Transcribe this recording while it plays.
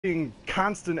being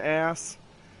constant ass,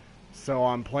 so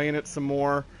I'm playing it some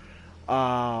more.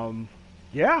 Um,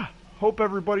 yeah, hope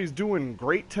everybody's doing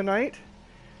great tonight.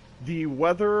 The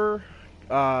weather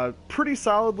pretty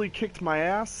solidly kicked my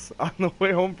ass on the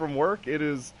way home from work. It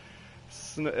is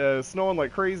snowing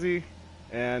like crazy,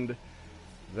 and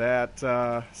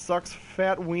that sucks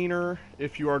fat wiener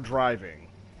if you are driving.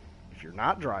 If you're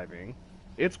not driving,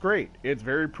 it's great. It's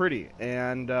very pretty,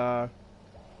 and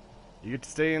you get to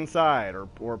stay inside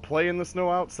or play in the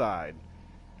snow outside.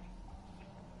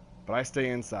 But I stay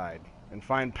inside and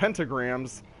find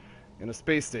pentagrams in a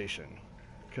space station,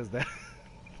 because that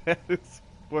that is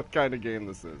what kind of game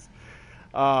this is.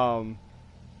 Um,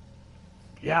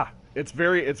 yeah, it's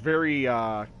very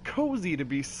cozy to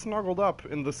be snuggled up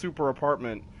in the super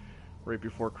apartment right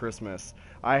before Christmas.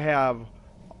 I have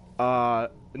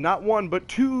not one but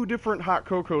two different hot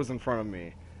cocos in front of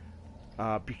me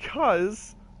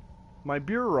because my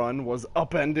beer run was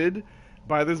upended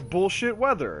by this bullshit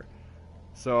weather.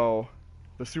 So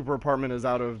the super apartment is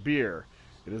out of beer,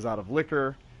 it is out of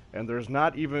liquor, and there's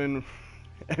not even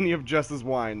any of Jess's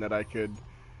wine that I could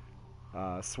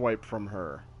swipe from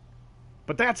her.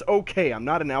 But that's okay. I'm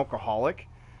not an alcoholic.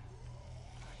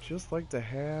 I just like to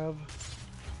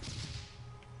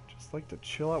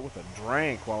chill out with a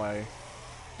drink while I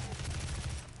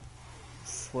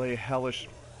slay hellish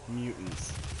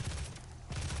mutants.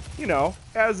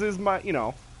 As is my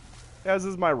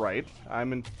right. I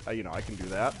can do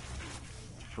that.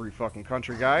 Free fucking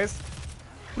country, guys.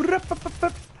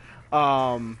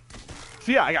 So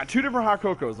yeah, I got two different hot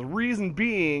cocos. The reason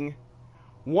being,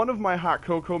 one of my hot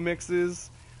cocoa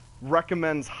mixes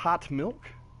recommends hot milk,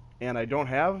 and I don't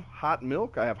have hot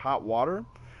milk. I have hot water.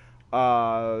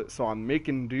 So I'm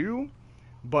making do.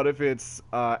 But if it's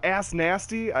ass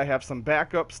nasty, I have some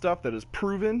backup stuff that is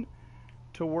proven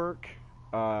to work.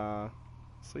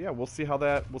 So yeah, we'll see how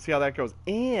that goes.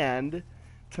 And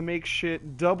to make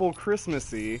shit double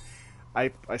Christmassy,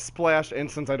 I splashed,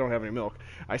 and since I don't have any milk,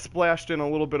 I splashed in a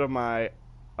little bit of my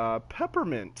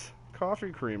peppermint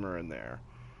coffee creamer in there.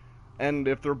 And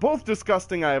if they're both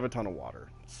disgusting, I have a ton of water.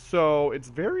 So it's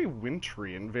very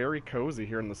wintry and very cozy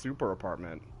here in the super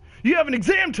apartment. You have an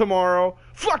exam tomorrow?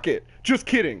 Fuck it. Just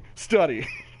kidding. Study.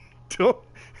 don't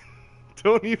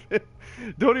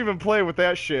don't even play with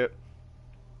that shit.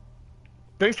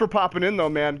 Thanks for popping in though,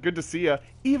 man. Good to see ya,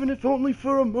 even if only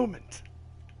for a moment.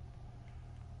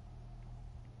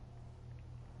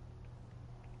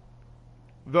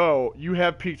 Though, you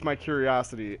have piqued my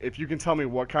curiosity. If you can tell me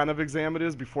what kind of exam it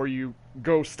is before you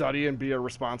go study and be a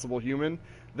responsible human,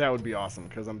 that would be awesome,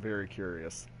 because I'm very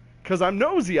curious. Because I'm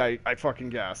nosy, I fucking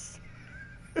guess.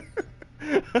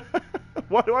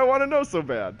 Why do I want to know so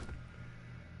bad?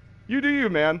 You do you,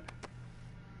 man.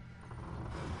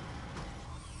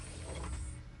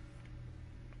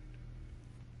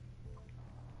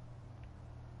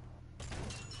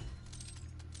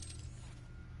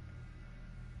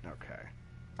 Okay.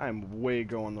 I'm way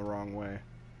going the wrong way.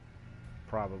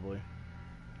 Probably.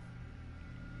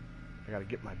 I gotta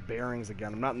get my bearings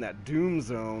again. I'm not in that doom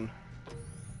zone.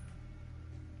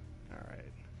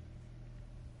 Alright.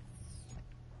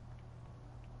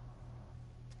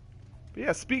 But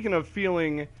yeah, speaking of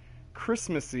feeling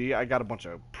Christmassy, I got a bunch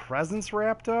of presents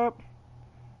wrapped up.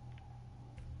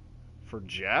 For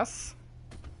Jess.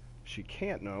 She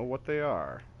can't know what they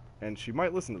are. And she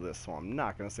might listen to this, so I'm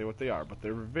not going to say what they are, but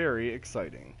they're very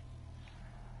exciting.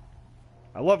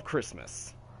 I love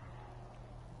Christmas.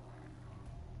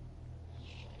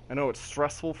 I know it's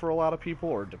stressful for a lot of people,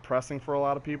 or depressing for a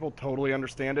lot of people. Totally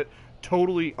understand it.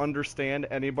 Totally understand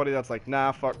anybody that's like,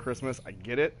 nah, fuck Christmas. I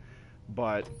get it.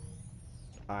 But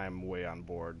I'm way on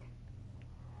board.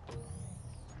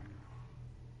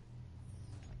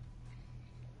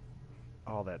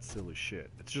 All that silly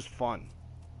shit. It's just fun.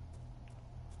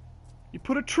 You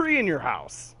put a tree in your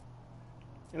house.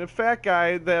 And a fat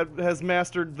guy that has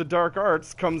mastered the dark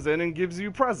arts comes in and gives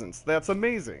you presents. That's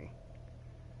amazing.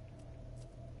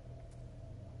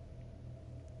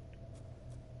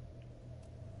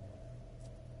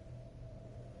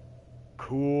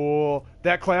 Cool.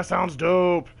 That class sounds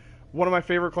dope. One of my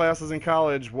favorite classes in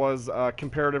college was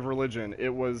comparative religion.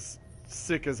 It was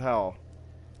sick as hell.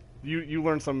 You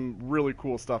learn some really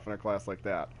cool stuff in a class like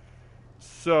that.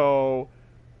 So,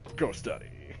 go study.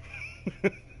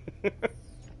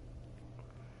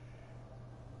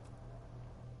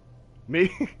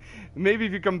 maybe, maybe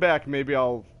if you come back, maybe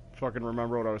I'll fucking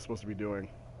remember what I was supposed to be doing.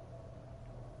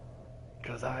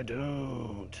 'Cause I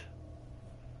don't.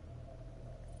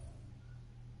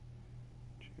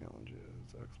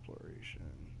 Challenges, exploration.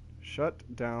 Shut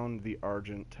down the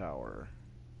Argent Tower.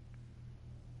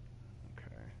 Okay.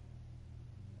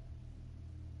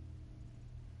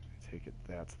 take it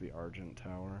that's the Argent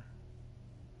Tower.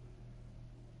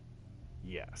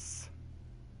 Yes.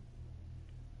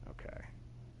 Okay.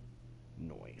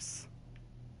 Nice.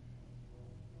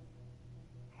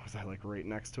 Was I like right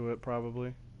next to it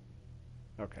probably?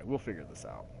 Okay, we'll figure this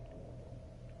out.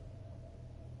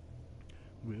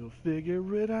 We'll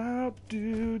figure it out,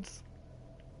 dudes.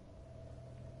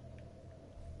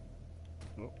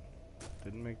 Oh,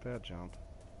 didn't make that jump.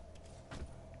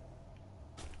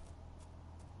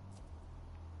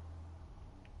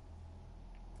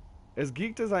 As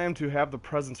geeked as I am to have the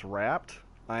presents wrapped,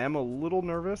 I am a little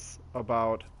nervous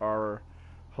about our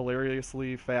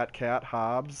hilariously fat cat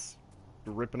Hobbs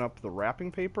ripping up the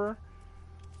wrapping paper.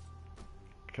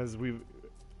 Because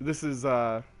this is,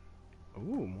 ooh,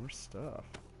 more stuff.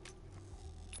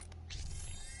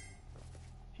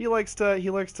 He likes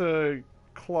to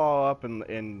claw up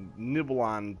and nibble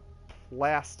on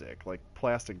plastic, like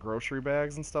plastic grocery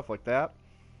bags and stuff like that.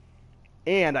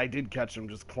 And I did catch him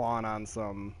just clawing on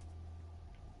some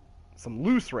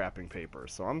loose wrapping paper,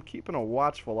 so I'm keeping a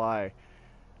watchful eye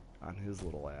on his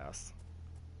little ass.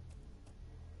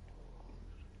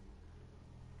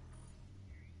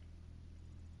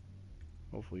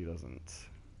 Hopefully he doesn't.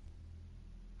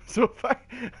 So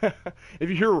if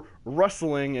you hear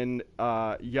rustling and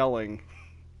yelling,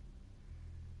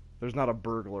 there's not a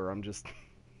burglar. I'm just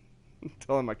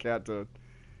telling my cat to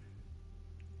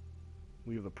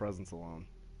leave the presents alone.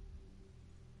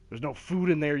 There's no food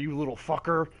in there, you little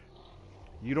fucker.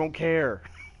 You don't care.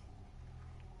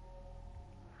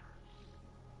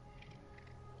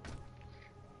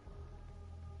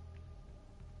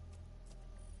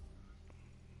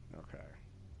 Okay.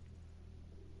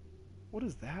 What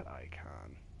is that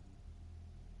icon?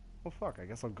 Well, fuck, I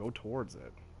guess I'll go towards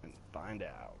it and find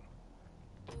out.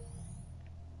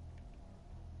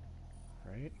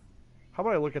 Right? How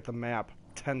about I look at the map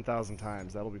 10,000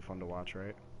 times? That'll be fun to watch,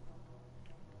 right?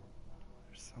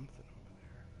 There's something over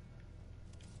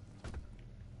there.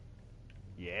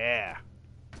 Yeah!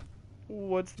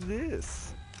 What's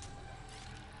this?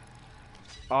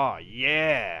 Oh,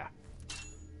 yeah!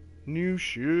 New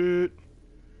shit!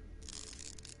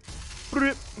 What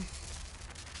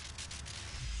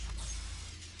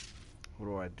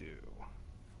do I do?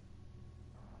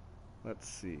 Let's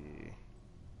see.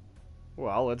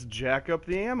 Well, let's jack up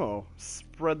the ammo.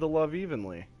 Spread the love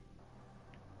evenly.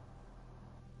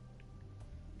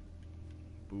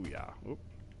 Booyah. Oop.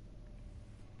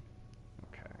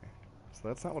 Okay. So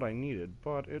that's not what I needed,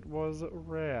 but it was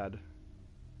rad.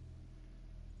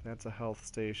 That's a health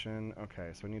station.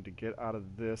 Okay, so I need to get out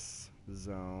of this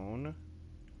zone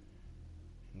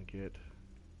and get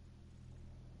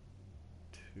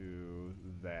to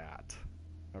that.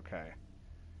 Okay.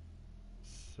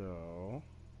 So,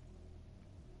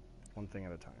 one thing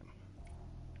at a time.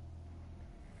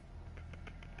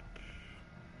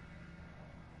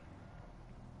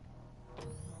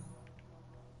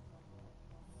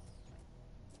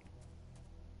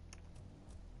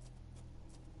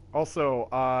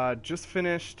 Also, just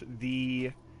finished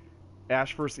the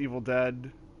Ash vs. Evil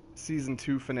Dead Season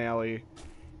 2 finale,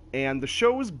 and the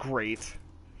show is great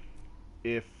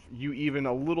if you even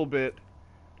a little bit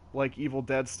like Evil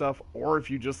Dead stuff, or if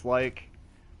you just like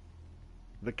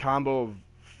the combo of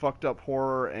fucked up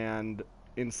horror and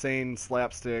insane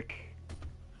slapstick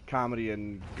comedy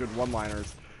and good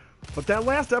one-liners. But that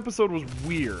last episode was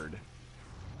weird,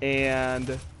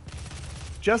 and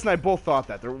Jess and I both thought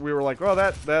that. We were like, oh,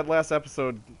 that last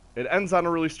episode, it ends on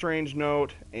a really strange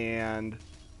note, and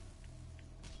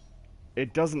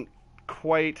it doesn't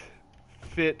quite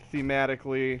fit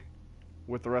thematically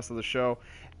with the rest of the show.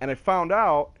 And I found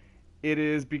out it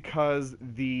is because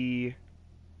the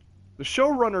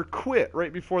showrunner quit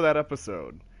right before that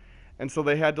episode. And so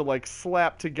they had to, like,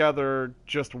 slap together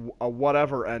just a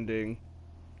whatever ending,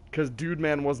 because Dude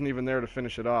Man wasn't even there to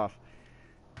finish it off,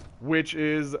 which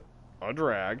is a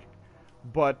drag.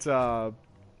 But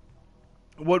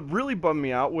what really bummed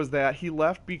me out was that he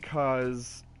left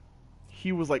because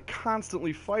he was like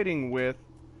constantly fighting with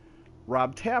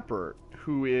Rob Tapert,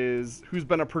 who's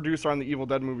been a producer on the Evil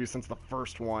Dead movies since the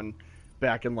first one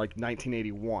back in like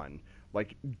 1981.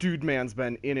 Like, Dude Man's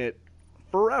been in it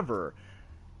forever.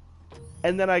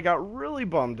 And then I got really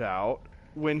bummed out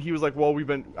when he was like, well,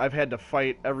 I've had to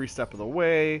fight every step of the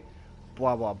way,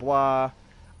 blah blah blah.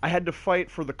 I had to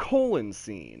fight for the colon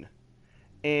scene,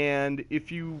 and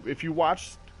if you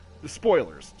watch the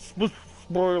spoilers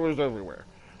everywhere,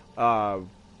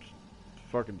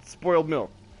 fucking spoiled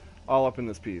milk, all up in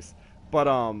this piece. But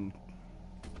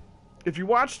if you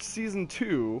watched season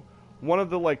 2, one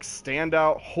of the like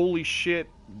standout holy shit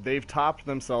they've topped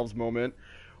themselves moment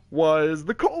was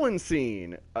the colon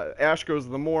scene. Ash goes to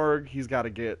the morgue. He's got to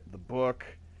get the book.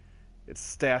 It's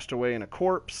stashed away in a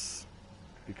corpse,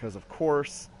 because of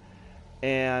course.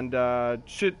 And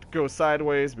shit goes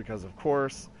sideways, because of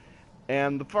course.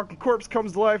 And the fucking corpse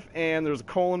comes to life, and there's a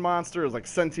colon monster. It's like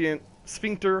sentient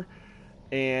sphincter.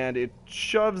 And it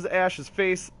shoves Ash's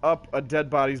face up a dead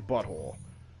body's butthole.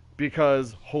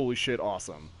 Because, holy shit,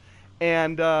 awesome.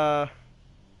 And,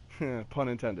 pun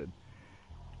intended.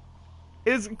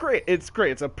 It's great. It's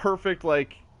great. It's a perfect,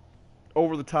 like,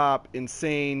 over-the-top,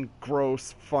 insane,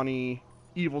 gross, funny,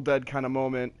 Evil Dead kind of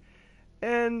moment.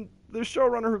 And the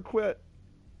showrunner who quit,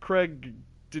 Craig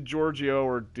DiGiorgio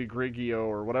or DiGrigio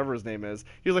or whatever his name is,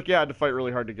 he's like, yeah, I had to fight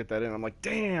really hard to get that in. I'm like,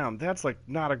 damn, that's, like,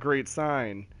 not a great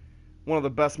sign. One of the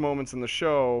best moments in the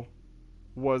show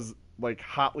was, like,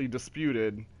 hotly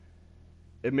disputed.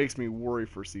 It makes me worry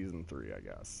for season 3, I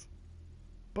guess.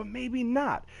 But maybe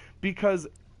not, because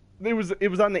it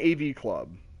was on the AV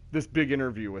Club, this big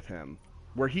interview with him,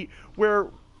 where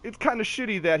it's kind of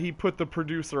shitty that he put the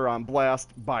producer on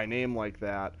blast by name like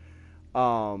that.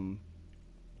 But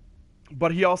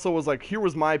he also was like, here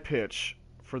was my pitch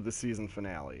for the season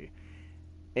finale.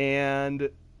 And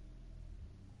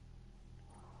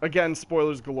again,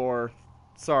 spoilers galore.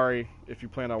 Sorry if you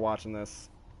plan on watching this.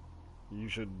 You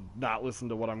should not listen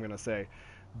to what I'm going to say.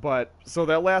 But, so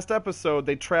that last episode,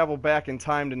 they travel back in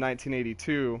time to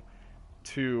 1982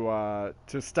 to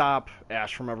stop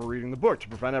Ash from ever reading the book, to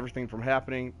prevent everything from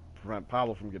happening, prevent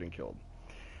Pablo from getting killed.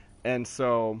 And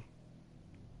so,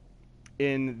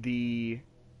 in the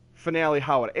finale,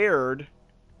 how it aired,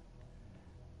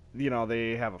 you know,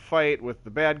 they have a fight with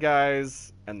the bad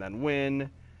guys, and then win,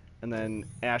 and then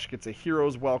Ash gets a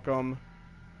hero's welcome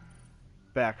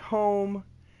back home,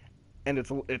 and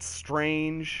it's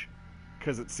strange,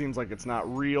 because it seems like it's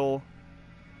not real.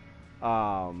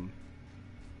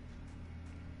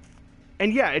 And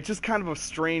yeah, it's just kind of a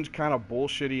strange, kind of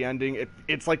bullshitty ending.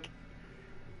 It's like,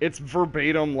 it's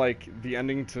verbatim like the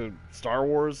ending to Star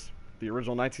Wars, the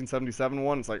original 1977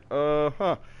 one. It's like,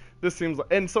 this seems like,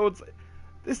 and so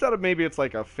they said maybe it's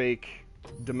like a fake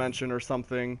dimension or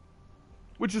something,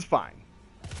 which is fine.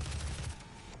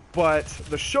 But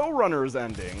the showrunner's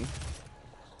ending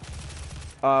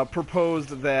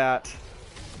proposed that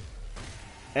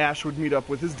Ash would meet up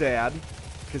with his dad,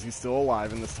 because he's still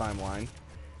alive in this timeline,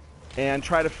 and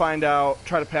try to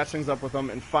patch things up with him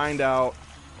and find out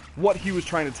what he was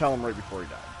trying to tell him right before he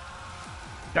died.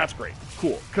 That's great.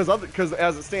 Cool. Because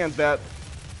as it stands, that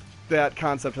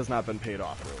concept has not been paid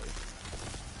off, really.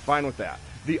 Fine with that.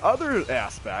 The other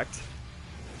aspect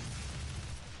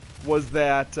was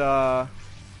that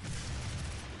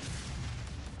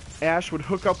Ash would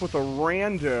hook up with a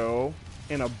rando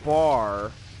in a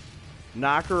bar,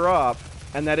 knock her up,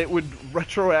 and that it would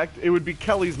be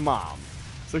Kelly's mom.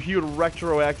 So he would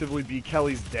retroactively be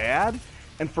Kelly's dad.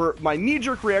 And for my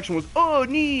knee-jerk reaction was, oh,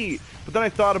 neat! But then I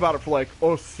thought about it for like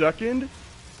a second.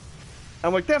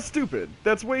 I'm like, that's stupid.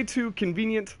 That's way too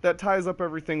convenient. That ties up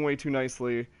everything way too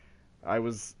nicely. I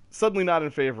was suddenly not in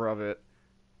favor of it.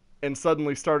 And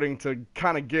suddenly starting to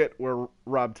kind of get where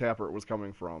Rob Tappert was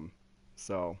coming from.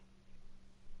 So,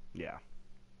 yeah.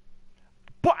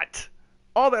 But,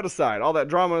 all that aside, all that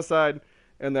drama aside,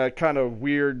 and that kind of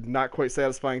weird, not quite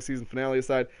satisfying season finale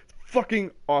aside,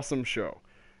 fucking awesome show.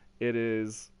 It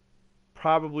is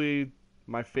probably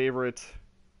my favorite,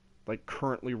 like,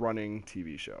 currently running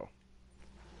TV show.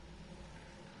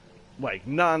 Like,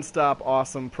 non-stop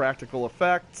awesome practical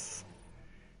effects,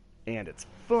 and it's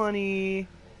funny,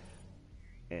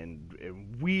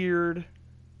 and weird.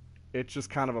 It's just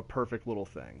kind of a perfect little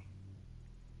thing.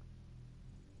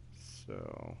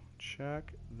 So,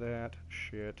 check that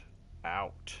shit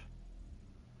out.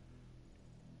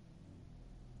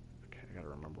 Okay, I gotta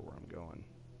remember where I'm going.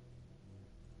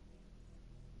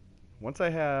 Once I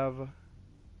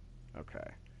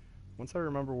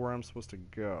remember where I'm supposed to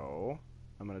go,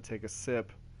 I'm gonna take a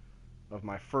sip of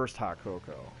my first hot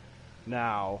cocoa.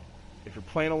 Now, if you're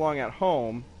playing along at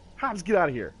home, Hobbs, get out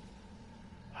of here.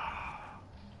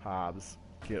 Hobbs,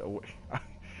 get away.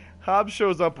 Hobbs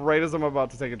shows up right as I'm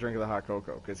about to take a drink of the hot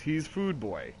cocoa, because he's food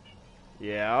boy.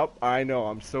 Yep, I know,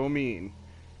 I'm so mean.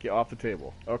 Get off the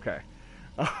table. Okay.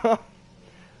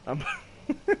 I'm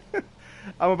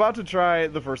about to try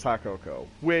the first hot cocoa,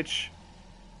 which,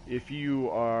 if you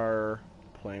are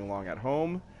playing along at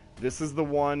home, this is the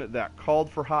one that called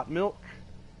for hot milk,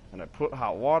 and I put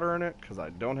hot water in it, because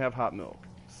I don't have hot milk.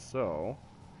 So,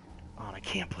 I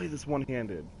can't play this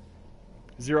one-handed.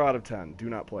 0 out of 10. Do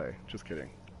not play. Just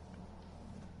kidding.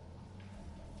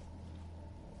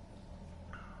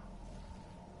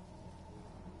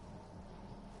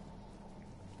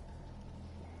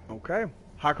 Okay.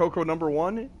 Hot cocoa number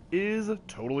 1 is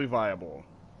totally viable.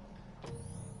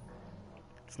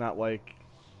 It's not like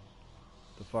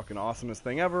the fucking awesomest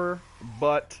thing ever,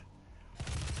 but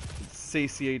it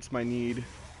satiates my need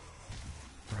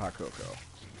for hot cocoa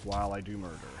while I do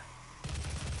murder.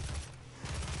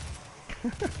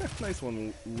 Nice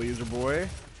one, laser boy.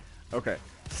 Okay.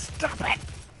 Stop it!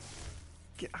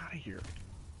 Get out of here.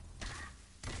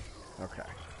 Okay.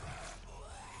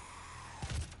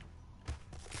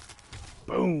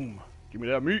 Boom! Give me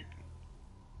that meat!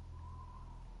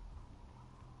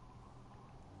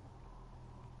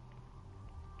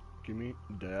 Give me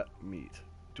that meat.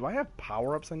 Do I have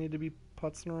power-ups I need to be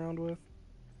putzing around with?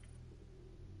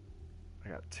 I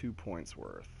got 2 points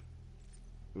worth.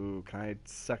 Ooh, can I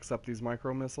sex up these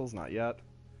micro missiles? Not yet.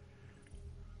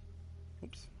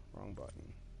 Oops, wrong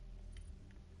button.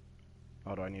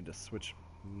 Oh, do I need to switch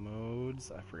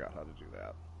modes? I forgot how to do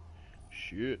that.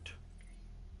 Shit.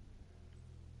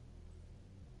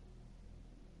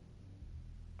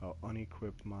 Oh,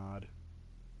 unequip mod.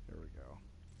 There we go.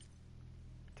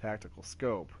 Tactical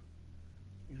scope.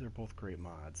 These are both great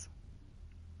mods.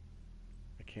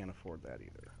 I can't afford that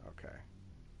either. Okay.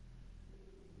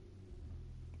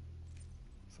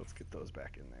 So let's get those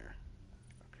back in there.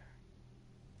 Okay.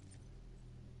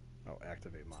 Oh,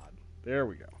 activate mod. There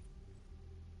we go.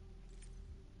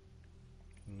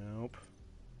 Nope.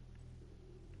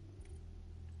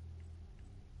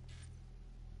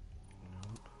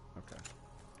 Nope. Okay.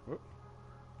 Whoop.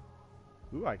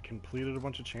 Ooh, I completed a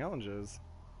bunch of challenges.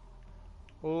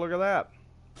 Oh, look at that.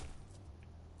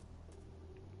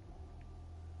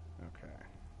 Okay.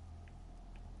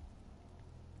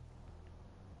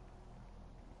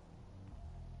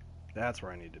 That's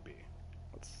where I need to be.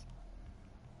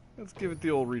 Let's give it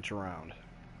the old reach around.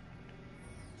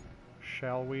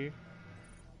 Shall we?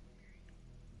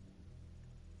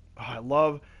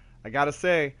 Oh, I gotta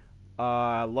say,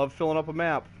 I love filling up a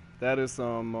map. That is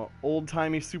some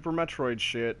old-timey Super Metroid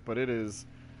shit, but it is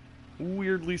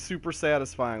weirdly super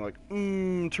satisfying. Like,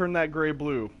 turn that gray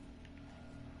blue.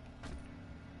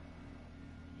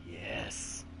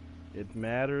 Yes. It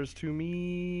matters to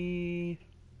me.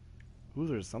 Ooh,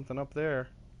 there's something up there.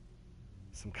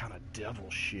 Some kind of devil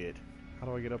shit. How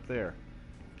do I get up there?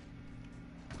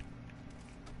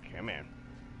 Come in.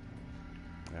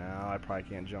 No, I probably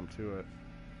can't jump to it.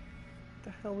 What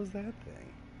the hell is that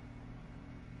thing?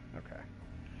 Okay.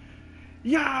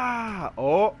 Yeah!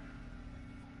 Oh!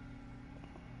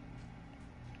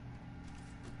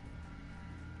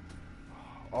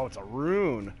 Oh, it's a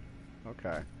rune.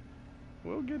 Okay.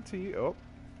 We'll get to you. Oh.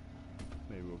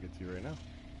 Maybe we'll get to you right now.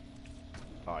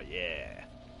 Oh, yeah.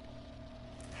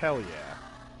 Hell yeah.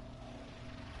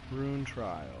 Rune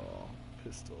trial.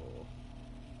 Pistol.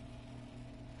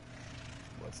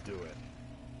 Let's do it.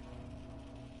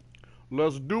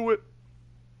 Let's do it.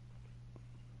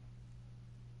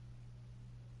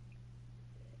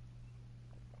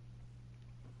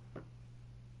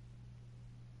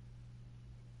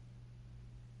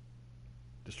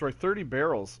 Destroy 30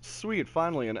 barrels. Sweet,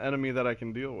 finally an enemy that I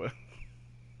can deal with.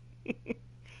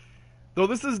 Though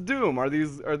this is Doom. Are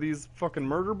these fucking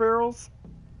murder barrels?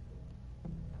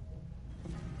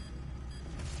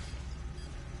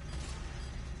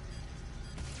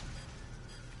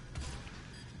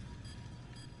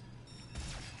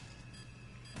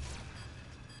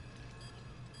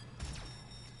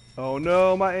 Oh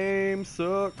no, my aim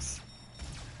sucks.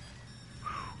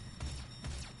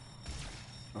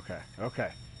 Okay, okay.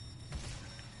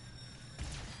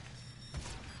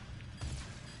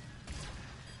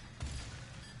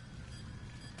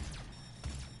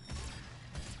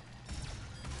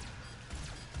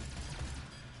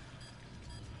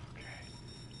 Okay.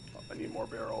 Oh, I need more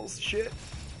barrels. Shit.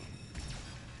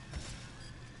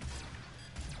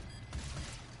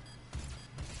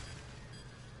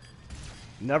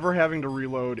 Never having to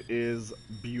reload is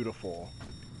beautiful.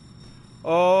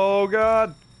 Oh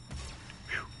god.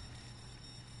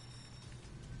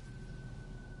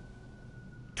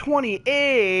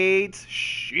 28!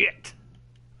 Shit!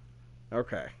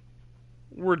 Okay.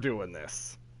 We're doing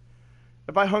this.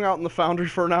 If I hung out in the foundry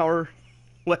for an hour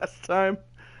last time,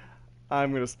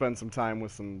 I'm gonna spend some time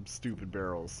with some stupid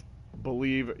barrels.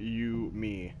 Believe you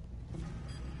me.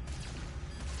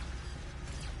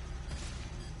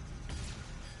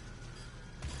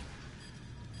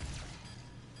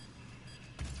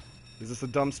 Is this a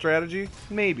dumb strategy?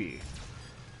 Maybe.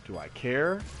 Do I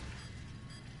care?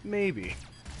 Maybe.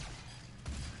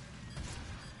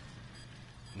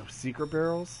 No secret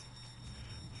barrels?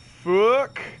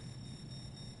 Fuck!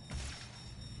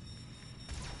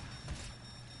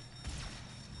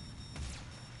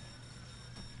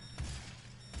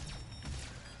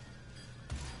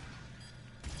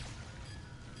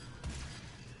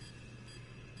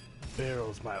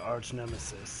 Barrel's my arch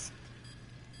nemesis.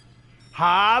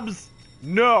 Hobbs?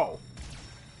 No!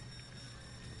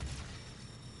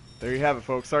 There you have it,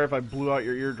 folks. Sorry if I blew out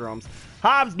your eardrums.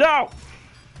 Hobbs, no!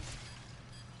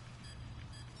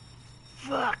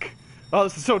 Fuck! Oh,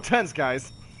 this is so tense,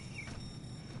 guys.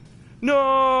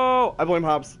 No! I blame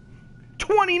Hobbs.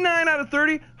 29 out of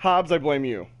 30? Hobbs, I blame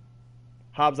you.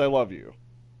 Hobbs, I love you.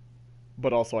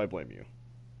 But also I blame you.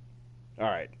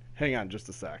 Alright, hang on just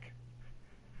a sec.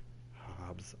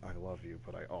 Hobbs, I love you,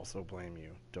 but I also blame you.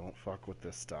 Don't fuck with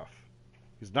this stuff.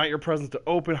 It's not your present to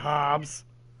open, Hobbs.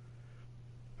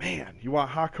 Man, you want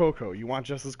hot cocoa. You want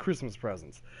Jess's Christmas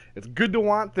presents. It's good to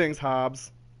want things,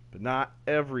 Hobbs, but not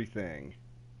everything.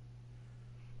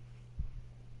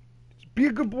 Just be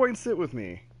a good boy and sit with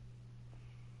me.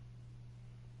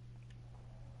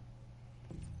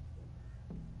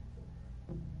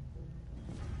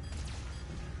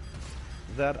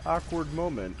 That awkward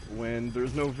moment when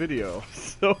there's no video.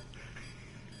 So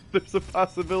there's a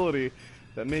possibility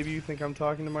that maybe you think I'm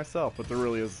talking to myself, but there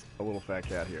really is a little fat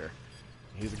cat here.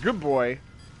 He's a good boy.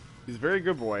 He's a very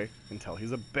good boy until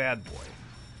he's a bad boy.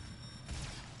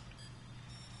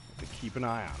 Have to keep an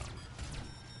eye on him.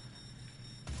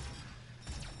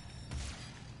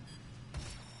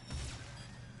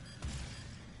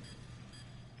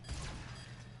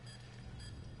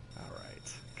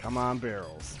 Alright. Come on,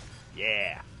 barrels.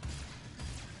 Yeah!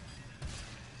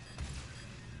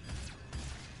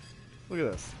 Look at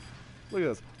this. Look at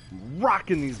this.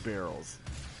 Rocking these barrels.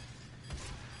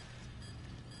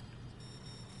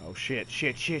 Oh shit,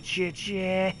 shit, shit, shit,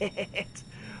 shit!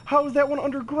 How is that one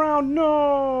underground?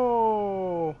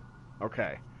 No!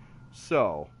 Okay,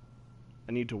 so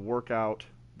I need to work out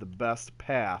the best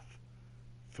path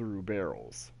through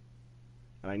barrels.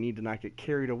 And I need to not get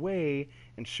carried away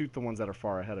and shoot the ones that are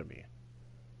far ahead of me.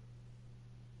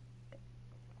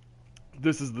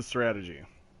 This is the strategy.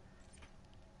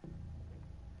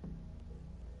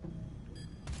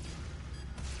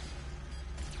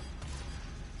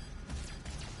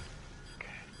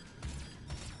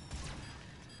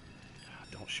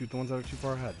 Shoot the ones that are too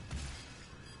far ahead.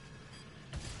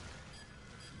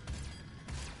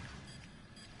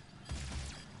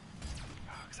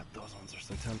 Oh, except those ones are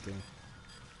so tempting.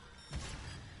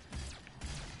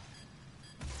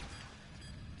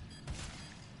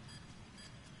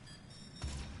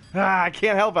 Ah, I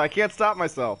can't help it. I can't stop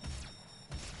myself.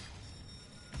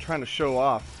 I'm trying to show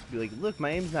off. Be like, look, my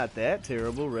aim's not that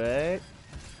terrible, right?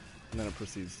 And then it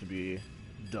proceeds to be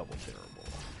double terrible.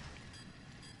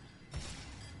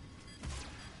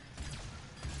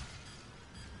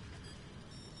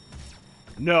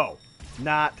 No,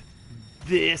 not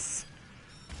this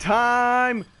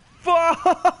time. Fuck!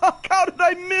 How did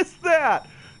I miss that?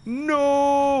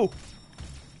 No.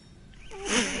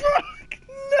 Fuck!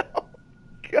 No.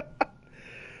 God.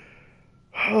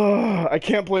 I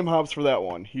can't blame Hobbs for that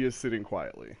one. He is sitting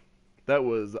quietly. That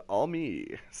was all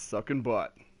me, sucking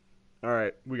butt. All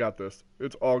right, we got this.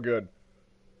 It's all good.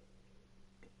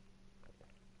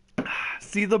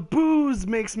 See, the booze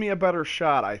makes me a better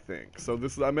shot, I think. So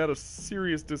I'm at a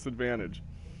serious disadvantage,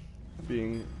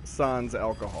 being sans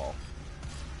alcohol.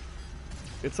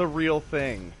 It's a real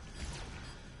thing.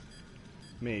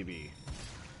 Maybe.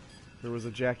 There was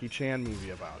a Jackie Chan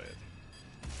movie about it.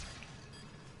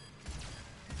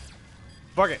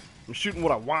 Fuck it. I'm shooting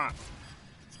what I want.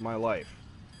 It's my life.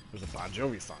 There's a Bon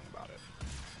Jovi song about it.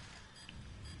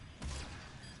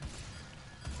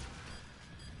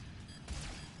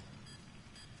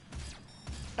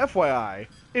 FYI,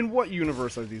 in what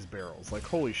universe are these barrels? Like,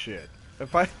 holy shit.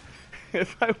 If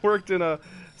I worked in a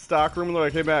stock room and they're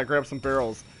like, hey Matt, grab some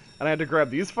barrels, and I had to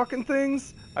grab these fucking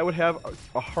things, I would have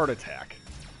a heart attack.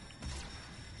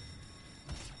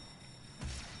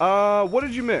 What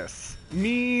did you miss?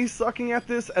 Me sucking at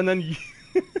this and then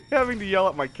having to yell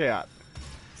at my cat.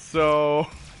 So,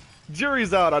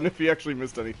 jury's out on if he actually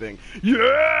missed anything.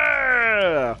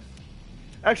 Yeah!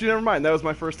 Actually, never mind. That was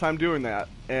my first time doing that.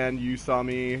 And you saw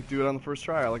me do it on the first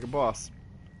try like a boss.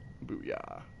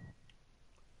 Booyah.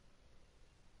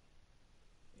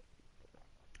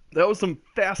 That was some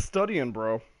fast studying,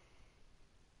 bro.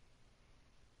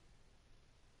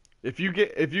 If you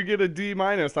get a D-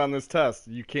 on this test,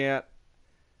 you can't...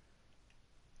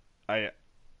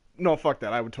 No, fuck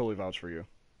that. I would totally vouch for you.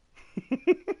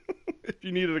 If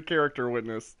you needed a character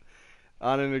witness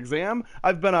on an exam,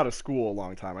 I've been out of school a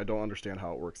long time. I don't understand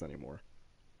how it works anymore.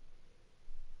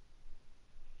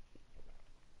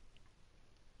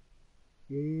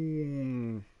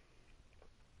 Oh,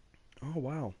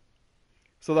 wow.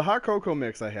 So the hot cocoa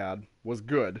mix I had was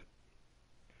good.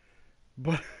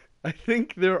 But I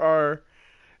think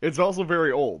it's also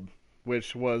very old.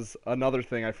 which was another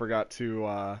thing I forgot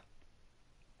to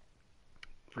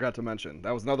mention.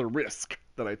 That was another risk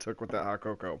that I took with that hot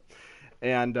cocoa.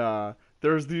 And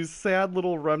there's these sad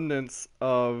little remnants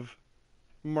of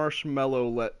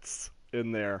marshmallow-lets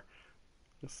in there.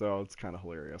 So it's kind of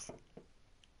hilarious.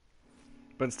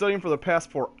 Been studying for the past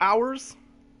 4 hours.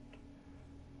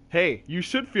 Hey, you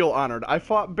should feel honored. I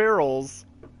fought barrels,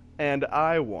 and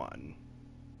I won.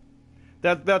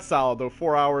 That's solid, though.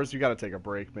 4 hours, you gotta take a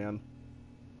break, man.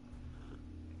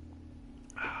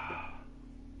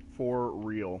 For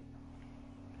real.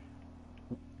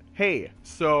 Hey,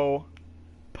 so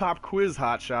pop quiz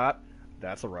hotshot.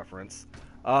 That's a reference.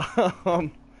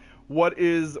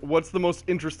 What's the most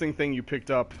interesting thing you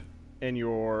picked up in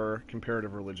your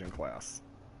comparative religion class?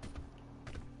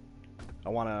 I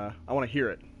wanna hear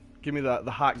it. Give me the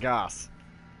hot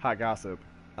gossip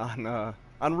on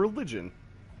religion,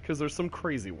 because there's some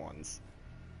crazy ones.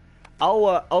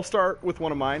 I'll start with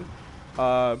one of mine.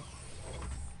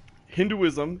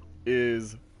 Hinduism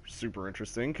is super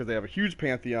interesting because they have a huge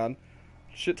pantheon,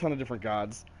 shit ton of different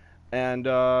gods, and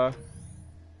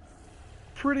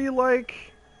pretty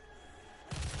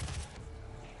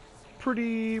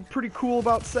cool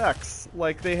about sex.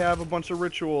 Like, they have a bunch of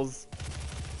rituals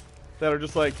that are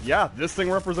just like, yeah, this thing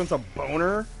represents a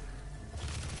boner,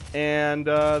 and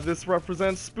this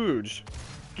represents spooge.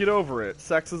 Get over it.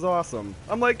 Sex is awesome.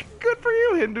 I'm like, good for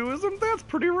you, Hinduism. That's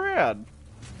pretty rad.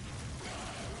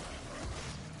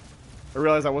 I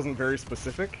realized I wasn't very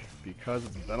specific because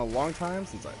it's been a long time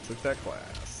since I took that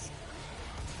class.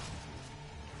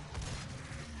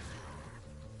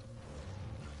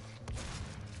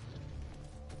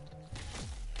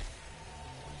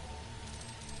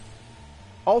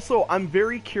 Also, I'm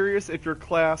very curious if your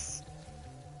class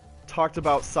talked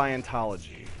about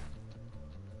Scientology.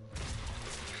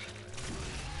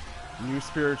 New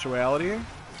spirituality?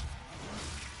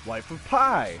 Life of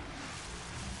Pi.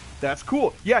 That's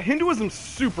cool. Yeah, Hinduism's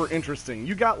super interesting.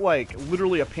 You got, like,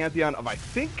 literally a pantheon of, I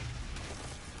think,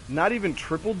 not even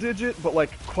triple digit, but,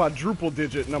 like, quadruple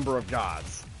digit number of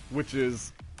gods, which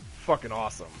is fucking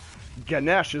awesome.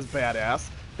 Ganesh is badass.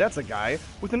 That's a guy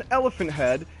with an elephant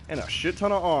head and a shit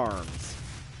ton of arms.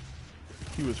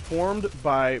 He was formed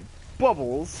by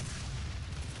bubbles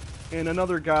in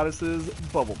another goddess's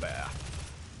bubble bath.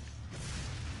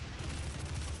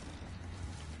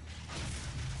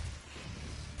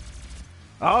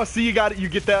 Oh, see, you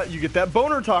get that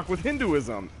boner talk with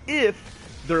Hinduism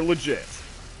if they're legit.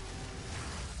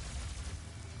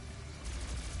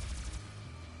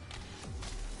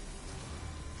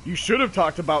 You should have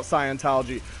talked about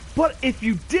Scientology, but if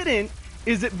you didn't,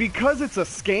 is it because it's a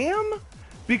scam?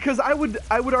 Because I would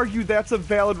argue that's a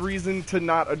valid reason to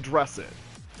not address it.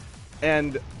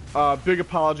 And big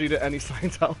apology to any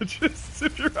Scientologists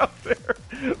if you're out there.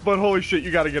 But holy shit, you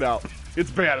got to get out.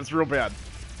 It's bad. It's real bad.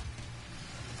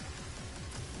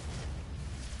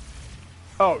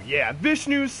 Oh yeah,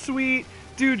 Vishnu's sweet.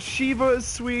 Dude, Shiva is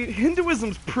sweet.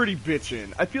 Hinduism's pretty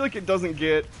bitchin'. I feel like it doesn't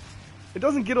get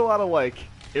a lot of, like,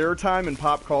 airtime in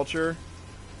pop culture.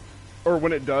 Or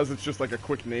when it does, it's just like a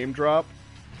quick name drop.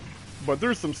 But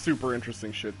there's some super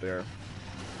interesting shit there.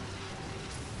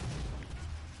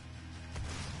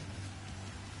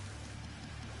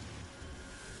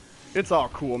 It's all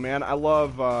cool, man. I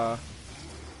love,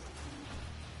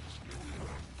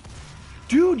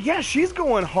 Dude, yeah, she's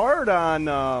going hard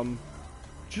on,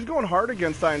 she's going hard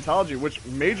against Scientology, which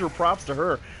major props to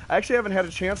her. I actually haven't had a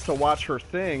chance to watch her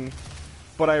thing,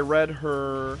 but I read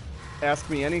her Ask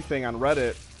Me Anything on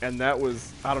Reddit, and that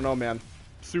was, I don't know, man,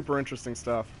 super interesting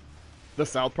stuff. The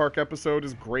South Park episode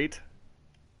is great.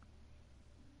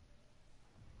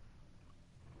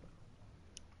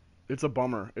 It's a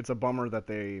bummer. It's a bummer that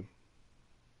they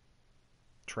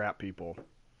trap people.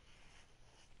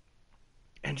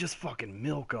 And just fucking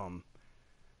milk them.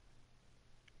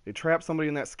 They trap somebody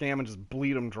in that scam and just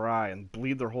bleed them dry and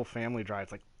bleed their whole family dry.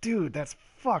 It's like, dude, that's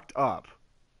fucked up.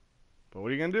 But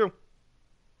what are you gonna do?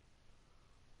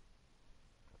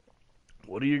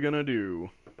 What are you gonna do?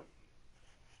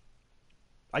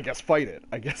 I guess fight it.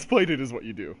 I guess fight it is what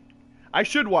you do. I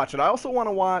should watch it. I also want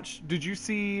to watch... Did you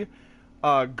see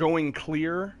Going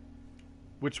Clear?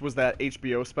 Which was that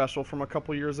HBO special from a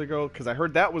couple years ago? Because I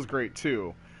heard that was great,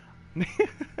 too.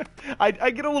 I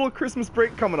get a little Christmas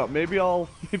break coming up. Maybe I'll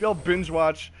binge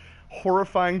watch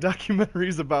horrifying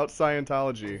documentaries about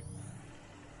Scientology.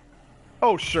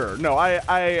 Oh sure, no,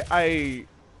 I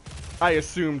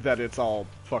assumed that it's all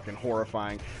fucking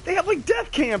horrifying. They have like death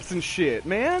camps and shit,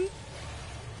 man.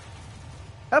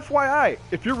 FYI,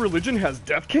 if your religion has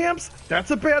death camps,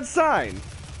 that's a bad sign.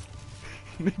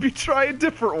 Maybe try a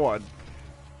different one.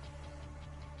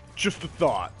 Just a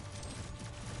thought.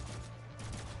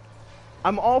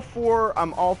 I'm all for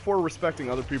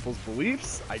respecting other people's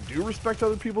beliefs. I do respect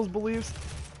other people's beliefs,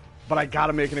 but I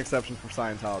gotta make an exception for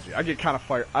Scientology. I get kind of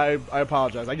fired. I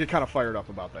apologize. I get kind of fired up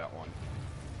about that one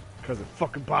because it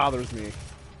fucking bothers me.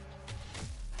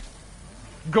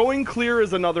 Going Clear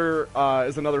is another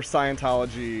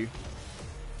Scientology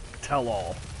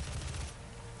tell-all.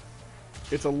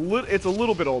 It's a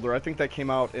little bit older. I think that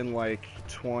came out in like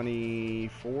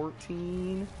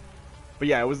 2014. But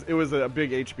yeah, it was a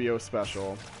big HBO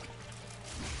special.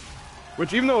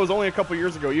 Which, even though it was only a couple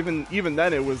years ago, even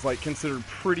then it was like considered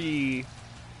pretty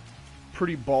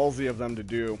ballsy of them to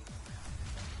do.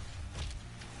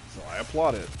 So I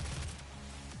applaud it.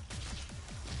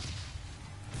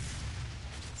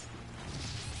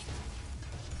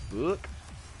 Look.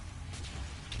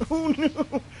 Oh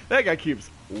no! That guy keeps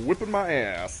whipping my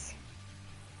ass.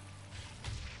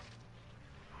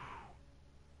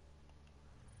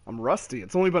 I'm rusty.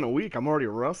 It's only been a week. I'm already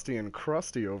rusty and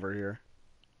crusty over here.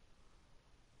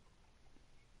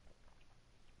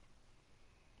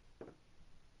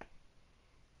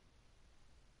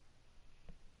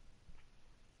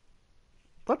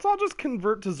 Let's all just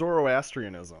convert to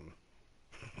Zoroastrianism.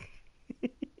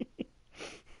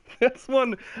 That's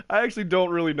one, I actually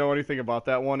don't really know anything about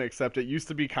that one, except it used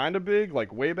to be kind of big,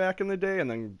 like way back in the day,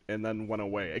 and then went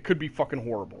away. It could be fucking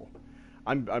horrible.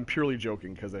 I'm purely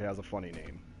joking because it has a funny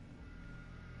name.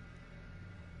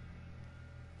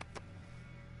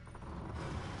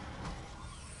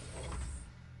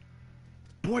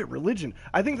 Boy, religion.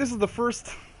 I think this is the first...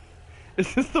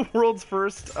 Is this the world's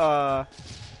first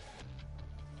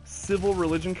civil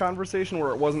religion conversation where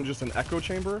it wasn't just an echo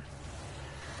chamber?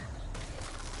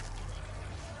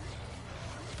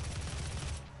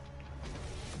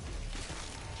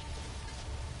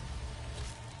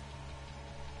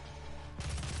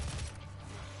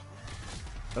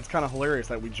 That's kind of hilarious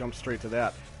that we jumped straight to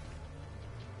that.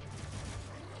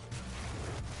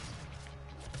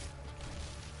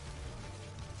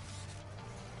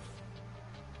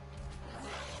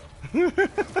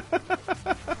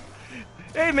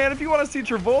 Hey man, if you want to see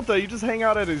Travolta, you just hang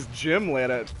out at his gym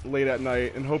late at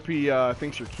night and hope he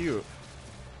thinks you're cute.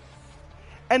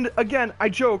 And again, I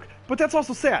joke, but that's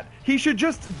also sad. He should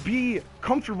just be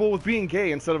comfortable with being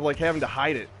gay instead of like having to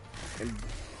hide it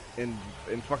and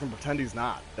fucking pretend he's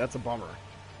not. That's a bummer.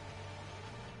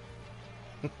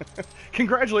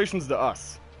 Congratulations to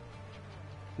us.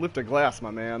 Lift a glass,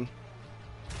 my man.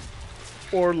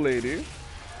 Or lady.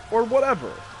 Or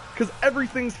whatever. Because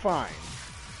everything's fine.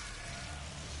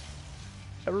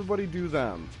 Everybody do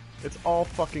them. It's all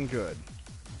fucking good.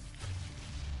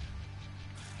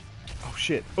 Oh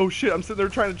shit. Oh shit. I'm sitting there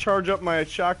trying to charge up my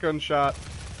shotgun shot.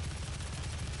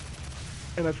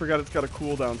 And I forgot it's got a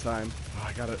cooldown time. Oh,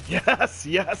 I got it. Yes!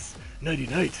 Yes! Nighty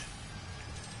night.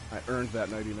 I earned that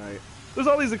nighty night. There's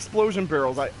all these explosion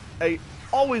barrels. I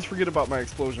always forget about my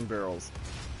explosion barrels.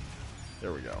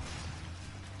 There we go.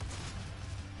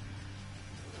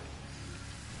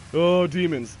 Oh,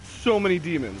 demons. So many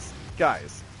demons.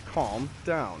 Guys, calm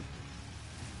down.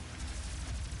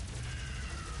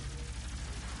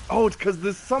 Oh, it's because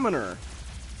this summoner.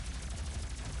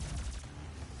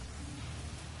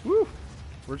 Woo!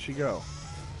 Where'd she go?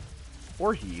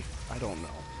 Or he. I don't know.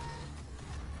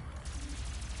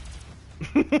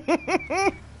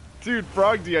 Dude,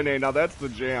 frog DNA. Now that's the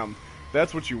jam.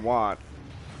 That's what you want.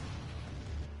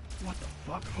 What the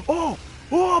fuck? Oh!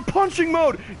 Oh, punching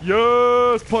mode!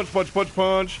 Yes! Punch, punch, punch,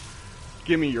 punch.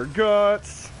 Give me your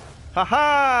guts.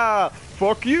 Ha-ha!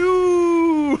 Fuck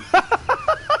you!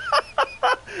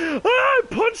 I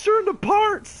punched her into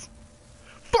parts!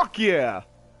 Fuck yeah!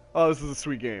 Oh, this is a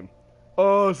sweet game.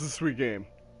 Oh, this is a sweet game.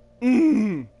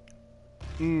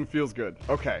 Feels good.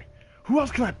 Okay. Who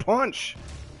else can I punch?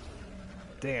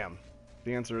 Damn.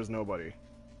 The answer is nobody.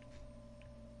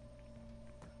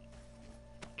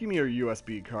 Give me your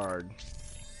USB card.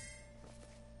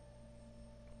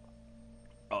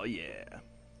 Oh yeah.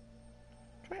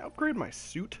 Can I upgrade my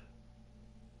suit?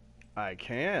 I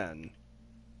can.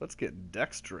 Let's get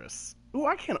dexterous. Ooh,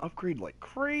 I can upgrade like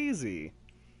crazy.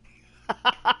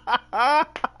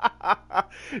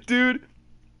 Dude.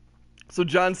 So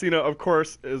John Cena, of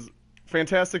course, is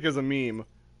fantastic as a meme,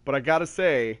 but I gotta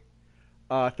say,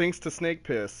 thanks to Snake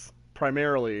Piss,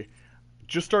 primarily,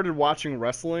 just started watching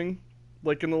wrestling,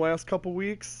 like in the last couple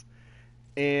weeks,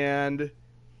 and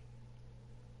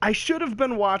I should have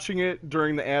been watching it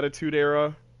during the Attitude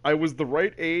Era. I was the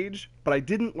right age, but I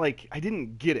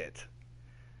didn't get it.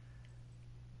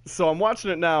 So I'm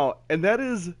watching it now, and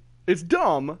it's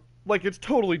dumb, like it's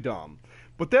totally dumb,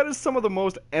 but that is some of the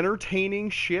most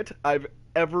entertaining shit I've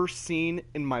ever seen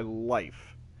in my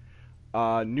life.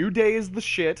 New Day is the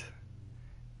shit,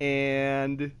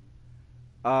 and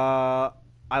I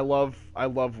love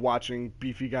watching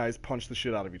beefy guys punch the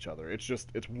shit out of each other.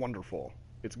 It's wonderful.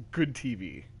 It's good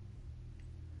TV.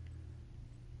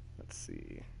 Let's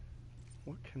see.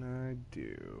 What can I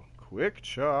do? Quick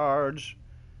charge.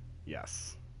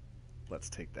 Yes. Let's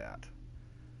take that.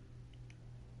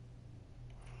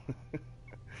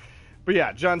 But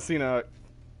yeah, John Cena,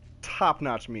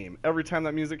 top-notch meme. Every time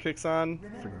that music kicks on,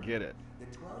 forget it.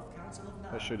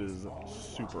 That shit is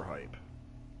super hype.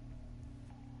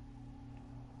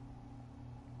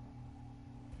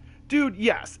 Dude,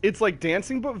 yes, it's like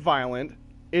dancing but violent.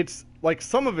 It's like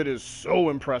some of it is so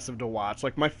impressive to watch.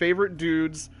 Like my favorite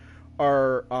dudes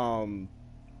are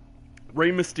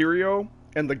Rey Mysterio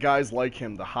and the guys like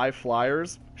him, the High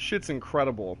Flyers. Shit's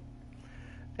incredible.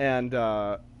 And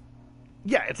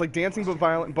yeah, it's like dancing but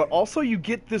violent, but also you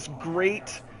get this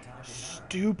great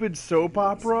stupid soap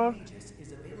opera,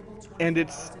 and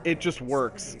it just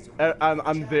works.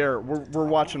 I'm there. We're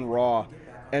watching Raw,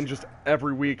 and just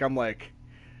every week I'm like,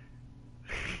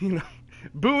 you know,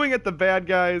 booing at the bad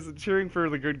guys and cheering for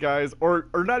the good guys, or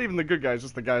not even the good guys,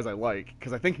 just the guys I like,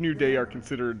 because I think New Day are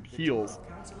considered heels,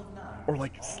 or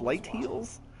like slight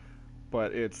heels,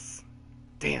 but it's,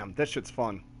 damn, that shit's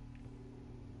fun.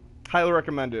 Highly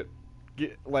recommend it.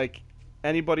 Like,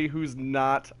 anybody who's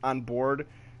not on board,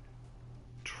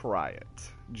 try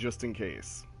it, just in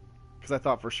case. Because I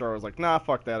thought for sure, I was like, nah,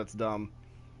 fuck that, it's dumb.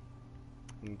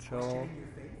 Until...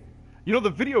 You know, the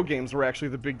video games were actually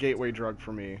the big gateway drug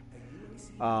for me.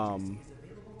 Okay,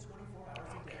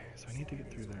 so I need to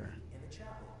get through there.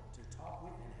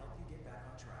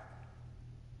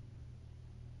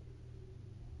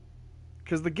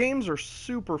 Because the games are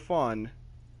super fun,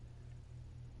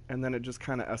 and then it just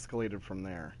kind of escalated from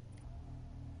there.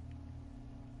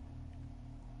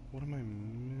 What am I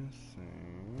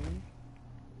missing?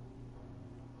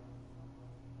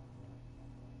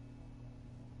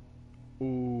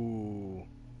 Ooh.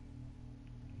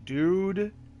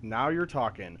 Dude, now you're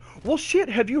talking. Well, shit,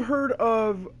 have you heard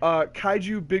of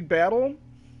Kaiju Big Battle?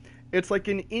 It's like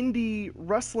an indie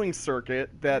wrestling circuit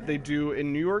that they do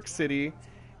in New York City,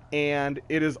 and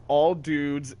it is all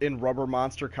dudes in rubber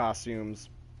monster costumes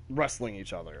wrestling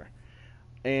each other.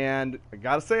 And I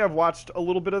gotta say, I've watched a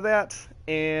little bit of that,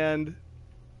 and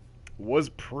was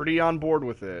pretty on board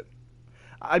with it.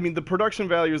 I mean, the production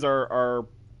values are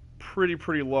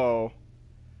pretty low,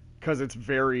 because it's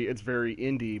very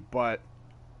indie, but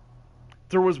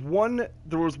there was one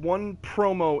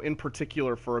promo in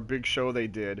particular for a big show they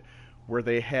did where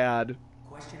they had,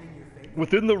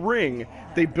 within the ring,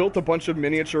 they built a bunch of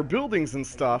miniature buildings and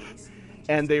stuff,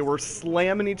 and they were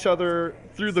slamming each other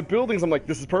through the buildings. I'm like,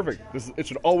 this is perfect. It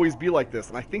should always be like this.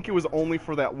 And I think it was only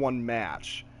for that one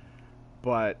match,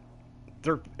 but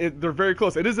they're very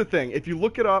close. It is a thing. If you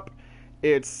look it up,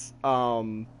 it's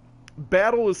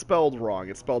Battle is spelled wrong.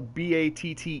 It's spelled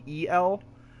Battel.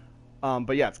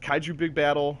 But yeah, it's Kaiju Big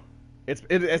Battle.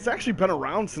 It's actually been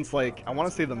around since, like, I want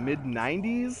to say the mid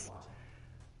 '90s.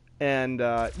 And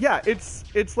yeah,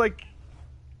 it's like,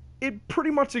 it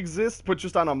pretty much exists, but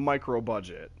just on a micro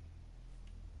budget.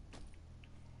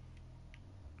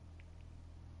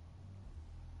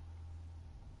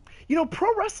 You know,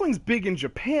 pro wrestling's big in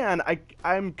Japan.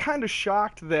 I'm kind of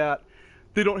shocked that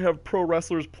they don't have pro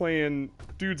wrestlers playing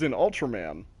dudes in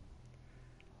Ultraman.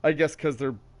 I guess because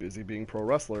they're busy being pro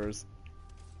wrestlers.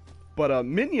 But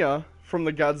Minya from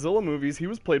the Godzilla movies, he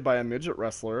was played by a midget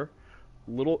wrestler,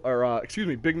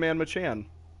 Big Man Machan,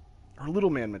 or Little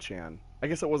Man Machan. I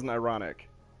guess it wasn't ironic.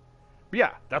 But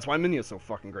yeah, that's why Minya's so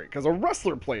fucking great, because a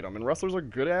wrestler played him, and wrestlers are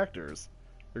good actors.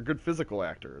 They're good physical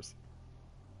actors.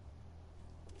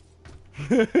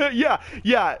 yeah.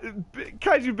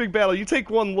 Kaiju Big Battle, you take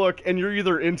one look, and you're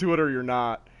either into it or you're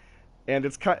not. And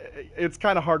it's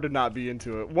kind of hard to not be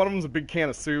into it. One of them's a big can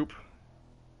of soup.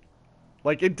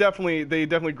 Like, they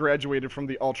definitely graduated from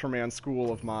the Ultraman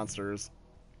school of monsters.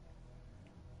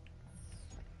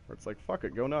 Where it's like, fuck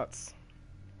it, go nuts.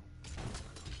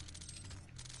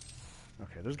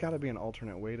 Okay, there's got to be an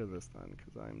alternate way to this then,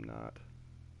 because I'm not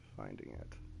finding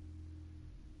it.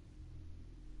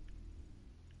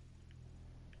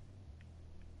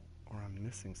 Or I'm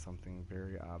missing something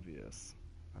very obvious.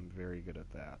 I'm very good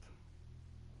at that.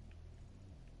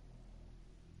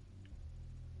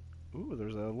 Ooh,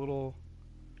 there's a little...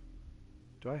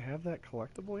 Do I have that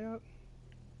collectible yet?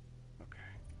 Okay.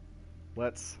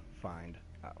 Let's find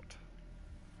out.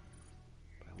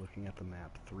 By looking at the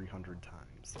map 300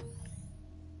 times.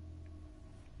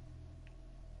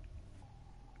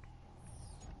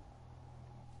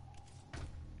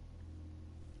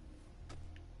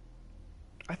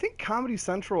 I think Comedy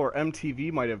Central or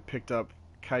MTV might have picked up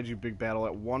Kaiju Big Battel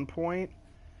at one point,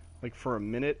 like for a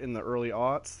minute in the early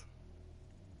aughts.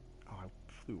 Oh, I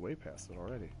flew way past it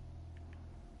already.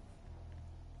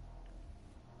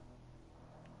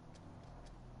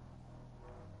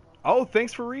 Oh,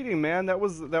 thanks for reading, man. That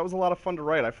was a lot of fun to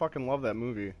write. I fucking love that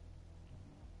movie.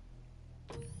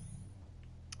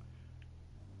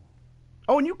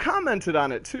 Oh, and you commented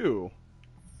on it too.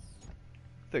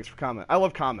 Thanks for comment. I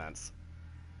love comments.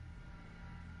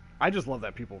 I just love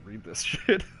that people read this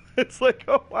shit. It's like,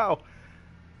 oh wow.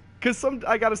 Cause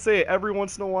I gotta say, every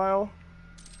once in a while,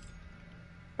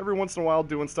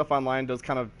 doing stuff online does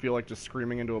kind of feel like just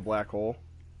screaming into a black hole.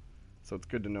 So it's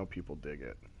good to know people dig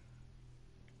it.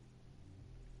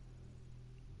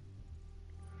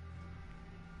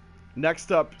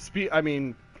 Next up, I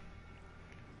mean,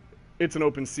 it's an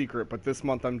open secret, but this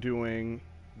month I'm doing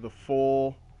the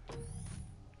full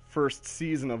first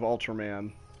season of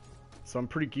Ultraman, so I'm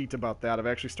pretty geeked about that. I've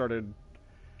actually started.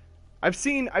 I've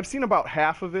seen about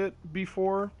half of it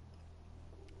before,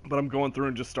 but I'm going through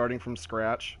and just starting from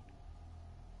scratch.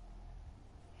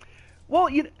 Well,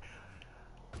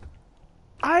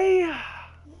 oh,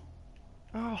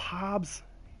 Hobbs,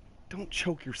 don't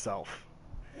choke yourself.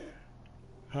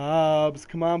 Hobbs,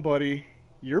 come on, buddy.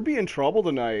 You're being trouble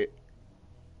tonight.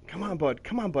 Come on, bud.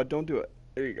 Come on, bud. Don't do it.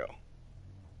 There you go.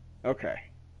 Okay.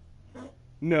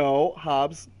 No,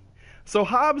 Hobbs. So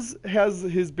Hobbs has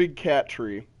his big cat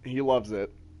tree. He loves it.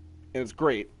 And it's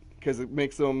great because it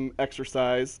makes him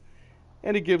exercise.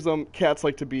 And it gives him... Cats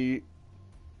like to be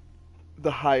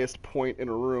the highest point in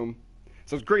a room.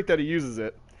 So it's great that he uses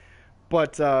it.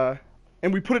 But,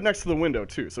 and we put it next to the window,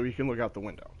 too, so he can look out the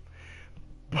window.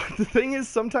 But the thing is,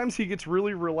 sometimes he gets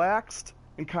really relaxed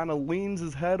and kind of leans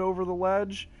his head over the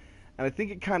ledge. And I think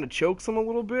it kind of chokes him a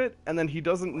little bit. And then he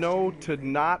doesn't know to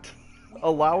not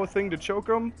allow a thing to choke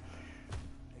him.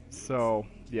 So,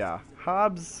 yeah.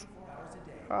 Hobbs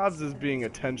is being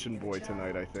attention boy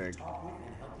tonight, I think.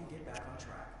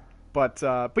 But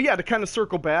yeah, to kind of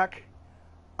circle back,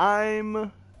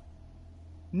 I'm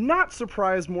not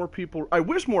surprised more people... I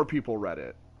wish more people read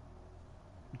it.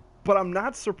 But I'm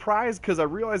not surprised because I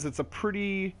realize it's a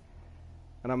pretty...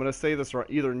 And I'm going to say this right,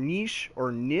 either niche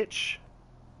or niche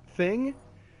thing.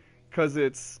 Because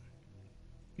it's...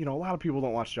 You know, a lot of people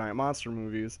don't watch giant monster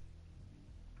movies.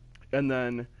 And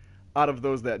then, out of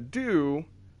those that do,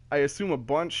 I assume a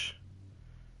bunch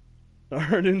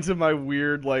aren't into my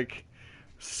weird, like,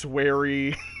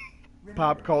 sweary,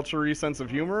 pop culture-y sense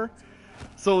of humor.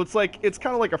 So it's like, it's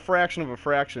kind of like a fraction of a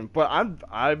fraction. But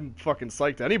I'm fucking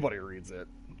psyched anybody reads it.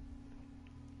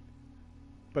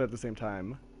 But at the same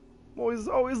time, I'm always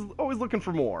looking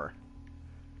for more.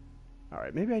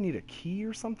 Alright, maybe I need a key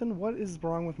or something? What is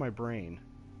wrong with my brain?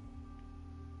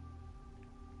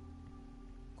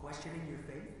 Questioning your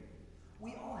faith?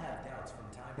 We all have doubts from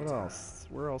time to What time. else?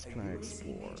 Where else can I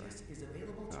explore?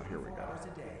 Oh, here we go.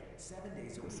 This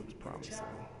looks promising.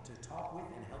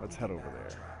 Let's head over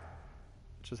there.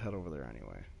 Let's just head over there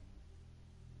anyway.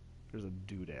 There's a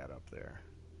doodad up there.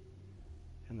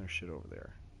 And there's shit over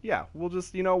there. Yeah, we'll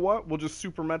just, you know what? We'll just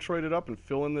Super Metroid it up and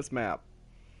fill in this map.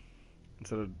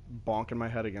 Instead of bonking my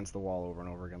head against the wall over and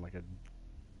over again like a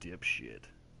dipshit.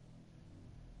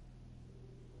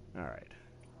 Alright.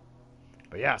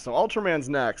 But yeah, so Ultraman's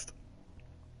next.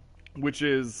 Which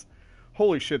is...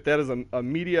 Holy shit, that is a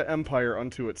media empire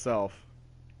unto itself.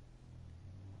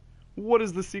 What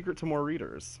is the secret to more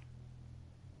readers?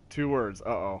 2 words.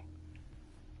 Uh-oh.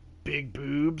 Big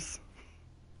boobs?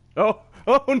 Oh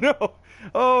no!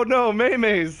 Oh no,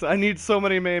 Maymays! I need so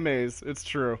many Maymays. It's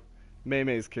true.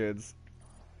 Maymays, kids.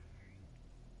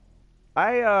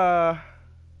 I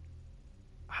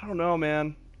don't know,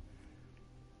 man.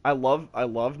 I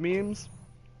love memes,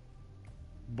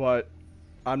 but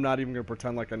I'm not even gonna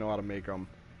pretend like I know how to make them.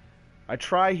 I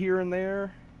try here and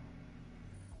there.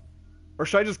 Or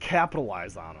should I just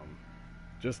capitalize on them?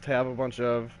 Just have a bunch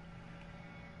of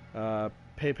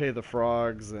Pepe the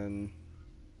Frogs and...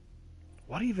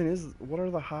 What are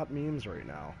the hot memes right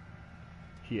now?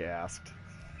 He asked.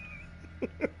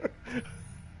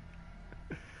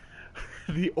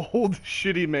 The old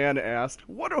shitty man asked,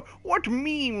 what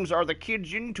memes are the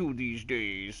kids into these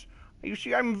days? You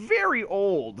see, I'm very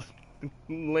old.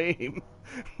 Lame.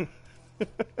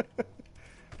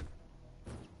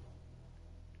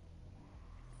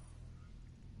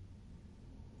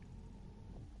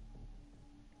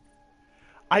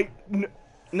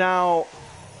 Now,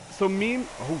 so meme...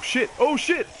 Oh,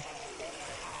 shit.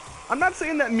 I'm not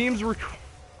saying that memes were...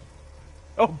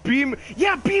 Oh,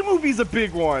 Yeah, B-Movie's a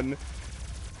big one.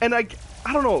 And I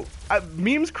don't know.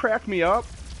 Memes crack me up.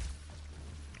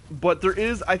 But there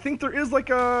is, I think there is like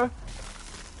a...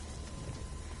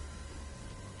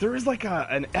 There is like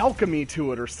an alchemy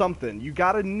to it or something. You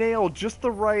gotta nail just the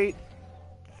right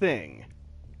thing.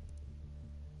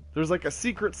 There's like a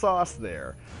secret sauce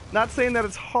there. Not saying that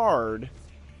it's hard,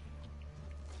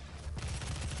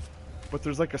 but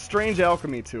there's like a strange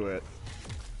alchemy to it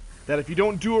that if you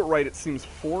don't do it right, it seems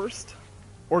forced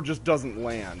or just doesn't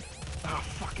land. Ah,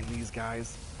 fucking these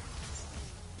guys.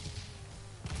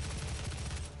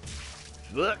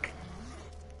 Look.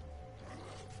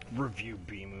 Review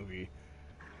B-movie.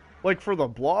 Like, for the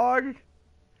blog,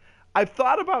 I've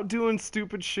thought about doing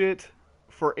stupid shit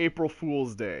for April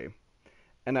Fool's Day.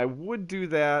 And I would do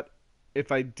that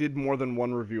if I did more than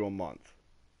one review a month.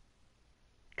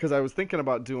 Because I was thinking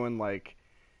about doing, like...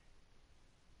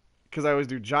 Because I always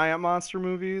do giant monster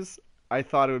movies. I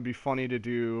thought it would be funny to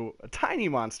do a tiny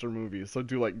monster movie. So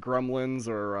do, like, Gremlins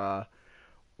or a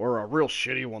real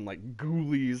shitty one like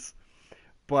Ghoulies.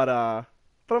 But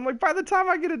I'm like, by the time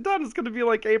I get it done, it's going to be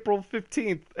like April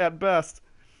 15th at best.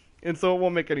 And so it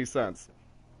won't make any sense.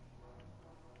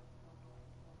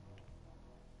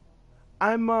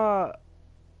 I'm not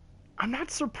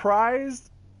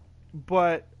surprised,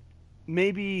 but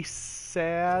maybe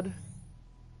sad.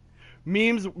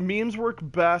 Memes work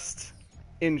best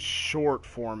in short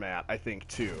format, I think,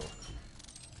 too.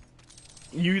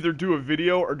 You either do a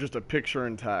video or just a picture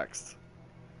and text.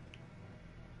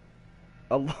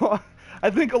 I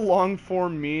think a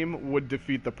long-form meme would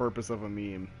defeat the purpose of a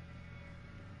meme.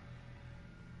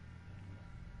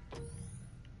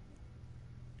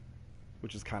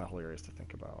 Which is kind of hilarious to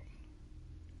think about.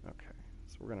 Okay,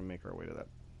 so we're going to make our way to that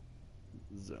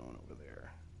zone over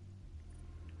there.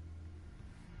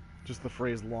 Just the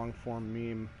phrase long-form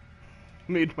meme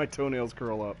made my toenails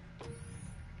curl up.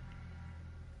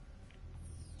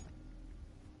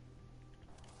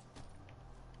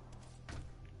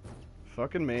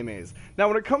 Fucking Maymays. Now,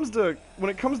 when it comes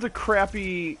to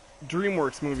crappy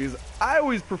DreamWorks movies, I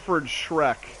always preferred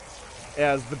Shrek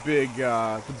as the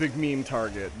big meme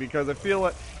target, because I feel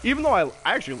like, even though I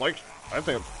actually liked, I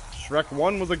think Shrek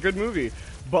 1 was a good movie,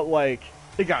 but like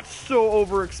it got so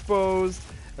overexposed,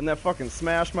 and that fucking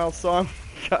Smash Mouth song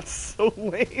got so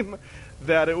lame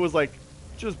that it was like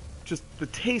just the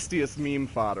tastiest meme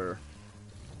fodder.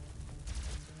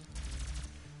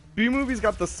 B-movies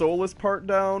got the soulless part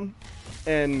down,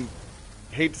 and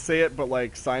hate to say it, but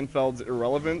like Seinfeld's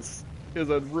irrelevance is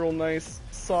a real nice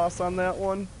sauce on that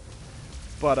one.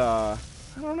 But I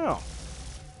don't know.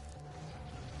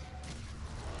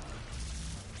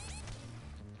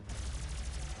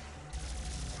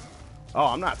 Oh,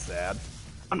 I'm not sad.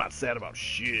 I'm not sad about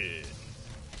shit.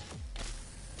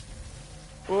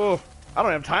 Oh, I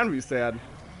don't have time to be sad.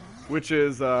 Which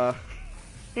is the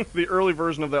early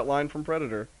version of that line from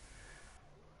Predator.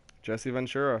 Jesse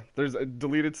Ventura. There's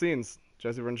deleted scenes.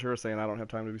 Jesse Ventura saying, I don't have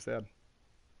time to be sad.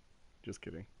 Just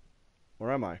kidding.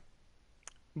 Where am I?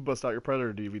 Bust out your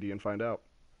Predator DVD and find out.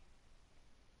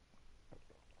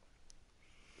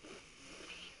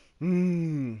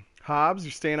 Hobbs,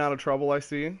 you're staying out of trouble, I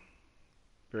see.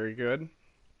 Very good.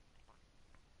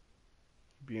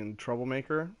 Being a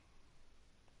troublemaker.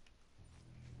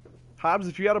 Hobbs,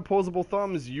 if you had opposable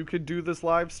thumbs, you could do this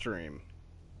live stream.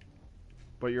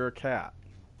 But you're a cat.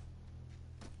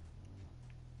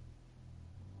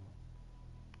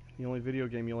 The only video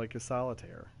game you like is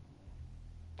Solitaire.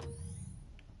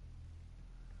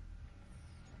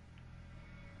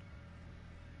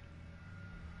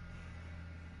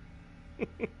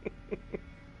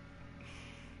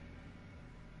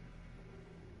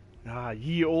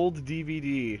 Ye old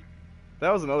DVD.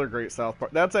 That was another great South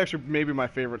Park. That's actually maybe my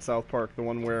favorite South Park, the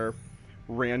one where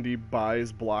Randy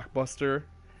buys Blockbuster.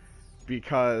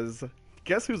 Because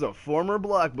guess who's a former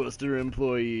Blockbuster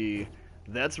employee?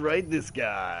 That's right, this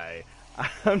guy.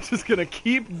 I'm just gonna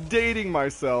keep dating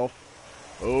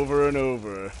myself over and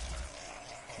over.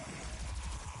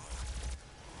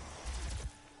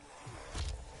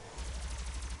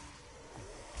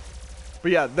 But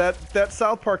yeah, that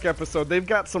South Park episode, they've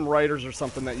got some writers or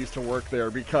something that used to work there,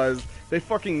 because they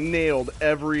fucking nailed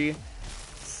every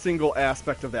single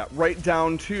aspect of that, right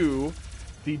down to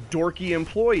the dorky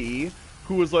employee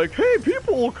who was like, hey,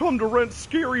 people will come to rent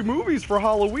scary movies for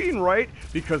Halloween, right?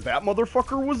 Because that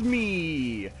motherfucker was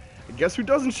me. And guess who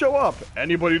doesn't show up?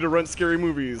 Anybody to rent scary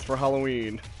movies for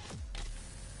Halloween.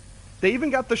 They even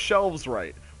got the shelves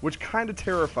right, which kind of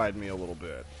terrified me a little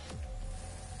bit.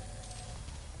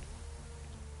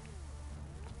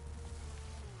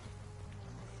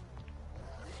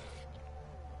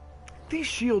 These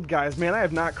shield guys, man, I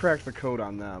have not cracked the code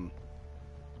on them.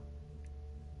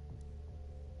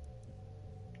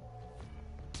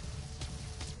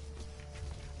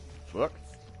 fuck?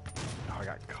 Oh, I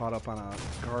got caught up on a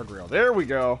guardrail. There we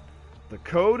go. The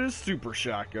code is Super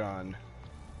Shotgun.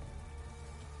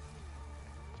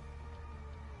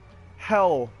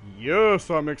 Hell yes,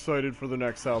 I'm excited for the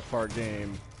next South Park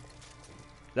game.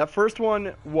 That first one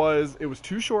it was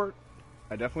too short.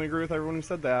 I definitely agree with everyone who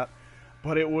said that.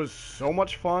 But it was so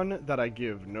much fun that I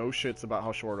give no shits about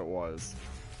how short it was.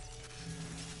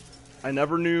 I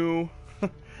never knew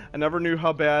I never knew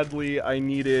how badly I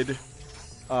needed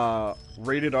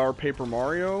rated R Paper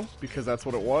Mario, because that's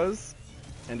what it was,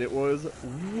 and it was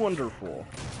wonderful.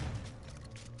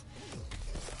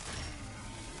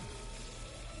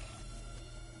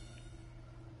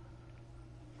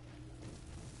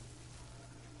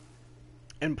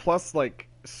 And plus, like,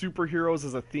 superheroes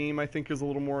as a theme, I think, is a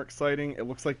little more exciting. It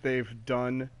looks like they've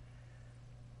done...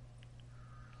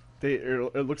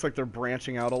 It looks like they're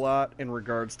branching out a lot in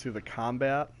regards to the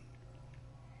combat.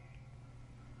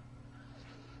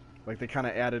 Like, they kind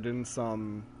of added in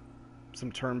some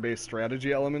turn-based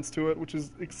strategy elements to it, which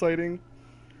is exciting.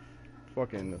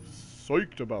 Fucking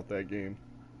psyched about that game.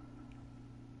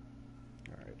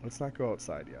 Alright, let's not go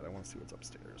outside yet. I want to see what's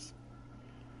upstairs.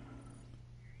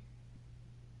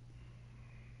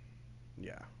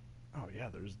 Yeah. Oh, yeah,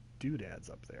 there's doodads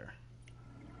up there.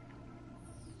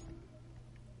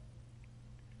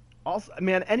 Also,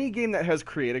 man, any game that has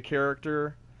create a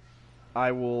character,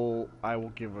 I will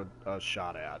give a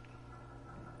shot at.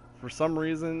 For some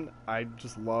reason, I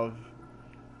just love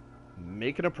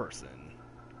making a person.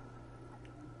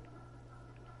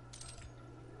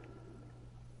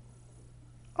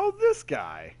 Oh, this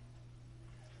guy.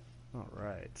 All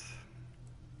right.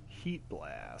 Heat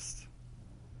Blast.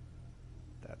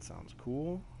 That sounds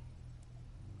cool.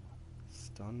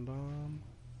 Stun Bomb.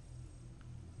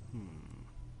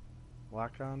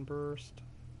 Lock-on Burst.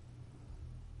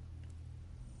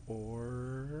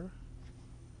 Or...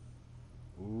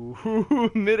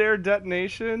 Ooh, mid-air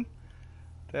detonation?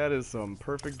 That is some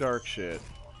perfect dark shit.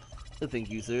 Thank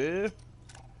you, sir.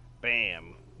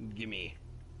 Bam. Gimme.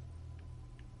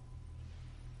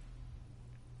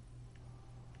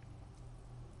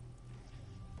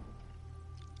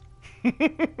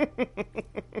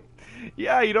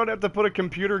 Yeah, you don't have to put a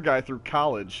computer guy through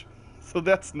college. So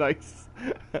that's nice.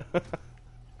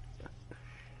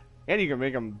 And you can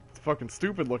make him fucking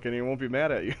stupid looking and he won't be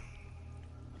mad at you.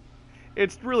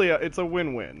 It's really it's a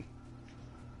win-win.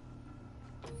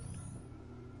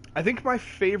 I think my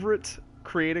favorite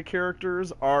creative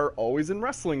characters are always in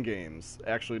wrestling games.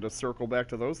 Actually, to circle back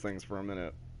to those things for a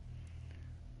minute.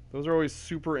 Those are always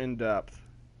super in-depth.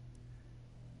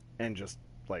 And just,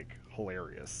 like,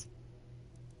 hilarious.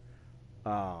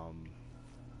 What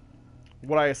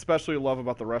I especially love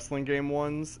about the wrestling game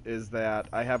ones is that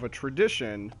I have a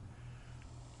tradition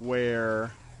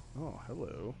where... Oh,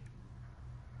 hello.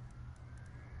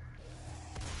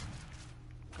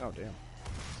 Oh, damn.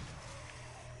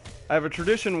 I have a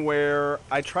tradition where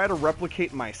I try to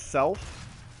replicate myself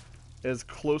as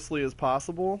closely as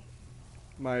possible.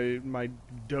 My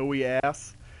doughy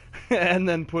ass. And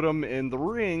then put them in the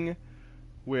ring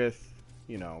with,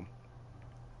 you know,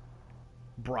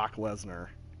 Brock Lesnar.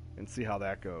 And see how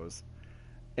that goes.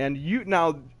 And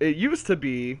now, it used to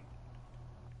be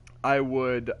I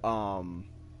would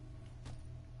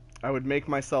make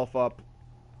myself up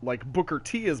like Booker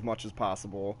T as much as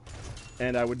possible,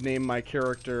 and I would name my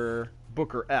character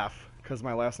Booker F, because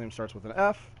my last name starts with an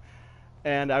F,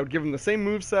 and I would give him the same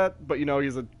moveset, but, you know,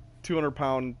 he's a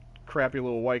 200-pound crappy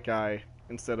little white guy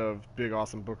instead of big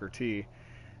awesome Booker T.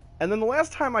 And then the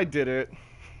last time I did it,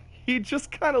 he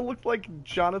just kind of looked like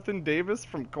Jonathan Davis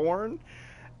from Korn,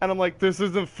 and I'm like, this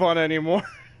isn't fun anymore.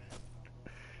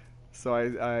 So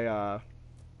I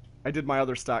did my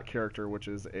other stock character, which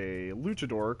is a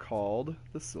luchador called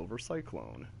the Silver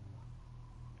Cyclone.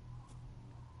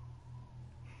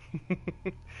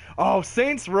 Oh,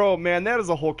 Saints Row, man, that is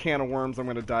a whole can of worms I'm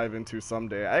going to dive into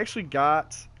someday. I actually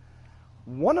got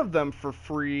one of them for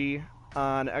free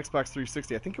on Xbox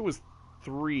 360. I think it was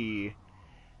 3,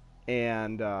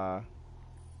 and it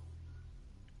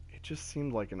just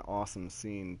seemed like an awesome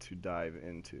scene to dive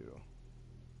into.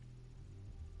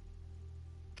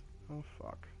 Oh,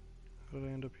 fuck. How did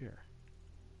I end up here?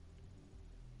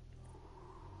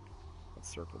 Let's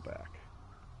circle back.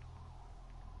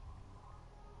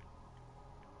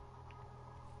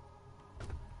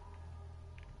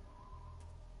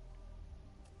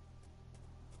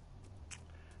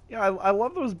 Yeah, I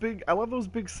love those big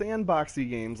sandboxy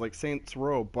games like Saints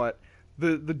Row, but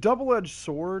the double-edged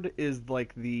sword is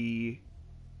like the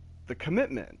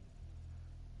commitment.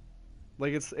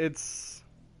 Like it's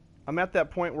I'm at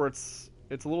that point where it's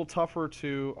a little tougher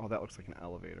to... Oh, that looks like an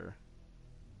elevator.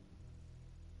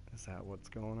 Is that what's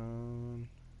going on?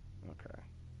 Okay.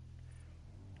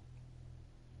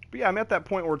 But yeah, I'm at that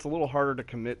point where it's a little harder to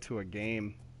commit to a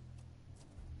game.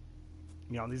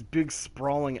 You know, these big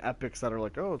sprawling epics that are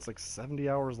like, oh, it's like 70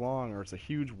 hours long, or it's a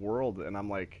huge world, and I'm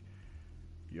like,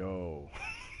 yo.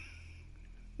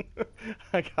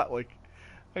 I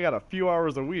got a few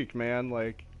hours a week, man.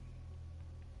 Like,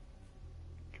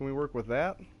 can we work with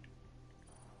that?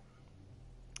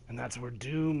 And that's where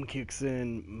Doom kicks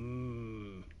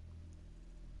in.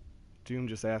 Doom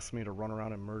just asks me to run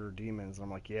around and murder demons.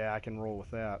 I'm like, yeah, I can roll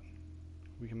with that.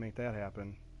 We can make that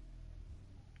happen.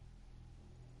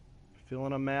 Fill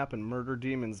in a map and murder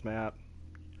demons, Matt.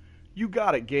 You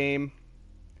got it, game.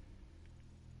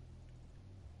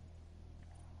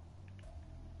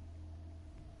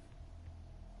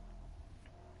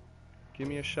 Give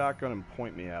me a shotgun and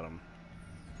point me at them.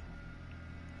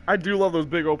 I do love those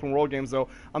big open world games, though.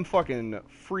 I'm fucking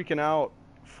freaking out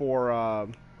for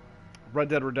Red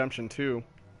Dead Redemption 2.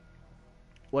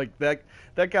 Like, that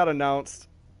got announced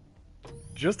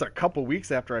just a couple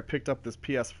weeks after I picked up this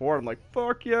PS4. I'm like,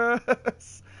 fuck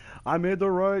yes! I made the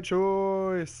right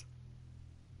choice!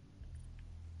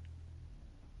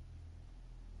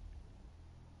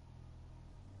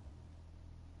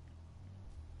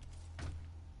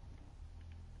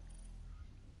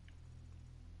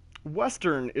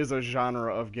 Western is a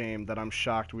genre of game that I'm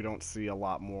shocked we don't see a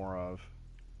lot more of.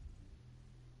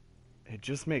 It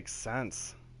just makes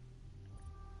sense.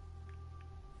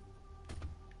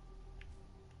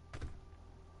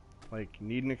 Like,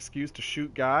 need an excuse to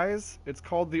shoot guys? It's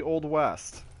called the Old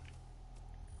West.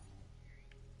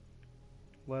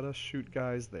 Let us shoot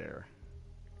guys there.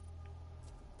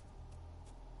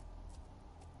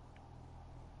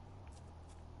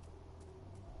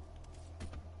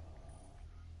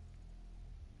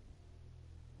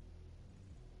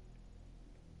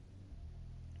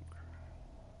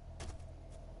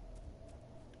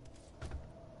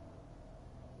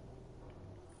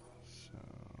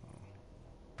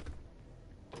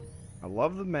 I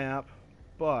love the map,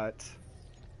 but...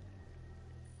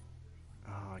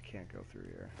 Oh, I can't go through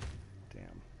here.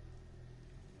 Damn.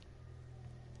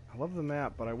 I love the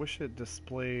map, but I wish it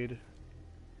displayed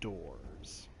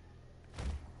doors.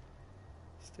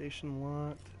 Station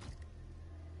locked.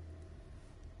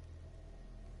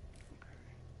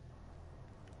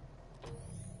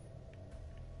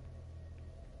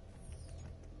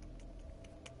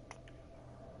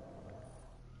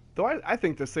 Though I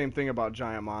think the same thing about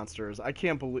giant monsters. I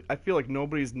feel like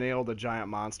nobody's nailed a giant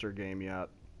monster game yet.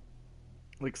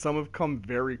 Like, some have come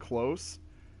very close,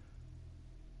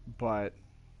 but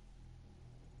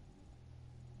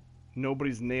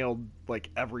nobody's nailed, like,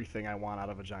 everything I want out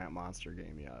of a giant monster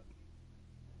game yet.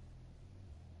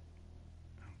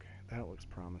 Okay, that looks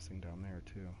promising down there,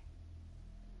 too.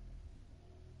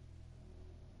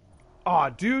 Aw,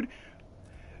 dude,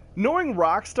 knowing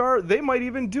Rockstar, they might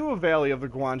even do a Valley of the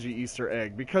Gwangi Easter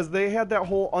egg, because they had that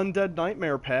whole Undead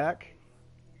Nightmare pack,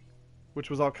 which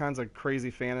was all kinds of crazy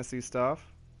fantasy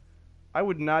stuff. I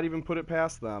would not even put it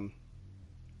past them,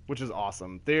 which is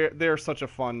awesome. They're such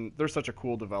a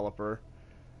cool developer.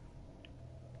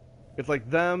 It's like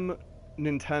them,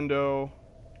 Nintendo,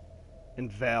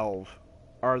 and Valve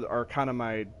are kind of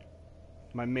my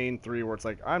main three, where it's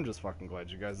like, I'm just fucking glad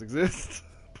you guys exist.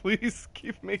 Please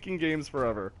keep making games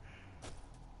forever.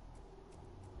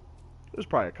 There's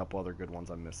probably a couple other good ones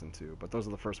I'm missing too, but those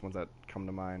are the first ones that come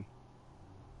to mind.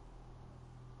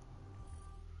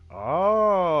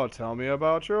 Oh, tell me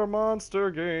about your monster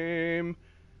game.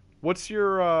 What's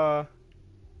your,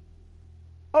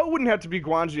 Oh, it wouldn't have to be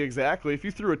Gwangi exactly. If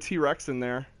you threw a T-Rex in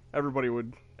there,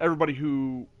 everybody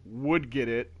who would get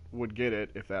it,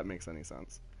 if that makes any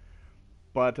sense.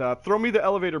 But throw me the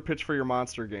elevator pitch for your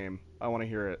monster game. I want to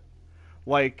hear it.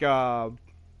 Like, yeah,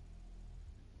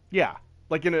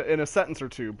 like in a sentence or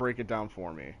two, break it down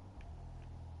for me.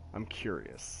 I'm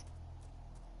curious.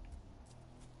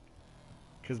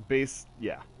 Because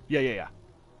yeah.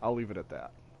 I'll leave it at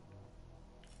that.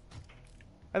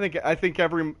 I think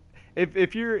every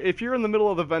if you're in the middle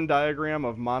of the Venn diagram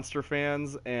of monster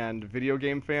fans and video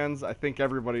game fans, I think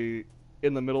everybody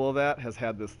in the middle of that has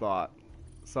had this thought.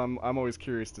 So I'm always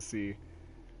curious to see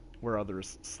where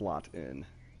others slot in.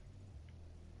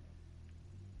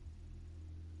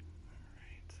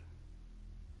 Alright.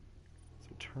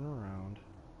 So turn around.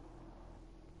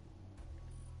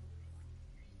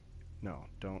 No,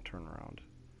 don't turn around.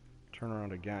 Turn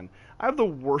around again. I have the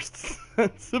worst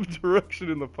sense of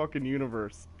direction in the fucking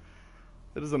universe.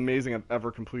 It is amazing I've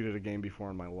ever completed a game before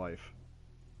in my life.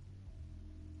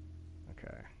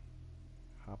 Okay.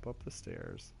 Hop up the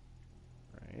stairs.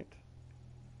 Right.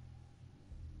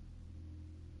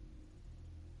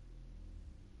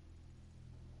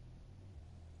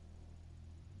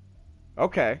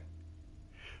 Okay.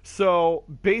 So,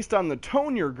 based on the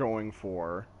tone you're going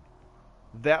for,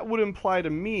 that would imply to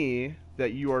me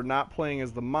that you are not playing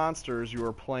as the monsters, you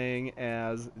are playing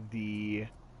as the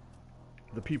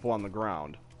people on the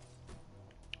ground,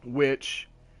 which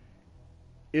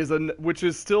is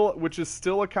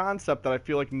still a concept that I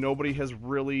feel like nobody has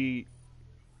really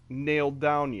nailed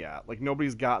down yet. Like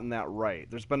nobody's gotten that right.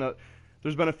 There's been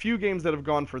a few games that have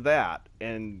gone for that,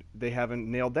 and they haven't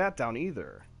nailed that down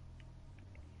either.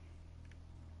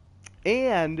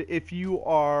 And if you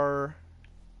are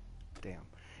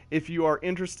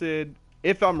interested,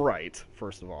 if I'm right,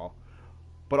 first of all,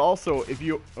 but also if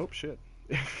you, oh shit,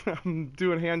 I'm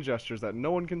doing hand gestures that no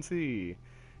one can see,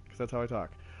 because that's how I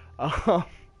talk. Um,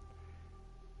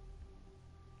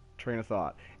 train of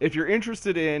thought. If you're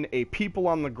interested in a people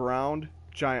on the ground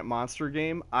giant monster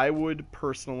game, I would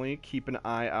personally keep an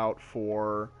eye out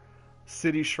for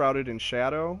City Shrouded in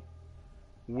Shadow,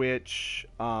 which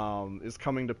is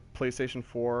coming to PlayStation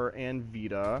 4 and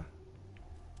Vita.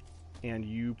 And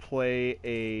you play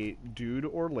a dude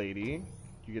or lady.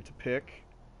 You get to pick.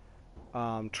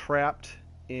 Trapped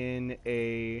in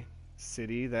a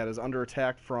city that is under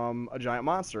attack from a giant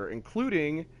monster,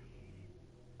 including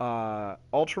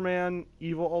Ultraman,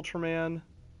 Evil Ultraman,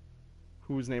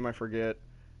 whose name I forget,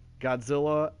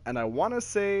 Godzilla, and I want to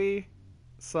say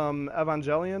some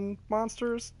Evangelion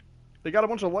monsters. They got a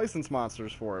bunch of licensed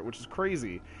monsters for it, which is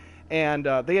crazy. And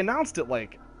they announced it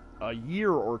like a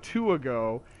year or two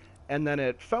ago, and then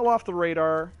it fell off the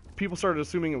radar. People started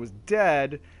assuming it was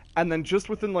dead, and then just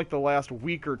within like the last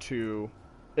week or two,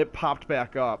 it popped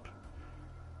back up.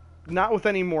 Not with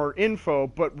any more info,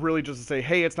 but really just to say,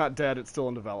 hey, it's not dead, it's still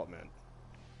in development.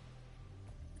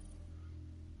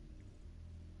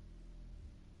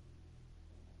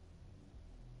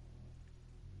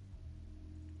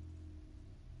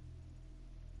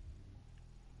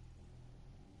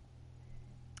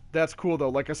 That's cool, though,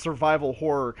 like a survival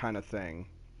horror kind of thing.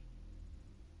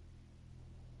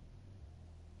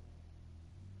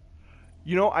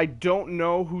 You know, I don't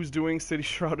know who's doing City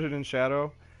Shrouded in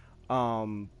Shadow.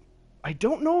 Um, I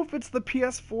don't know if it's the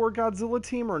PS4 Godzilla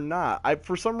team or not.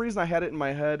 For some reason I had it in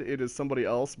my head it is somebody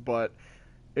else, but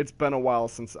it's been a while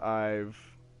since I've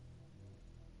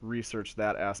researched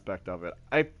that aspect of it.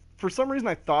 For some reason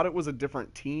I thought it was a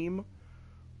different team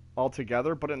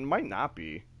altogether, but it might not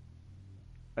be.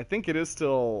 I think it is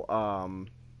still Bandai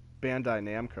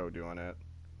Namco doing it,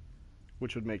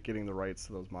 which would make getting the rights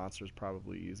to those monsters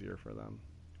probably easier for them.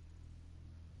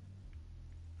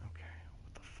 Okay,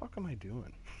 what the fuck am I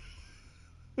doing?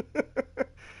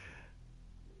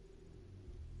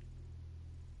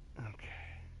 Okay.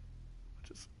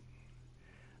 Just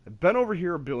I've been over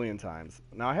here a billion times.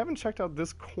 Now I haven't checked out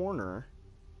this corner.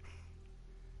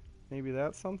 Maybe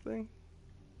that's something?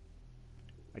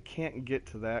 I can't get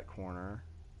to that corner.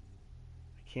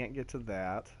 I can't get to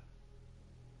that.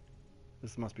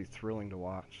 This must be thrilling to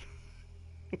watch.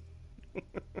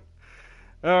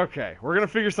 Okay, we're gonna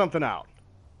figure something out.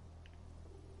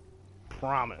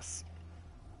 Promise.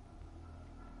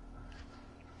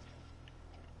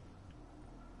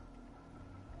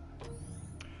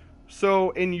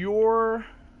 So in your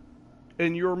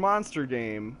monster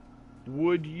game,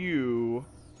 would you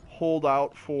hold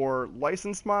out for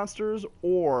licensed monsters,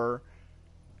 or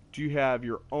do you have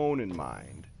your own in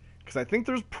mind? Because I think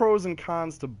there's pros and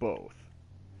cons to both.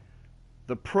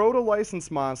 The pro to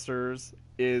licensed monsters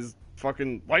is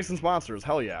fucking licensed monsters,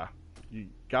 hell yeah.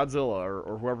 Godzilla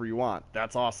or whoever you want,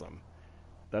 that's awesome.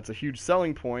 That's a huge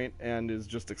selling point and is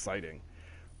just exciting.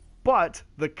 But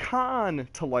the con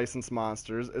to licensed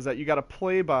monsters is that you got to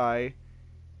play by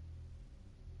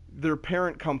their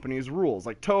parent company's rules.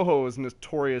 Like Toho is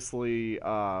notoriously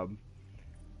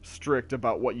strict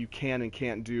about what you can and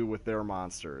can't do with their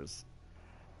monsters,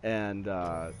 and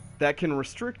that can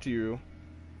restrict you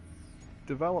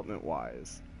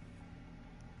development-wise.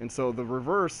 And so the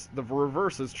reverse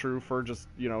is true for just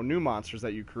new monsters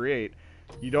that you create.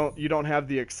 You don't have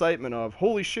the excitement of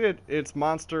holy shit, it's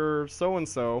monster so and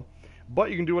so, but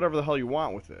you can do whatever the hell you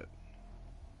want with it.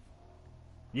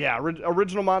 Yeah,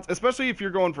 original monsters, especially if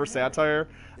you're going for satire,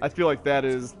 I feel like that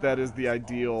is the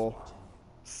ideal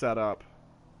setup.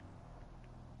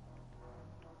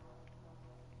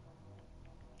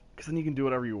 Because then you can do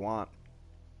whatever you want.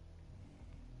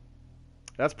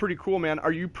 That's pretty cool, man.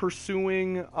 Are you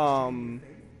pursuing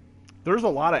there's a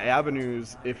lot of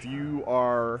avenues if you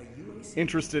are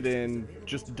interested in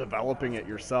just developing it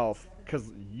yourself,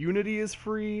 because Unity is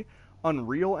free,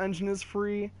 Unreal Engine is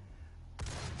free.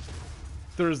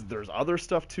 There's other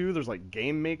stuff too. There's like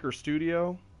Game Maker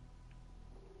Studio.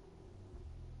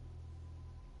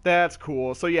 That's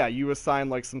cool. So yeah, you assign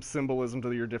like some symbolism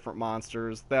to your different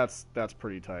monsters. That's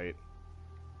pretty tight.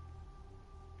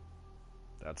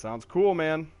 That sounds cool,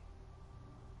 man.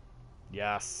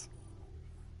 Yes.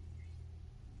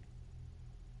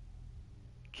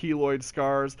 Keloid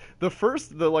scars. The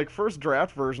first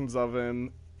draft versions of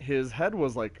him, his head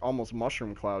was like almost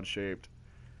mushroom cloud shaped,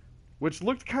 which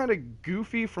looked kind of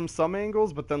goofy from some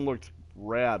angles, but then looked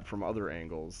rad from other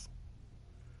angles.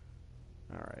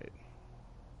 All right.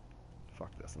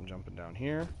 Fuck this. I'm jumping down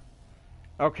here.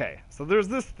 Okay, so there's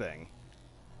this thing.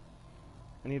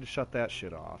 I need to shut that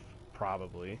shit off,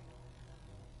 probably.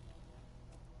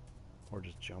 Or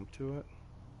just jump to it.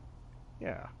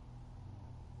 Yeah.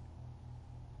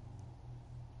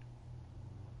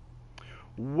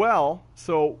 Well,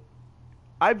 so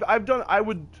I've done. I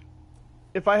would,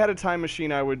 if I had a time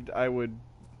machine, I would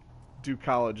do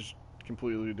college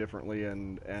completely differently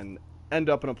and end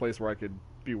up in a place where I could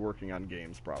be working on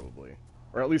games probably,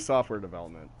 or at least software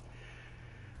development.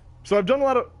 So I've done a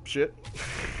lot of shit.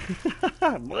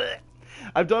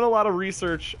 I've done a lot of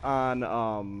research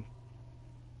on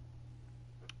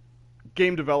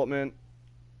game development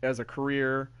as a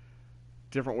career,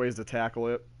 different ways to tackle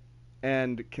it,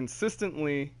 and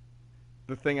consistently,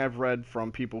 the thing I've read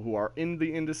from people who are in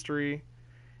the industry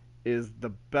is the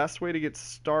best way to get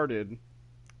started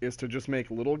is to just make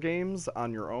little games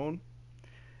on your own,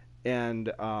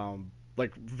 and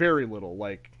like very little,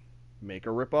 like make a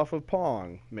ripoff of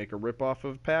Pong, make a ripoff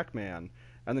of Pac-Man,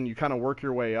 and then you kind of work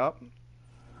your way up,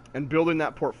 and building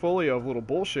that portfolio of little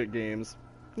bullshit games,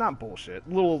 not bullshit,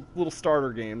 little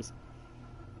starter games,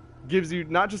 gives you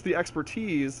not just the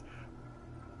expertise,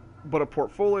 but a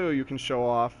portfolio you can show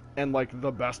off, and like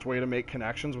the best way to make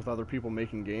connections with other people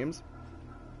making games.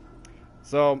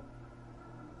 So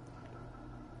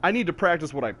I need to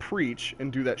practice what I preach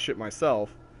and do that shit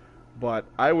myself, but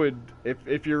I would,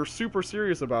 if you're super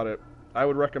serious about it, I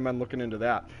would recommend looking into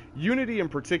that. Unity in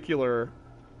particular,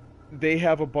 they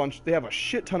have a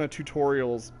shit ton of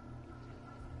tutorials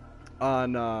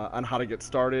on how to get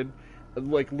started,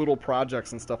 like little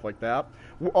projects and stuff like that,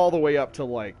 all the way up to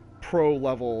like pro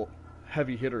level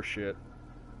heavy hitter shit.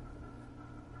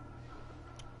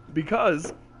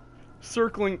 Because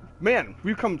man,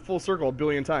 we've come full circle a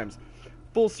billion times.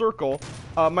 Full circle.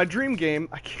 My dream game,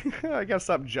 I gotta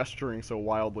stop gesturing so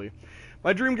wildly.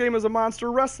 My dream game is a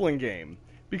monster wrestling game,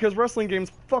 because wrestling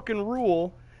games fucking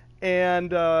rule,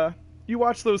 and you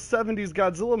watch those 70s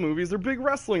Godzilla movies, they're big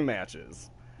wrestling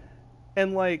matches.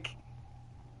 And like,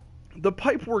 the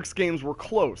Pipeworks games were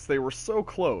close, they were so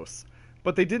close,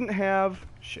 but they didn't have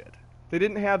They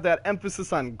didn't have that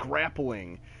emphasis on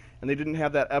grappling, and they didn't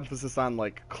have that emphasis on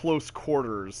like close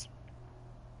quarters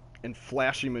and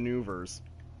flashy maneuvers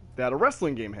that a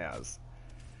wrestling game has.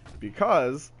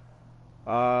 Because,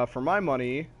 for my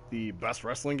money, the best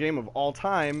wrestling game of all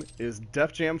time is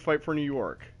Def Jam Fight for New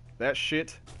York. That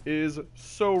shit is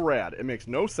so rad. It makes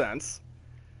no sense.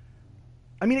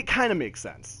 I mean, it kind of makes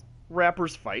sense.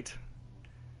 Rappers fight,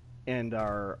 and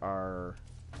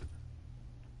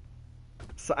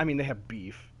so, I mean, they have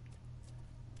beef.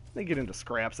 They get into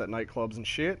scraps at nightclubs and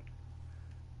shit.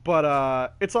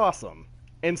 But it's awesome.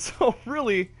 And so,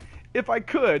 really, if I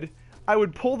could, I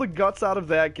would pull the guts out of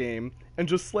that game and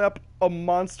just slap a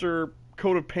monster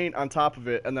coat of paint on top of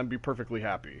it and then be perfectly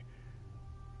happy.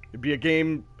 It'd be a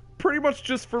game pretty much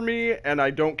just for me, and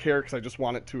I don't care because I just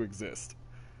want it to exist.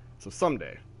 So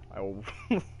someday, I will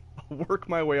work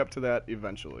my way up to that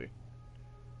eventually.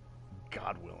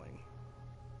 God willing.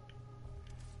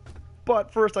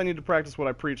 But first, I need to practice what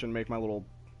I preach and make my little,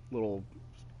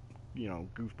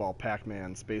 goofball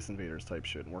Pac-Man, Space Invaders type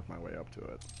shit and work my way up to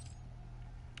it.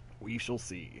 We shall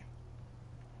see.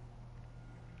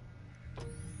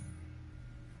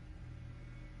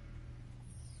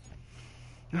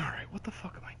 Alright, what the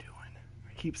fuck am I doing?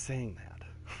 I keep saying that.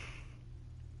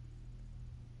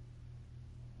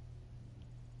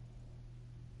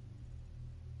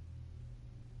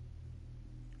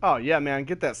 Oh, yeah, man,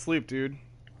 get that sleep, dude.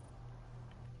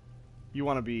 You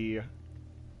want to be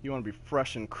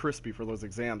fresh and crispy for those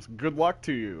exams. Good luck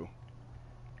to you.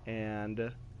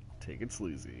 And take it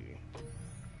sleazy.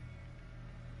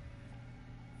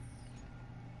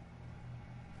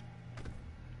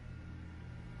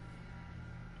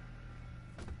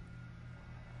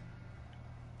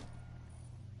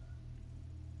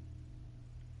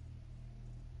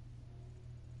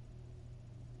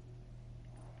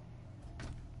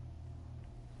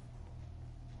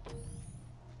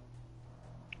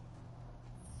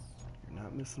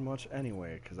 Not missing much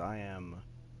anyway, because I am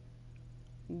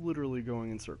literally going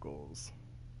in circles.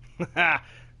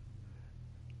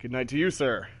 Good night to you,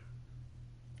 sir.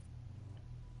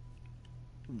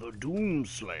 The Doom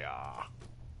Slayer.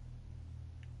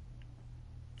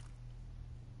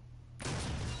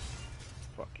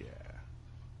 Fuck yeah.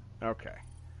 Okay.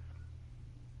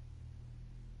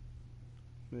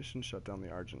 Mission shut down the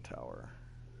Argent Tower.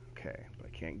 Okay, but I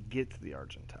can't get to the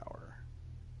Argent Tower.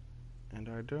 And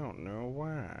I don't know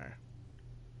why.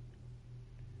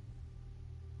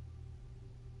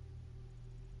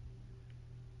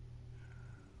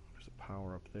 There's a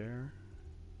power up there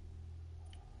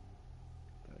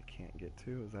that I can't get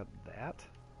to. Is that that?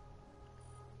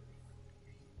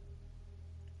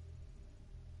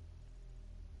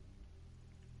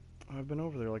 I've been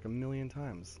over there like a million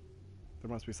times. There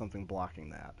must be something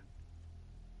blocking that.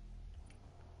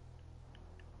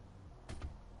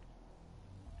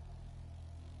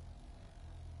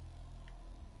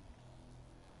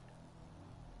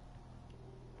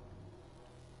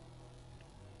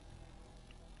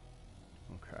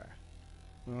 Okay.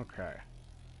 Okay.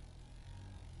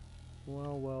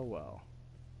 Well, well, well.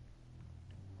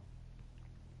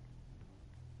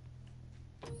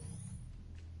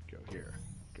 Go here.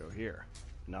 Go here.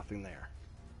 Nothing there.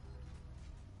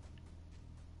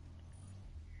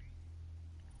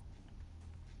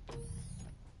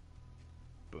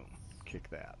 Boom. Kick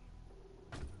that.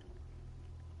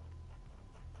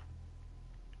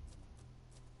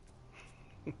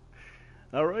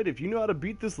 Alright, if you know how to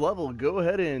beat this level, go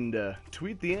ahead and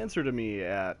tweet the answer to me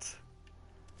at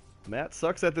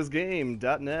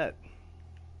mattsucksathisgame.net.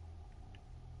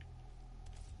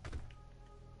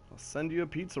 I'll send you a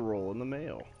pizza roll in the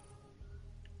mail.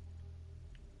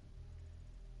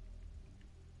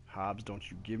 Hobbs,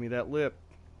 don't you give me that lip.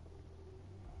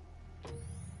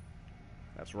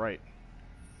 That's right.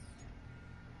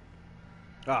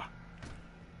 Ah.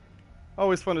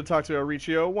 Always fun to talk to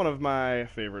Auricio, one of my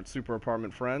favorite super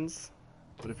apartment friends.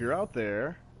 But if you're out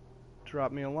there,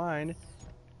 drop me a line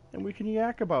and we can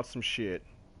yak about some shit.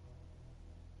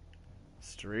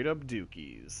 Straight up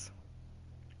dookies.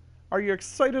 Are you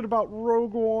excited about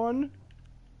Rogue One?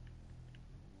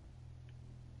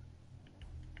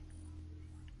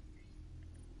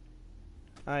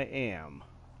 I am.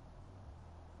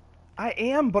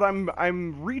 But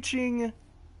I'm reaching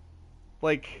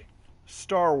like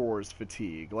Star Wars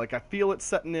fatigue. Like I feel it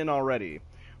setting in already,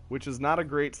 which is not a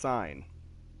great sign.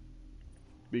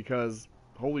 Because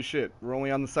holy shit, we're only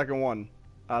on the second one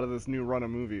out of this new run of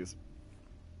movies.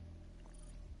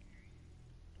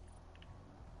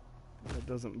 That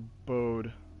doesn't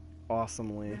bode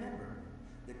awesomely. Remember,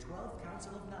 the 12th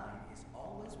Council of Nine is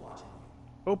always watching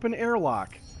you. Open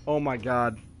airlock. Oh my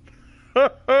god.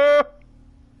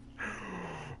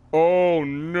 Oh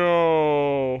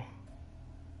no.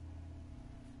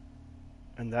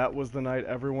 And that was the night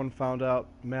everyone found out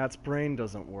Matt's brain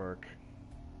doesn't work.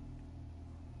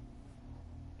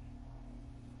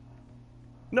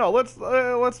 No,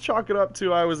 let's chalk it up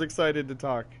to I was excited to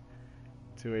talk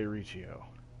to Auricio.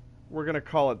 We're gonna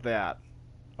call it that.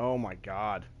 Oh my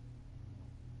god.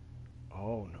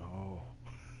 Oh no.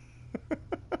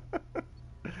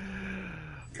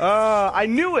 I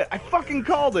knew it! I fucking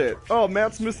called it! Oh,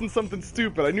 Matt's missing something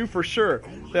stupid. I knew for sure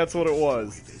that's what it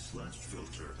was.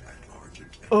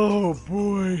 Oh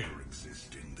boy.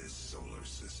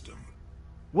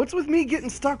 What's with me getting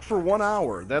stuck for 1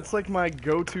 hour? That's like my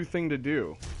go-to thing to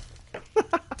do.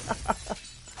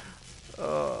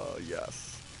 Oh,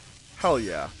 yes. Hell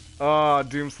yeah. Oh,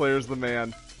 Doomslayer's the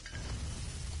man.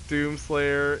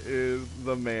 Doomslayer is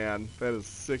the man. That is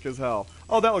sick as hell.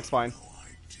 Oh, that looks fine.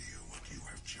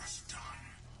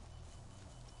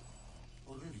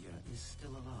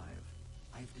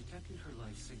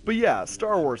 But yeah,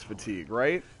 Star Wars fatigue,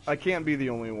 right? I can't be the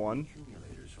only one.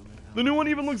 The new one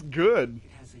even looks good.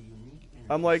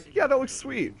 I'm like, yeah, that looks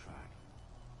sweet.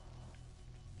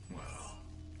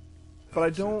 But I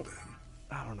don't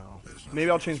know. Maybe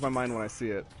I'll change my mind when I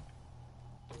see it.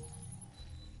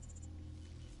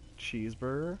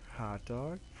 Cheeseburger, hot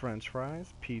dog, french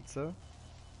fries, pizza,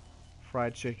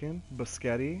 fried chicken,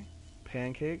 biscotti,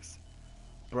 pancakes,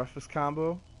 breakfast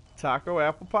combo, taco,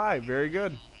 apple pie. Very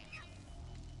good.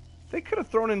 They could have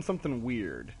thrown in something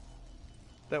weird.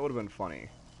 That would have been funny.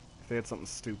 If they had something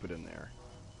stupid in there.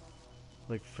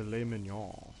 Like filet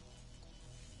mignon.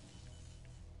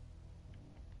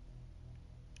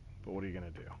 But what are you gonna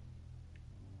do?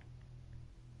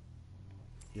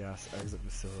 Yes, exit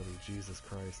facility. Jesus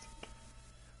Christ.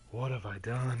 What have I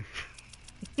done?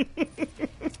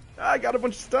 I got a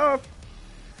bunch of stuff.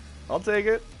 I'll take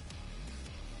it.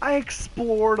 I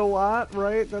explored a lot,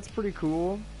 right? That's pretty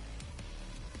cool.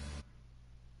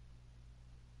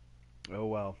 Oh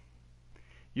well.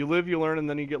 You live, you learn, and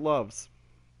then you get loves.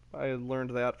 I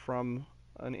learned that from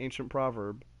an ancient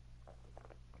proverb.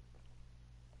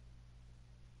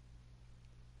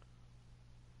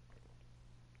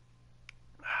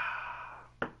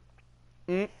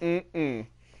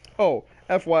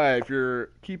 FYI, if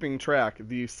you're keeping track,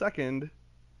 the second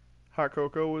hot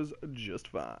cocoa was just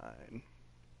fine.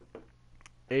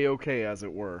 A-okay, as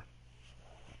it were.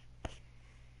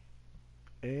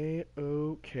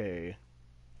 A-okay.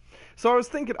 So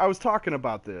I was talking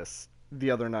about this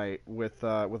the other night with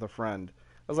a friend.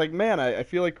 I was like, man, I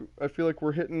feel like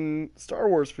we're hitting Star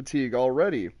Wars fatigue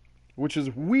already, which is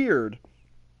weird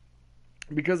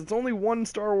because it's only one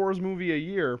Star Wars movie a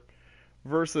year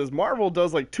versus Marvel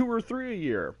does like 2 or 3 a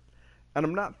year, and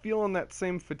I'm not feeling that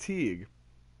same fatigue.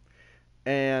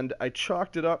 And I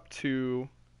chalked it up to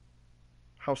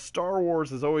how Star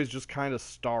Wars is always just kind of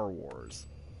Star Wars.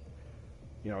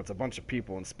 You know, it's a bunch of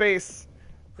people in space.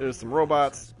 There's some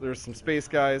robots. There's some space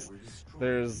guys.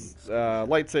 There's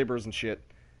lightsabers and shit.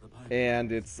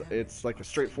 And it's like a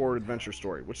straightforward adventure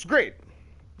story, which is great.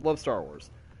 Love Star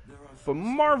Wars. But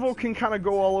Marvel can kind of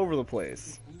go all over the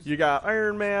place. You got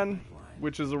Iron Man,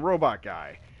 which is a robot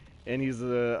guy, and he's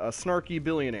a snarky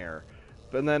billionaire.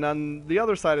 And then on the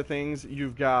other side of things,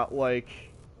 you've got like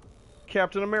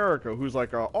Captain America, who's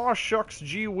like a aw shucks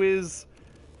gee whiz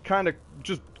kind of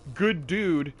just good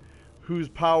dude whose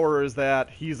power is that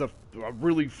he's a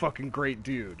really fucking great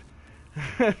dude.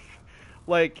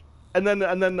 Like, and then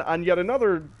on yet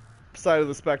another side of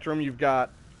the spectrum, you've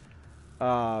got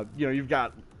you've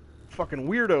got fucking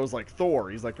weirdos like Thor.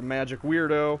 He's like a magic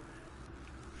weirdo,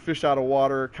 fish out of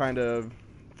water kind of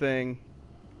thing.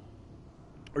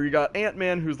 Or you got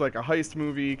Ant-Man, who's like a heist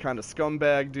movie kind of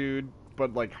scumbag dude,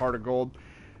 but like heart of gold.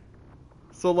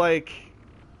 So like,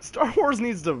 Star Wars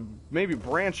needs to maybe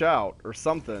branch out or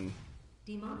something.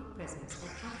 Demonic presence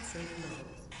at unsafe levels.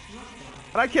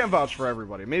 Lockdown. And I can't vouch for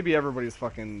everybody. Maybe everybody's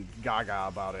fucking gaga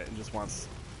about it and just wants,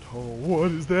 oh,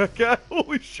 what is that guy?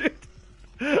 Holy shit.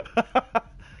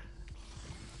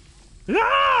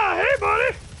 Ah, hey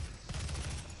buddy!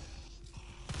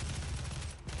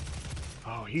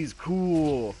 Oh, he's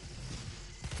cool.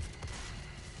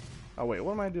 Oh wait,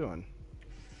 what am I doing?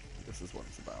 This is what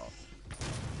it's about.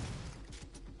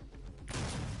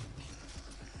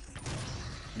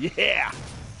 Yeah!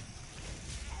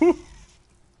 Whew.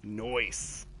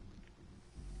 Nice.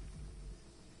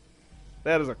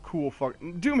 That is a cool fuck.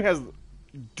 Doom has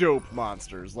dope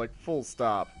monsters, like full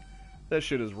stop. That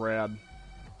shit is rad.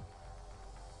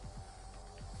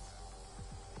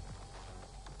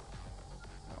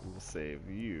 We'll save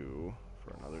you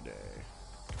for another day.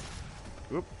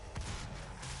 Oop.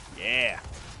 Yeah.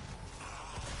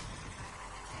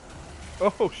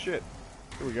 Oh shit.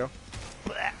 Here we go.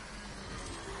 Blah.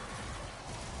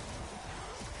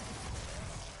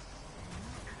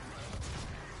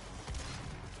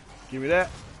 Give me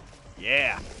that.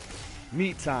 Yeah.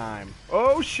 Meat time.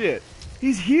 Oh shit.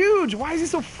 He's huge. Why is he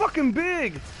so fucking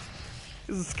big?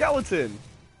 He's a skeleton.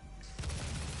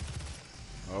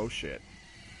 Oh shit.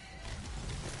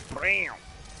 Bam.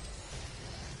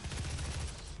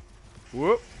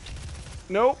 Whoop.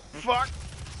 Nope. Fuck.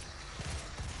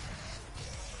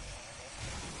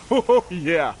 Oh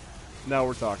yeah. Now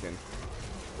we're talking.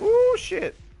 Ooh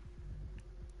shit.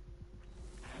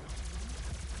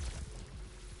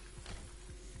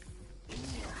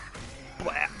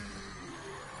 Blah.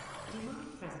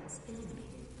 Demonic presence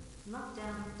eliminated.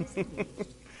 Lockdown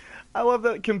disengaged. I love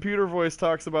that computer voice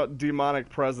talks about demonic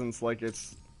presence like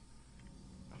it's...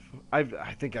 I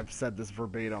think I've said this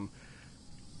verbatim.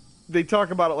 They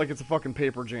talk about it like it's a fucking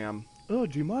paper jam. Oh,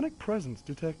 demonic presence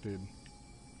detected.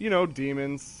 You know,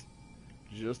 demons.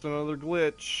 Just another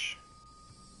glitch.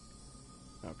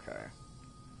 Okay.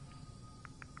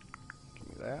 Give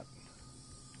me that.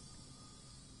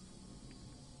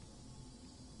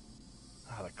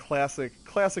 Ah, the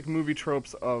classic movie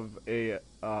tropes of a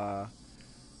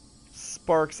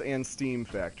sparks and steam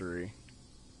factory.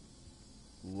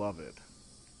 Love it.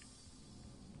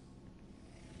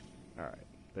 Alright,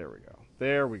 there we go.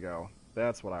 There we go.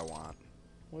 That's what I want.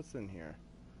 What's in here?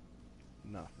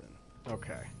 Nothing.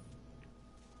 Okay.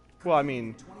 Well, I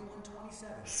mean,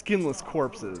 skinless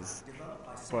corpses,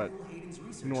 but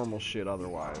normal shit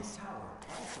otherwise.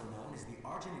 Also known as the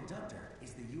Argent Inductor,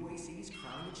 is the UAC's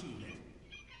crowning achievement.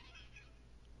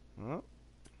 Oh.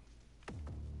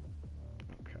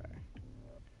 Okay.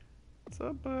 What's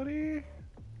up, buddy?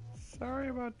 Sorry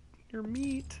about your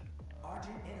meat.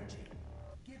 Argent Energy.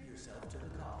 Give yourself to the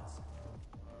cause.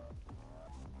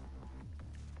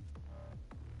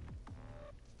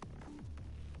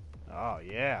 Oh,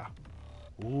 yeah.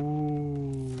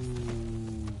 Ooh.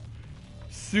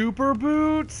 Super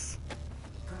boots?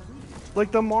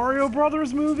 Like the Mario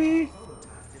Brothers movie?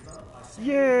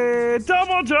 Yeah,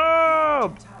 double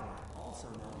jump! Also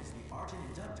known as the Argent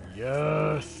Inductor.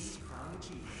 Yes.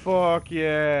 Fuck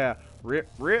yeah. Rip,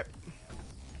 rip.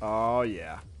 Oh,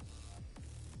 yeah.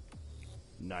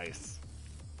 Nice.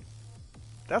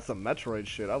 That's some Metroid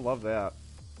shit. I love that.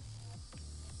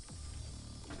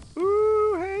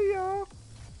 Ooh, hey, y'all.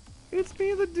 It's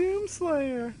me, the Doom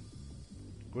Slayer.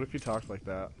 What if he talks like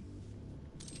that?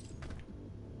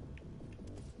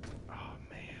 Oh,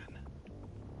 man.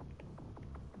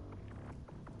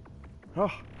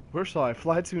 Oh, where shall I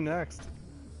fly to next?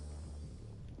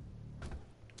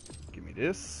 Give me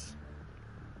this.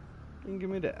 And give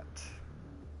me that.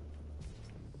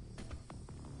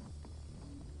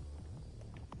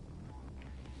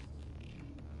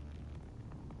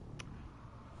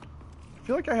 I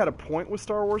feel like I had a point with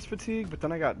Star Wars fatigue, but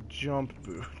then I got jump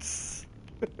boots.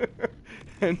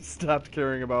 And stopped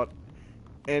caring about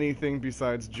anything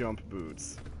besides jump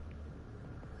boots.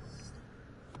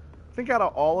 I think out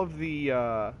of all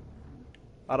the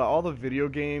video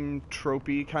game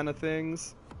tropey kind of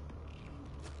things,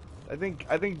 I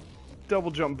think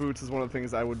double jump boots is one of the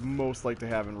things I would most like to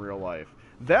have in real life.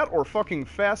 That or fucking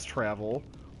fast travel.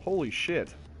 Holy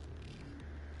shit.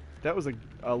 That was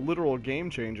a literal game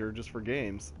changer just for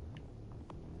games.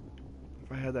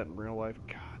 If I had that in real life,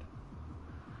 God.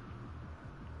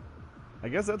 I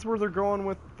guess that's where they're going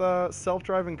with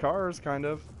self-driving cars, kind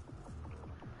of.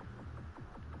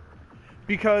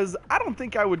 Because I don't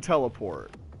think I would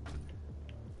teleport.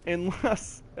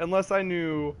 Unless I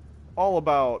knew all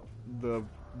about the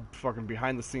fucking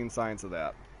behind-the-scenes science of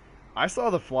that. I saw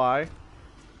the fly.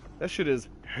 That shit is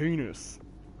heinous.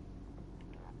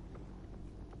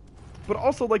 But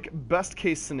also, like, best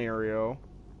case scenario,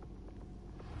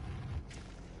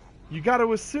 you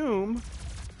gotta assume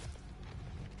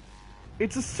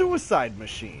it's a suicide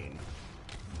machine.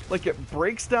 Like, it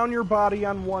breaks down your body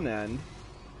on one end,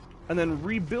 and then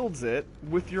rebuilds it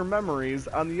with your memories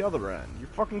on the other end. You're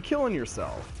fucking killing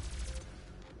yourself.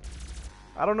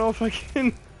 I don't know if I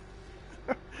can...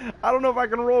 I don't know if I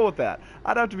can roll with that.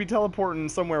 I'd have to be teleporting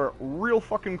somewhere real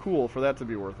fucking cool for that to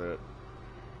be worth it.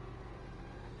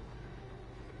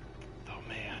 Oh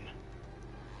man.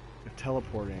 If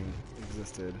teleporting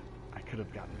existed, I could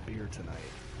have gotten beer tonight.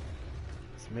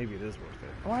 So maybe it is worth it.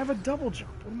 Oh, I have a double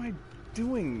jump. What am I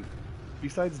doing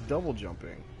besides double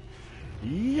jumping?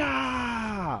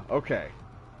 Yeah! Okay.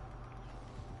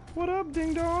 What up,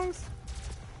 ding-dongs?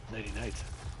 Nighty-night.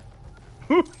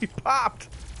 Ooh, he popped!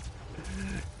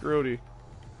 Grody.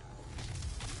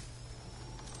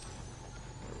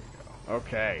 There we go.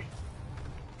 Okay.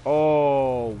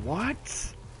 Oh,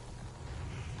 what?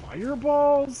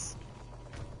 Fireballs?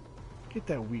 Get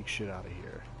that weak shit out of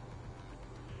here.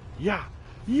 Yeah!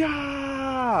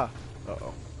 Yeah!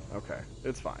 Uh-oh. Okay.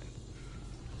 It's fine.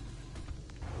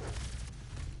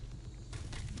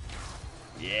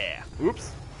 Yeah.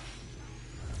 Oops.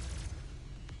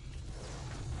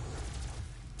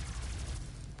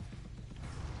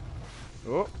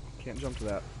 Oh, can't jump to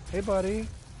that. Hey, buddy.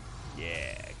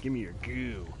 Yeah, give me your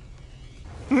goo.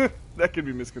 That could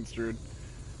be misconstrued.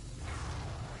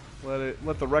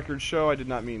 Let the record show I did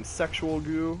not mean sexual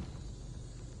goo.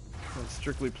 It's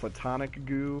strictly platonic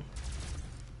goo.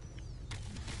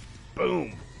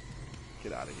 Boom.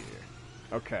 Get out of here.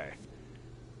 Okay.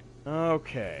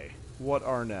 Okay. What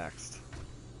are next?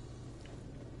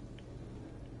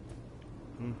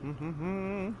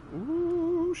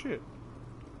 Ooh, shit.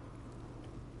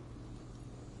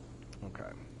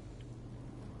 Okay.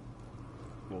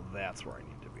 Well, that's where I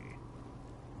need to be.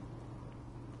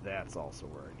 That's also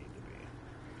where I need to be.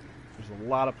 There's a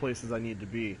lot of places I need to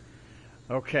be.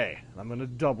 Okay, I'm gonna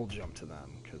double jump to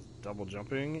them, because double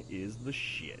jumping is the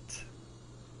shit.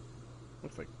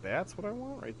 Looks like that's what I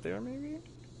want right there, maybe?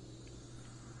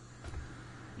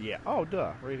 Yeah, oh,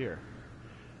 duh, right here.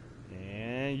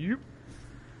 And you...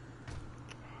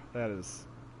 That is...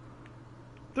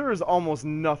 There is almost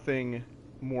nothing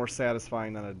more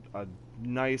satisfying than a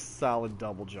nice, solid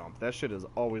double jump. That shit is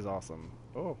always awesome.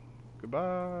 Oh,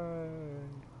 goodbye.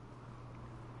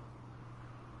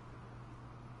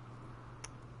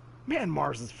 Man,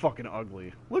 Mars is fucking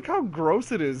ugly. Look how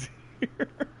gross it is here.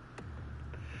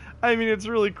 I mean, it's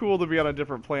really cool to be on a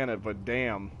different planet, but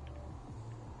damn.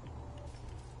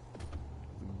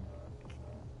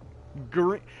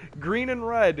 Green and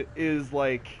red is,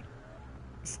 like,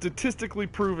 statistically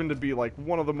proven to be, like,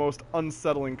 one of the most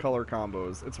unsettling color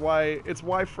combos. It's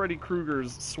why Freddy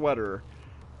Krueger's sweater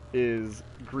is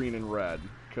green and red,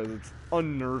 because it's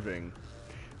unnerving.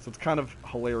 So it's kind of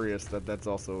hilarious that that's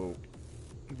also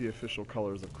the official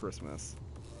colors of Christmas.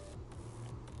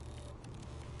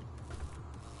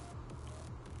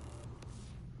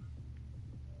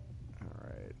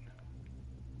 Alright.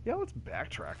 Yeah, let's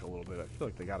backtrack a little bit. I feel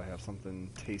like they gotta have something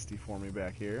tasty for me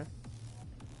back here.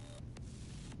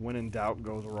 When in doubt,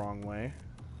 go the wrong way.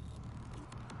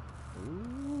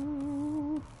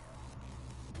 Ooh.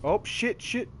 Oh, shit,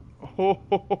 shit. Oh,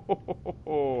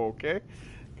 okay.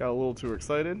 Got a little too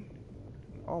excited.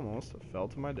 Almost fell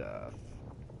to my death.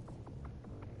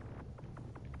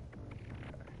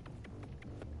 Okay.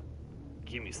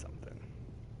 Give me something.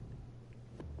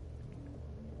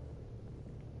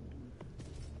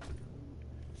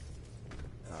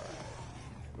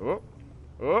 Alright.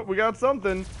 Oh, we got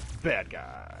something. Bad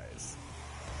guys.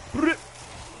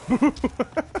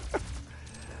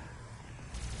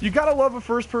 You gotta love a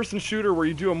first-person shooter where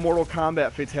you do a Mortal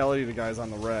Kombat fatality to guys on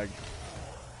the reg.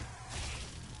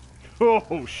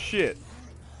 Oh, shit.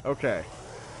 Okay.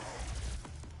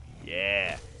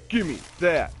 Yeah. Give me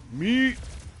that meat.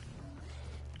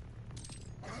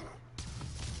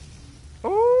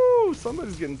 Oh,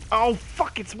 somebody's getting... Oh,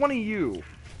 fuck, it's one of you.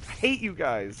 I hate you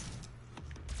guys.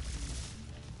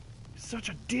 Such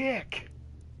a dick.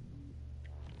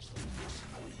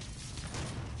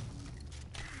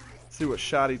 See what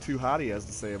Shoddy Too Hottie has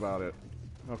to say about it.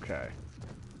 Okay.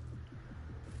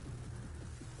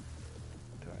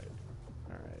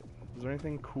 Alright. Is there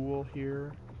anything cool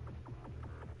here?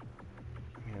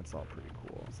 I mean, it's all pretty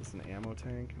cool. Is this an ammo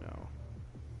tank? No.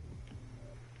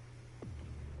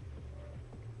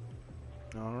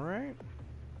 Alright.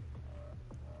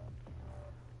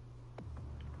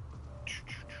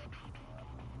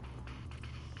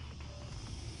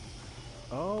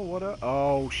 Oh, what a...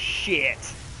 Oh, shit!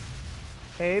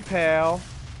 Hey, pal.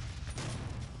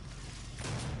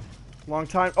 Long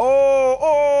time...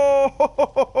 Oh!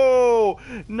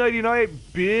 Nighty-night,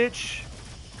 bitch!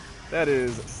 That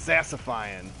is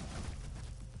sassifying.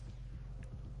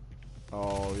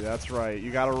 Oh, that's right.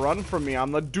 You gotta run from me.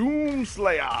 I'm the Doom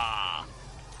Slayer!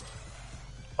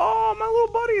 Oh, my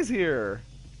little buddy's here!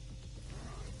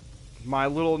 My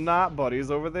little not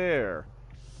buddy's over there.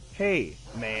 Hey,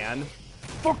 man.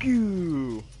 Fuck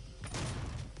you!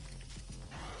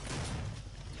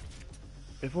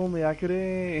 If only I could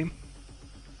aim.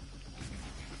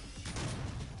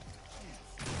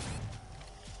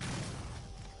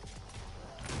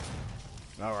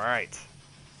 Alright.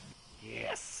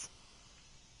 Yes.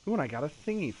 Ooh, and I got a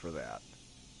thingy for that.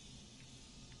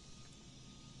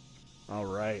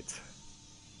 Alright.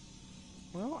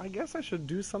 Well, I guess I should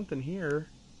do something here.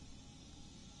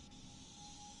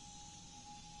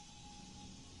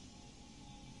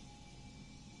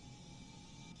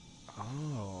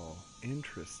 Oh,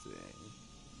 interesting.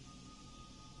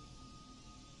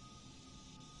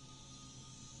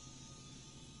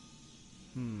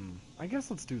 I guess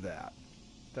let's do that.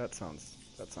 That sounds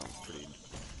pretty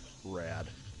rad.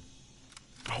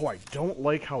 Oh, I don't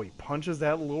like how he punches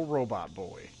that little robot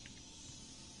boy.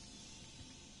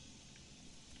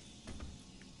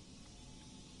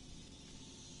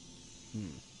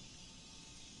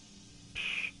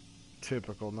 Psh,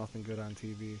 typical, nothing good on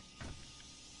TV.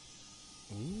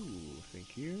 Ooh,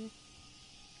 thank you.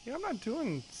 Yeah, I'm not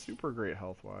doing super great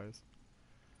health-wise.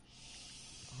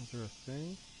 Oh, is there a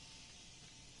thing?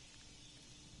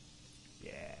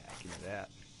 Yeah, give me that.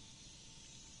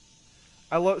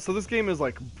 I love... So this game is,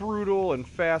 like, brutal and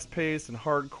fast-paced and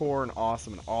hardcore and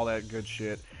awesome and all that good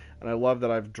shit. And I love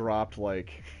that I've dropped,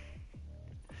 like...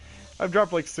 I've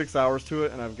dropped, like, 6 hours to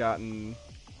it, and I've gotten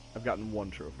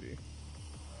 1 trophy.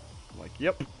 I'm like,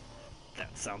 yep,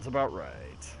 that sounds about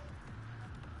right.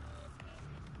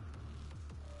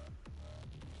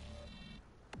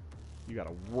 You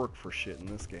gotta work for shit in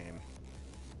this game.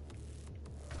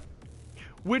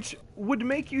 Which would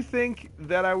make you think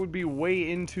that I would be way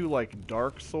into, like,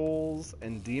 Dark Souls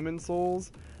and Demon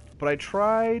Souls. But I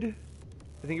tried,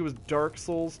 I think it was Dark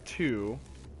Souls 2,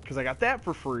 because I got that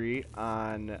for free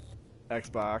on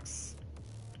Xbox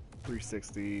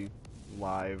 360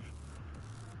 Live,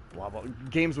 blah, blah,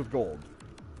 Games with Gold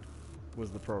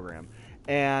was the program.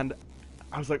 And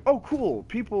I was like, oh, cool,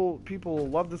 people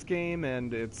love this game,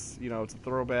 and it's, you know, it's a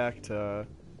throwback to,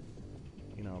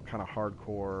 you know, kind of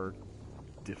hardcore,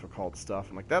 difficult stuff.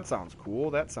 I'm like, that sounds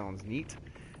cool, that sounds neat.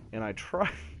 And I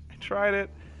tried it,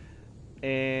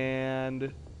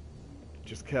 and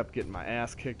just kept getting my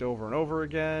ass kicked over and over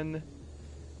again.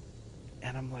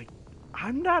 And I'm like,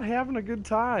 I'm not having a good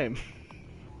time.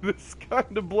 This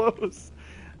kind of blows.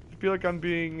 I feel like I'm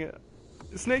being...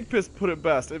 Snake Piss put it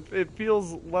best. It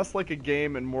feels less like a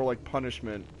game and more like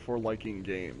punishment for liking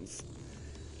games.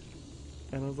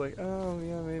 And I was like, oh,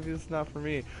 yeah, maybe it's not for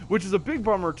me. Which is a big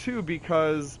bummer, too,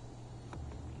 because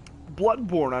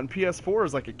Bloodborne on PS4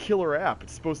 is like a killer app.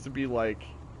 It's supposed to be, like,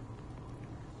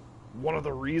 one of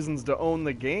the reasons to own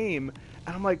the game.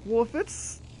 And I'm like, well, if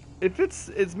it's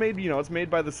made, you know, it's made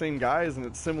by the same guys and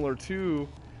it's similar to,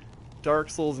 Dark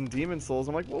Souls and Demon Souls.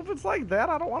 I'm like, well, if it's like that,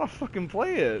 I don't want to fucking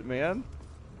play it, man.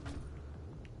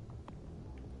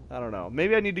 I don't know.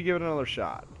 Maybe I need to give it another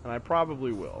shot, and I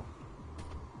probably will.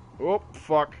 Oh,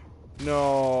 fuck.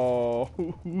 No.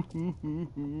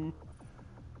 Alright,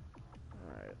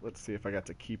 let's see if I got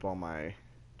to keep all my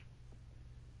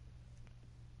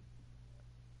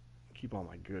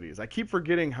goodies. I keep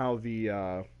forgetting how the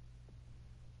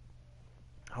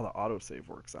autosave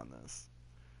works on this.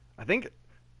 I think,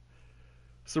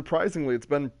 surprisingly, it's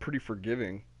been pretty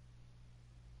forgiving.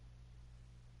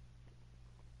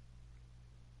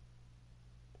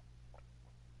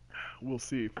 We'll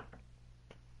see.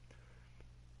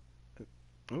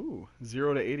 Ooh,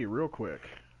 0 to 80 real quick.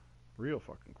 Real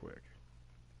fucking quick.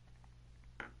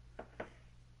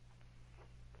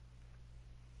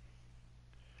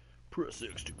 Press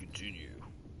X to continue.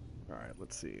 Alright,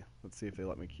 let's see. Let's see if they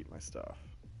let me keep my stuff.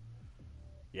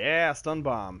 Yeah, stun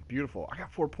bomb. Beautiful. I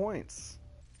got 4 points.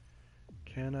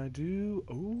 Can I do...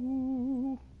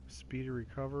 Ooh, speedy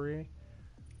recovery.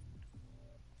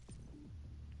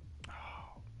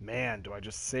 Oh, man, do I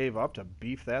just save up to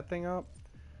beef that thing up?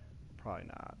 Probably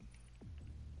not.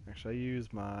 Actually, I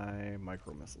use my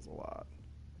micro missiles a lot.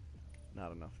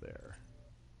 Not enough there.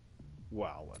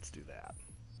 Well, let's do that.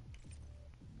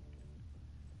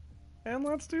 And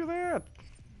let's do that.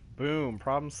 Boom,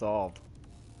 problem solved.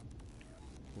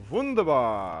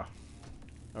 Wunderbar.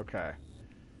 Okay.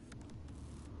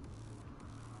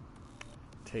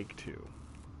 Take 2.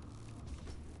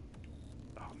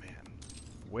 Oh, man.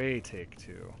 Way take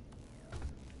 2. You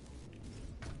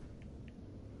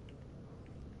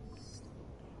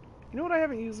know what I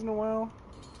haven't used in a while?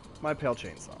 My pale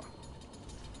chainsaw.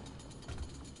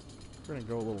 We're gonna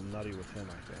go a little nutty with him,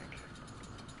 I think.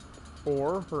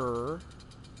 Or her.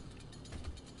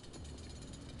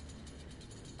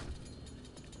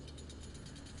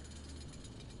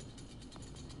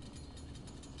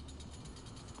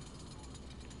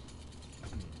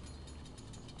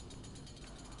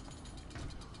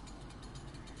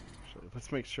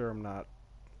 Let's make sure I'm not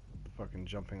fucking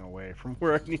jumping away from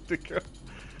where I need to go.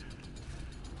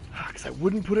 Because I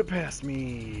wouldn't put it past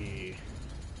me.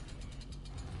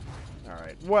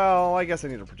 Alright, well, I guess I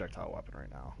need a projectile weapon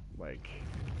right now. Like,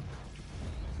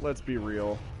 let's be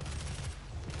real.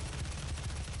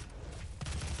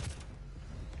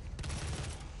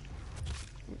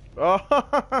 Oh,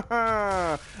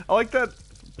 I like that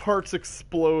parts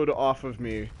explode off of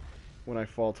me when I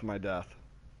fall to my death.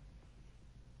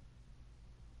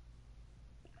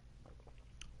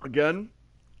 Again,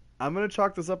 I'm going to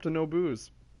chalk this up to no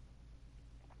booze.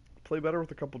 Play better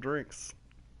with a couple drinks.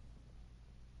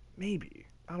 Maybe.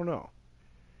 I don't know.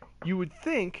 You would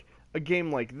think a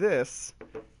game like this,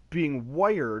 being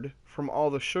wired from all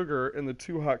the sugar and the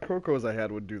 2 hot cocos I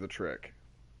had, would do the trick.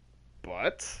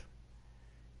 But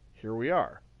here we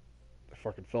are. I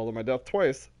fucking fell to my death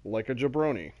twice, like a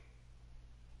jabroni.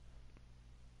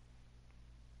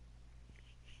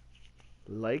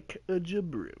 Like a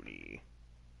jabroni.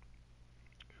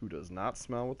 Who does not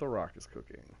smell what the rock is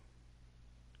cooking.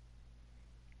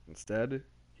 Instead,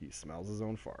 he smells his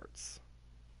own farts.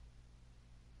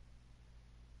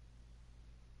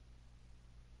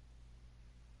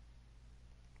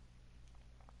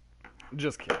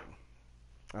 Just kidding.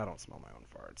 I don't smell my own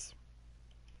farts.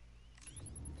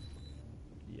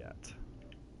 Yet.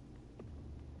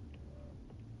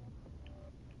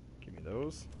 Give me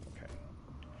those. Okay.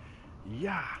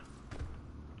 Yeah!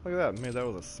 Look at that. Made that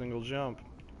with a single jump.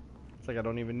 It's like I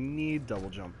don't even need double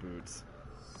jump boots.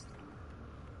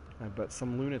 I bet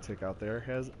some lunatic out there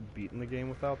has beaten the game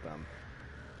without them.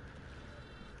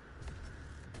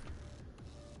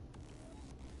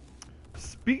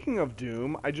 Speaking of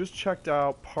Doom, I just checked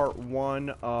out part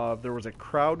 1 of... There was a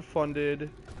crowd-funded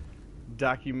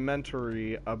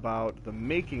documentary about the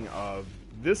making of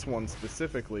this one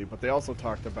specifically, but they also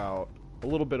talked about a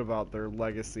little bit about their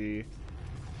legacy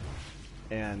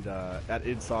and at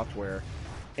id Software.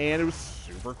 And it was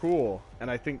super cool. And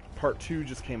I think part 2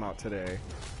 just came out today.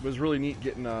 It was really neat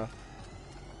getting a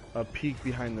peek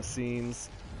behind the scenes.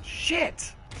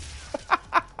 Shit!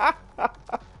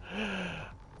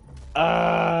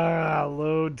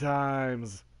 Load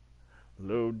times.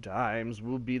 Load times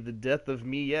will be the death of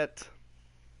me yet.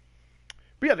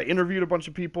 But yeah, they interviewed a bunch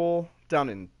of people down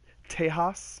in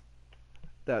Tejas.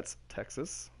 That's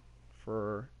Texas,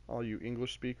 for all you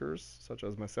English speakers, such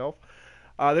as myself.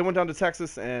 They went down to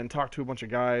Texas and talked to a bunch of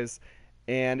guys,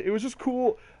 and it was just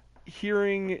cool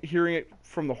hearing it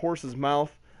from the horse's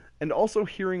mouth, and also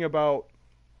hearing about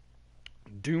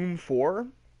Doom 4,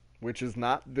 which is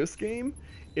not this game.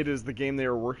 It is the game they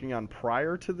were working on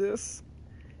prior to this,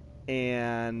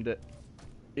 and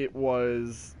it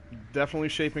was definitely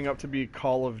shaping up to be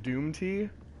Call of Doom T,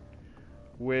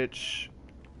 which,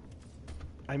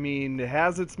 I mean,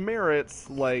 has its merits,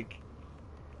 like,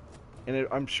 and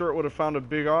I'm sure it would have found a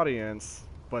big audience,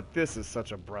 but this is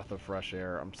such a breath of fresh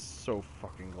air. I'm so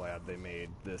fucking glad they made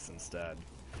this instead.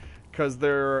 Because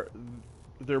their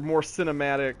more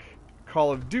cinematic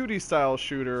Call of Duty style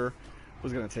shooter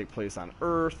was going to take place on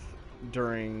Earth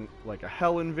during like a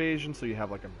hell invasion, so you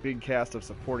have like a big cast of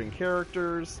supporting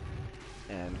characters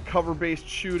and cover-based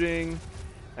shooting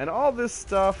and all this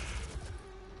stuff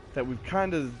that we've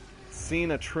kind of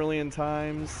seen a trillion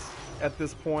times at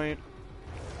this point.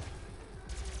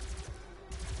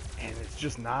 And it's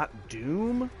just not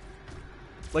Doom.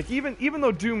 Like even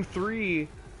though Doom 3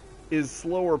 is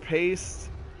slower paced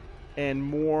and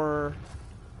more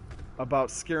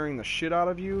about scaring the shit out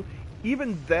of you,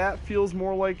 even that feels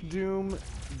more like Doom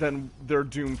than their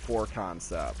Doom 4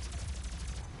 concept.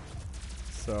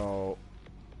 So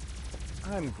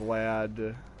I'm glad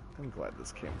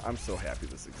this came. I'm so happy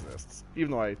this exists.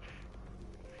 Even though I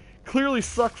clearly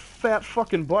suck fat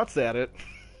fucking butts at it.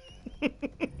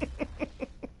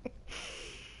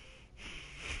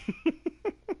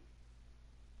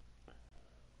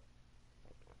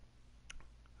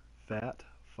 Fat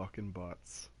fucking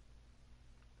butts.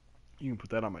 You can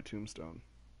put that on my tombstone.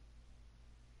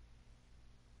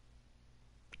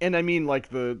 And I mean like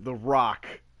the rock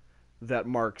that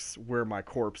marks where my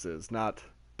corpse is, not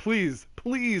please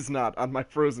not on my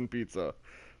frozen pizza.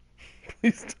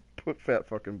 Please don't put fat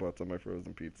fucking butts on my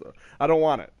frozen pizza. I don't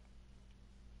want it.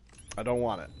 I don't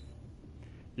want it.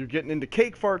 You're getting into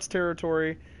cake farts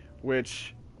territory,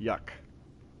 which yuck.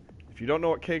 If you don't know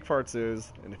what cake farts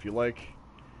is, and if you like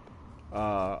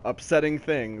upsetting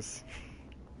things,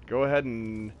 go ahead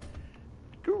and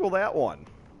Google that one.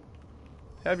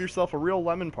 Have yourself a real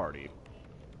lemon party.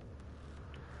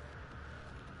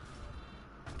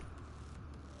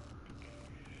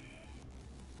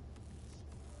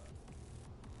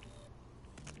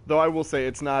 Though I will say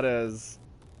it's not as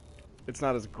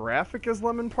graphic as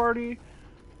Lemon Party,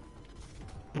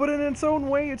 but in its own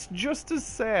way it's just as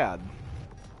sad.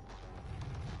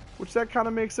 Which that kind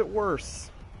of makes it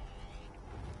worse.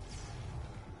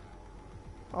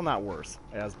 Well, not worse,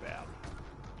 as bad.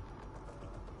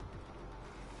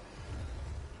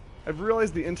 I've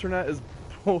realized the internet is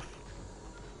both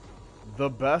the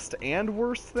best and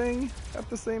worst thing at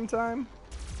the same time.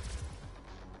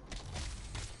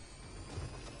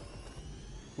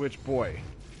 Which, boy,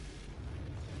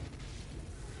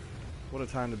 what a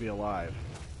time to be alive.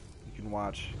 You can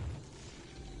watch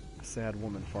a sad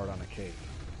woman fart on a cake.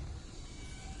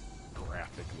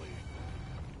 Graphically.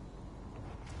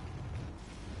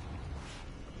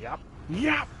 Yep.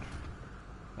 Yep!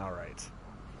 Alright.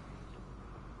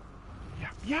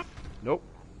 Yep. Nope.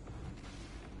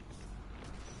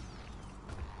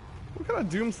 What kind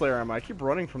of Doomslayer am I? I keep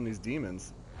running from these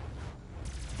demons.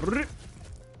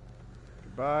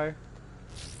 Goodbye.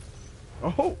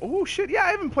 Oh shit, yeah, I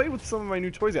haven't played with some of my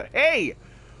new toys yet. Hey!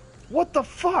 What the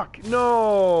fuck?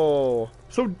 No!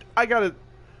 So, I gotta...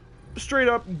 Straight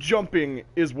up, jumping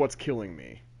is what's killing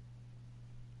me.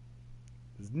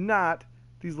 It's not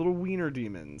these little wiener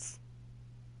demons.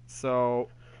 So,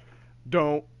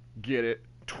 don't get it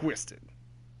twisted.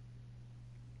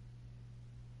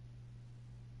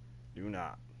 Do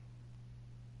not.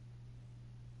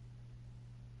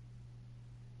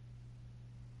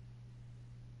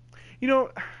 You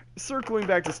know, circling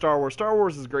back to Star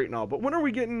Wars is great and all, but when are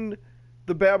we getting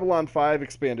the Babylon 5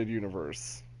 expanded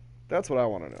universe? That's what I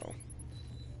want to know.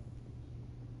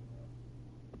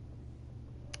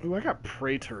 Ooh, I got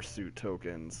Praetor suit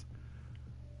tokens.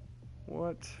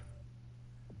 What?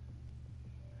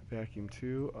 Vacuum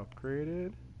 2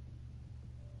 upgraded.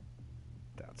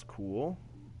 That's cool.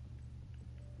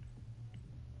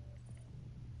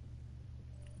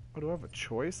 Oh, do I have a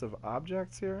choice of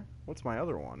objects here? What's my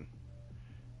other one?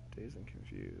 Dazed and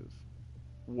Confused.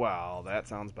 Wow, that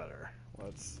sounds better.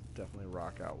 Let's definitely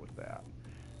rock out with that.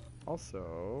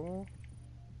 Also...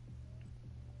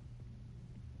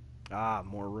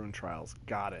 more rune trials.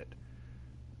 Got it.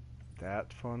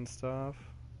 That fun stuff.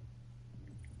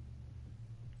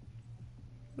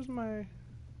 Where's my...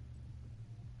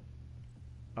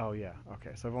 Oh, yeah.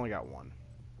 Okay, so I've only got one.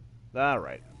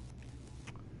 Alright.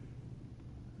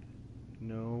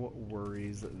 No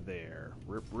worries there.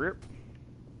 Rip, rip.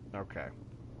 Okay.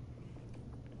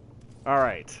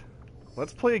 Alright.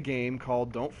 Let's play a game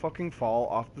called Don't Fucking Fall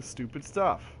Off the Stupid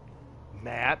Stuff.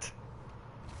 Matt.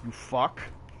 You fuck.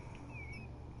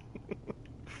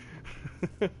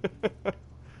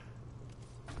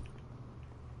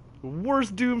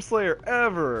 Worst Doomslayer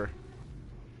ever.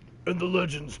 And the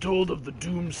legends told of the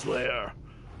Doomslayer,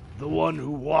 the one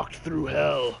who walked through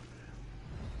hell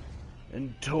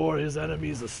and tore his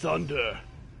enemies asunder.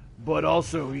 But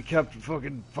also, he kept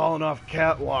fucking falling off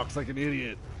catwalks like an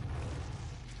idiot.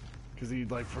 Because he,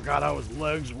 like, forgot how his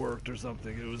legs worked or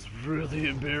something. It was really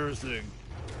embarrassing.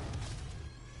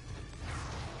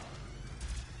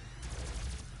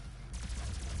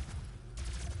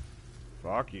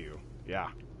 Fuck you. Yeah.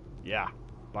 Yeah.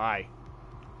 Bye.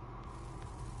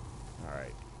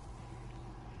 Alright.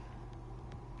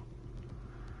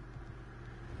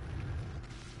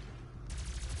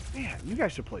 Man, you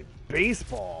guys should play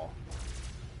baseball.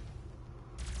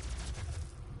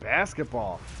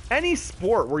 Basketball. Any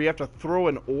sport where you have to throw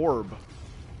an orb.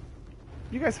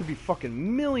 You guys could be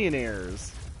fucking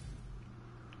millionaires.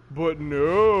 But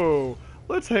no.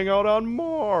 Let's hang out on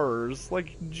Mars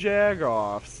like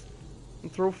jagoffs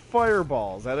and throw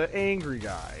fireballs at an angry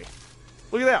guy.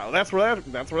 Look at that. That's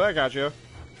where that got you.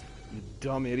 You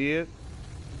dumb idiot.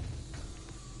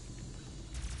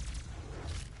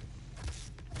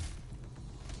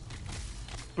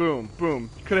 Boom, boom.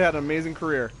 Could have had an amazing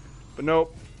career. But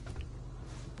nope.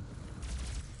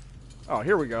 Oh,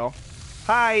 here we go.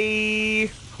 Hi!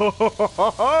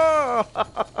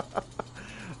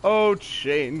 Oh,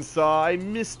 Chainsaw, I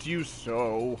missed you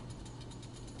so.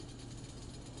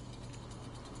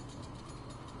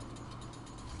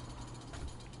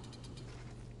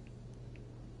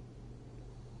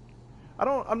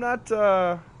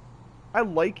 I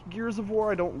like Gears of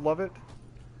War, I don't love it.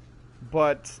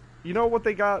 But, you know what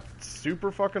they got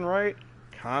super fucking right?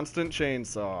 Constant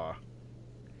chainsaw.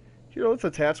 Here, let's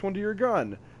attach one to your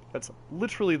gun. That's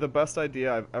literally the best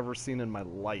idea I've ever seen in my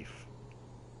life.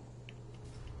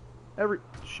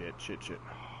 Shit. Oh,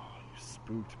 you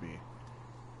spooked me.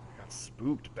 I got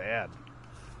spooked bad.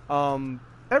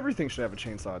 Everything should have a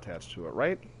chainsaw attached to it,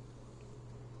 right?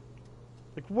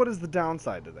 Like, what is the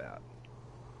downside to that?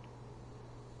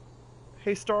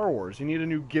 Hey, Star Wars, you need a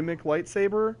new gimmick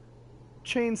lightsaber?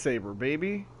 Chain saber,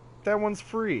 baby. That one's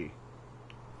free.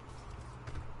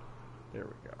 There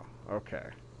we go. Okay.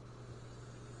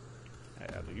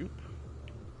 Alley-oop.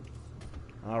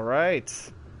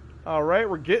 Alright. Alright,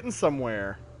 we're getting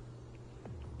somewhere.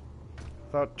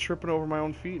 Without tripping over my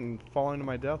own feet and falling to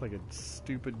my death like a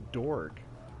stupid dork.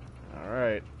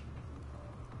 Alright.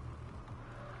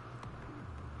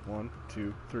 1,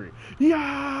 2, 3.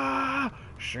 Yeah!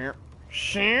 Shimp.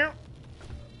 Shimp.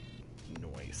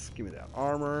 Nice. Give me that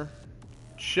armor.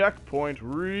 Checkpoint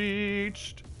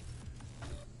reached.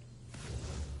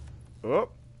 Oh.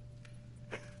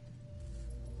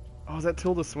 Oh, is that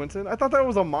Tilda Swinton? I thought that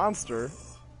was a monster.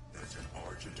 That's an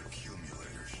Argent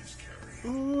accumulator she's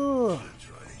carrying. Ugh.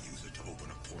 Try to use it to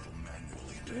open a portal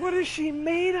manually. What is she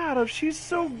made out of? She's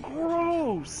so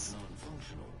gross.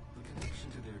 Non-functional. The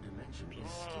connection to their dimension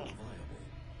is still viable.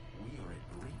 We are at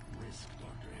great risk,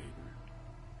 Dr. Haber.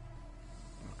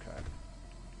 Okay.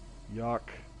 Yuck.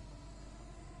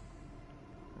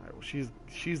 Alright, well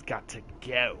she's got to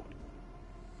go.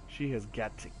 She has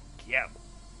got to go.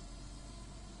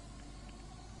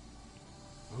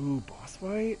 Ooh, boss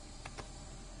fight?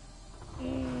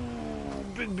 Ooh,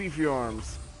 big beefy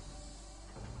arms.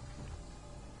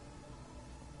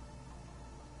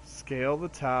 Scale the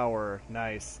tower.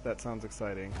 Nice. That sounds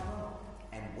exciting. Hello,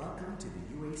 and welcome to the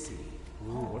UAC.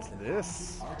 Ooh, what's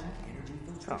this? Argent energy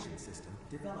filtration system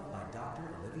developed by Dr.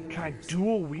 Olivia Can I Pierce.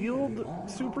 dual wield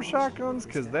super shotguns?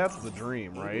 Because that's the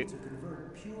dream, right? Able to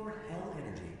convert pure hell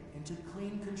energy into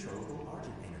clean, controllable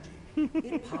Argent energy.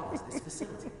 It powers this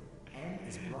facility. And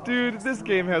is Dude, this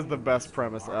game has the best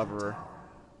premise ever.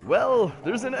 Well,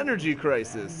 there's an energy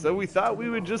crisis, so we thought we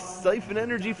would just siphon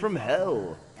energy from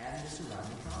hell. and the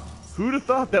surrounding province. Who'd have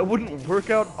thought that wouldn't work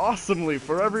out awesomely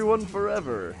for everyone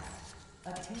forever?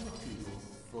 A team of people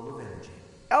full of energy.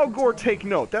 Al Gore, take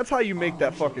note. That's how you make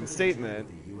that fucking statement.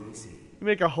 The UAC. You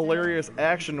make a hilarious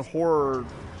action horror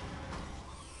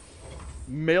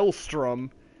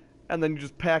maelstrom, and then you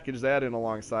just package that in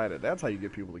alongside it. That's how you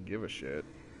get people to give a shit.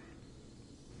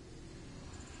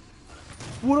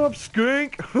 What up,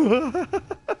 skink?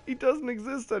 He doesn't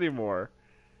exist anymore.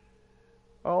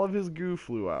 All of his goo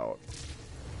flew out.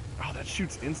 Oh, that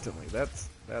shoots instantly. That's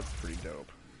pretty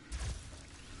dope.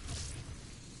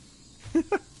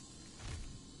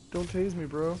 Don't tase me,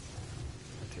 bro. I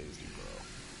tased you,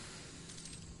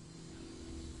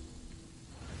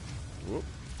 bro. Whoop.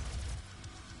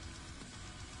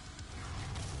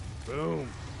 Boom.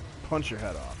 Punch your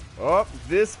head off. Oh,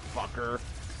 this fucker.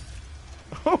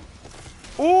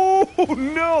 Oh,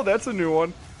 no, that's a new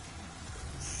one.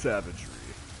 Savagery.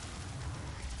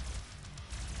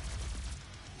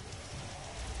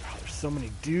 Oh, there's so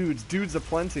many dudes. Dudes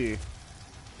aplenty.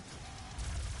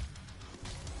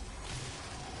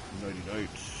 Nighty night.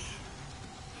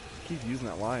 Keep using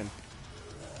that line.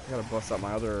 I gotta bust out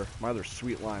my other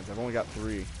sweet lines. I've only got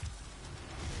 3.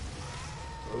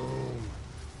 Boom.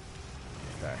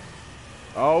 Okay.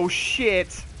 Oh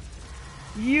shit!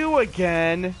 You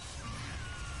again!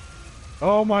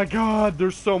 Oh my god,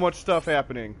 there's so much stuff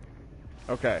happening.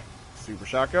 Okay. Super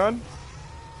shotgun.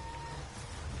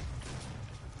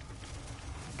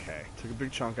 Okay, took a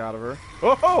big chunk out of her.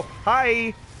 Oh,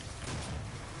 hi!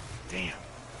 Damn.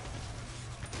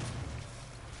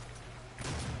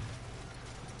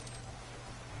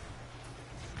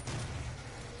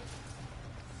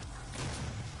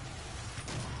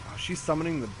 Oh, she's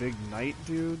summoning the big knight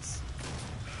dudes.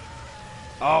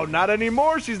 Oh, not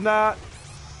anymore, she's not.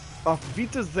 Auf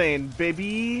Wiedersehen,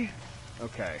 baby.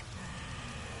 Okay.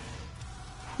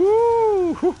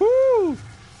 Whoo! Whoo!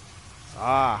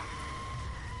 Ah.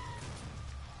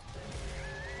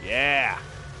 Yeah.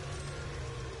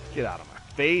 Get out of my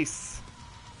face.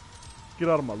 Get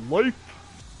out of my life.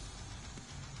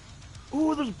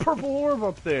 Ooh, there's a purple orb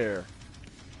up there.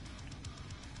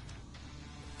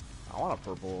 I want a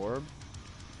purple orb.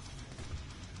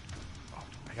 Oh,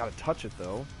 I gotta touch it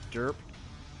though. Derp.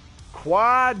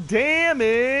 Quad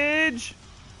damage!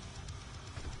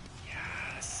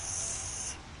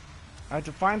 Yes. I have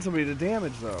to find somebody to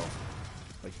damage though.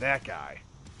 Like that guy.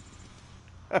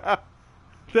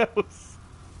 That was...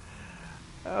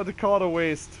 to call it a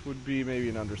waste would be maybe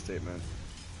an understatement.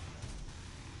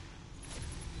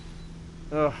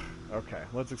 Ugh. Okay,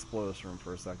 let's explore this room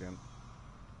for a second.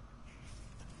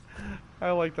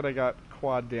 I like that I got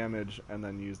quad damage and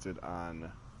then used it on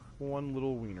one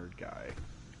little wienered guy.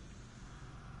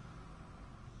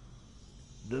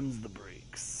 Them's the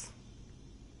breaks.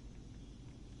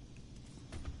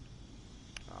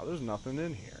 Oh, there's nothing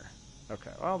in here.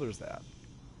 Okay, well, there's that.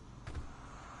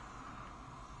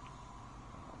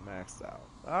 Oh, maxed out.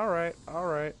 Alright,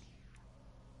 alright.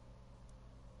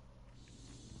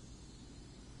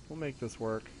 We'll make this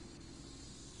work.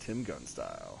 Tim Gunn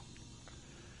style.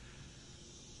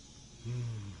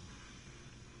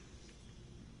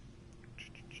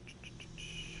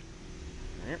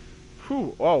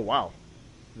 Whew. Oh, wow.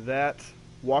 That,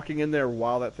 walking in there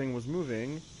while that thing was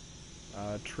moving,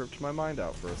 tripped my mind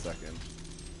out for a second.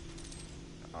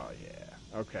 Oh,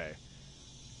 yeah. Okay.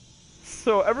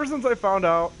 So, ever since I found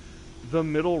out the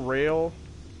middle rail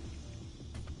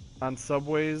on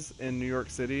subways in New York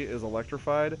City is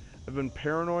electrified, I've been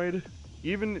paranoid,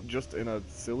 even just in a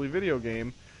silly video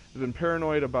game, I've been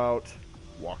paranoid about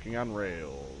walking on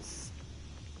rails.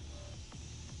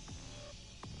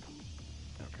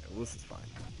 Okay, well, this is fine.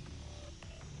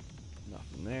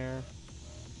 Nothing there.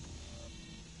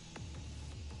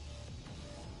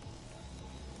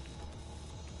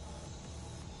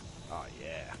 Oh,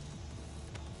 yeah.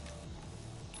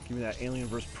 Give me that Alien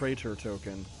vs. Praetor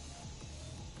token.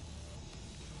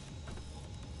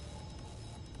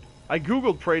 I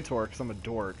googled Praetor because I'm a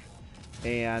dork,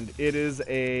 and it was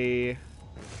a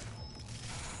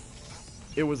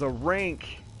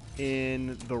rank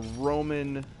in the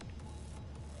Roman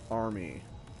army,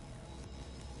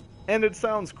 and it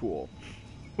sounds cool,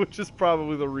 which is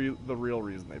probably the real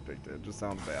reason they picked it. It just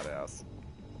sounds badass.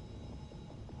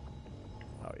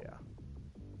 Oh yeah.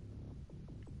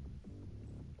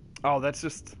 Oh, that's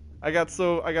just I got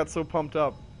so pumped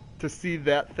up to see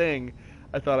that thing.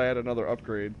 I thought I had another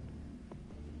upgrade.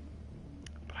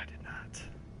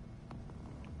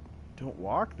 Don't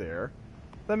walk there.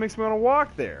 That makes me want to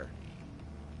walk there.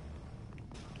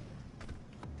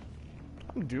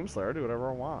 I'm Doomslayer. I do whatever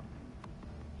I want.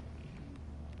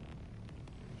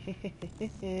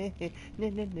 Okay.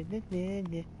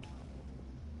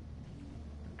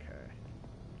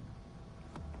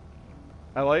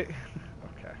 I like...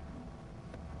 Okay.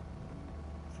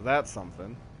 So that's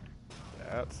something.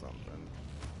 That's something.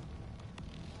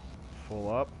 Full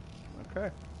up. Okay.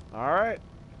 Alright.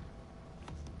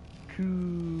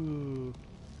 Cool.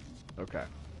 Okay.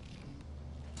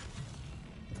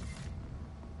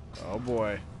 Oh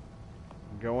boy.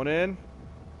 Going in.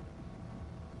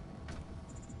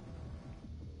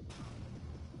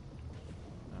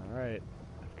 Alright.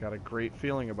 I've got a great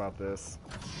feeling about this.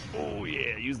 Oh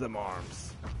yeah, use them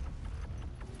arms.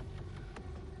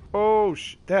 Oh,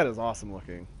 that is awesome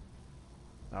looking.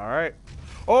 Alright.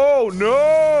 Oh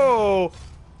no!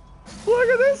 Look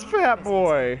at this fat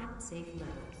boy!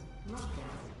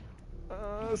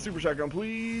 Super shotgun,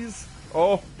 please.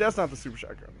 Oh, that's not the super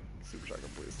shotgun. Super shotgun,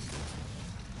 please.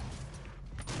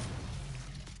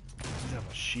 Does it have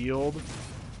a shield?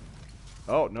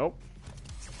 Oh, nope.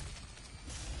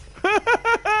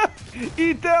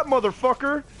 Eat that,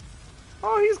 motherfucker!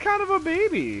 Oh, he's kind of a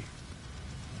baby.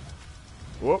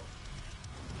 Whoop.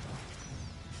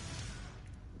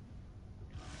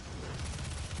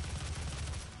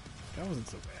 That wasn't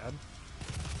so bad.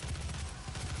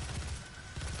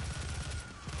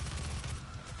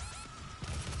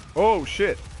 Oh,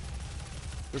 shit.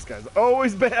 This guy's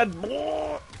always bad.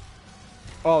 Oh,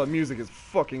 the music is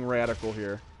fucking radical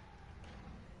here.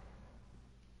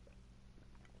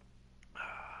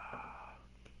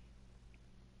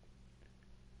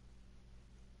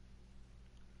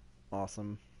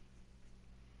 Awesome.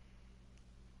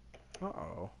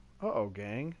 Uh-oh. Uh-oh,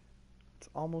 gang. It's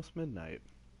almost midnight.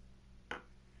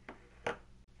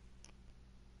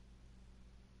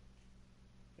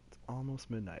 It's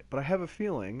almost midnight. But I have a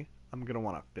feeling I'm going to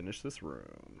want to finish this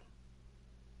room.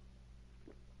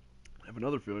 I have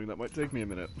another feeling that might take me a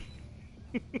minute.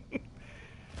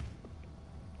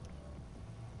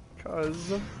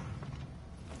 Because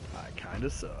I kind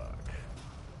of suck.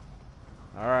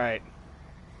 Alright.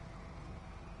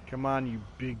 Come on, you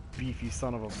big, beefy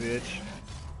son of a bitch.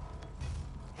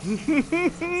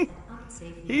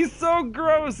 He's so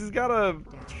gross! He's got a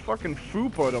fucking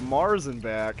fupa to Mars and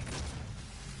back.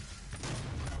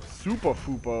 Super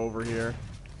fupa over here.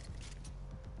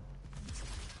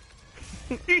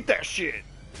 Eat that shit!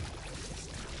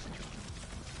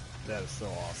 That is so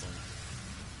awesome.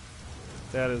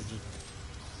 That is just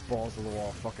balls to the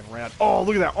wall fucking rad. Oh,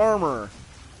 look at that armor!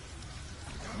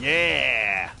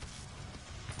 Yeah!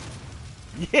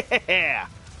 Yeah!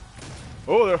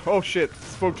 Oh, there, oh shit.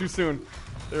 Spoke too soon.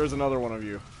 There's another one of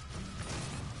you.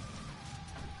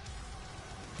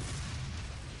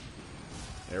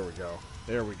 There we go.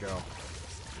 There we go.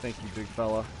 Thank you, big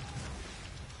fella.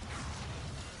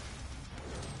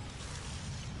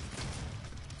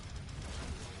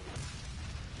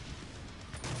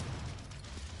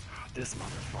 This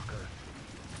motherfucker.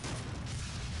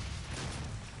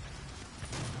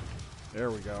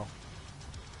 There we go.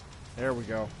 There we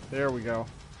go. There we go.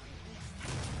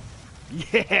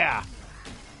 Yeah!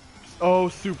 Oh,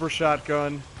 super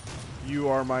shotgun. You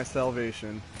are my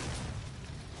salvation.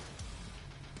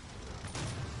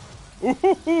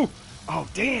 Ooh! Oh,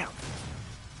 damn!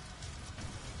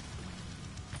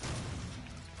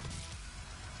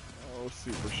 Oh,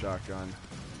 super shotgun.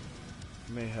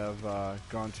 May have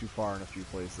gone too far in a few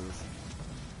places.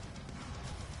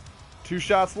 2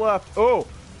 shots left. Oh!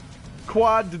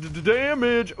 Quad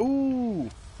damage! Ooh!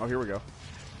 Oh, here we go.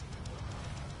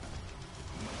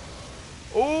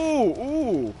 Ooh!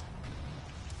 Ooh!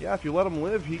 Yeah, if you let him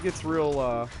live, he gets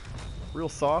real, real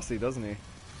saucy, doesn't he?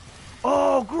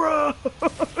 Oh, gross!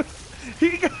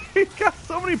 he got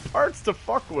so many parts to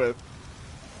fuck with.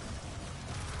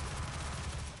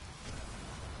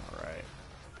 Alright.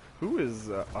 Who is,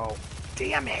 oh,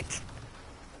 damn it!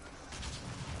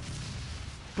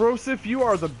 Brosif, you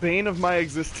are the bane of my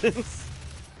existence.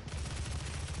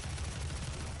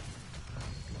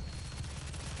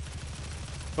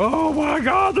 Oh my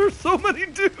god, there's so many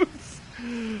dudes!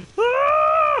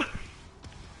 Ah!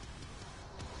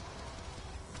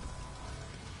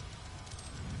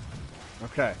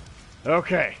 Okay.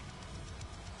 Okay.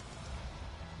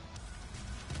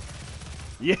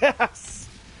 Yes!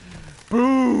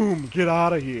 Boom! Get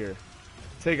out of here.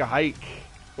 Take a hike.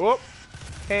 Whoop.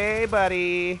 Hey,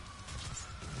 buddy.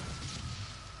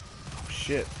 Oh,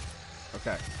 shit.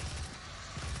 Okay.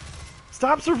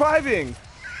 Stop surviving!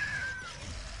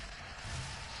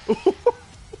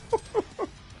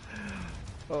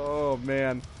 Oh,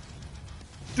 man.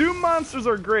 Doom monsters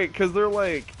are great because they're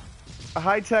like a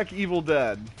high-tech Evil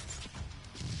Dead.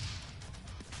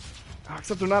 Oh,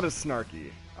 except they're not as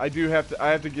snarky. I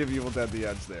have to give Evil Dead the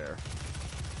edge there.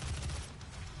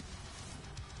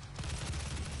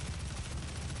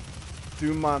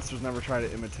 Doom monsters never try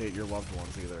to imitate your loved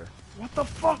ones either. What the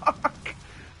fuck?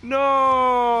 No!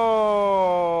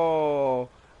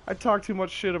 I talked too much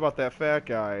shit about that fat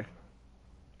guy.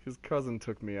 His cousin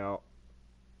took me out.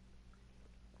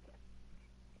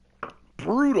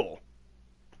 Brutal.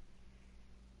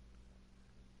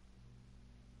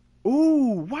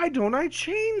 Ooh, why don't I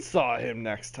chainsaw him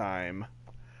next time?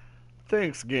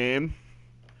 Thanks, game.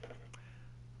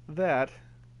 That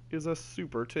is a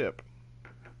super tip.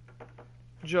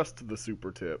 Just the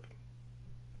super tip.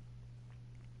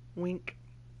 Wink.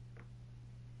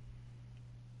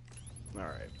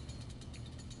 Alright.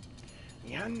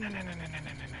 Yan, yan, yan, yan,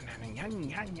 yan, yan,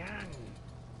 yan, yan.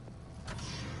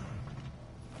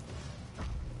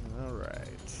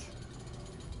 Alright.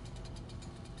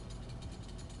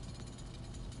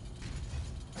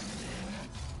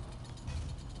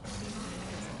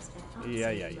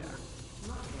 Yeah.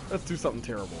 Let's do something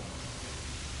terrible.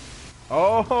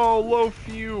 Oh, low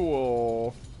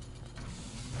fuel.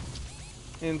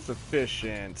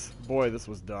 Insufficient. Boy, this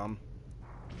was dumb.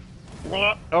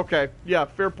 Okay, yeah,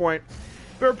 fair point.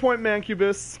 Fair point,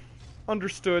 Mancubus.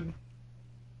 Understood.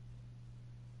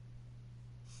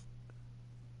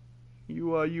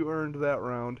 You earned that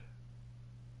round.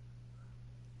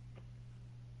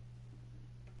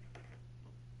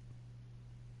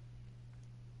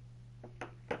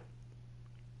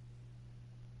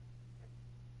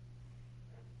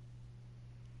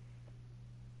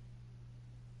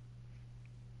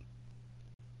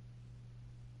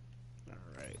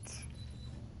 Alright.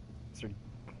 Is there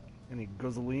any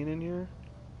gasoline in here?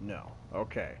 No.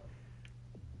 Okay.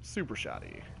 Super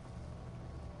shoddy.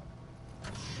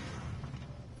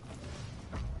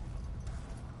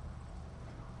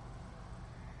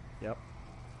 Yep.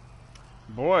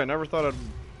 Boy, I never thought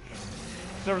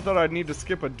I'd need to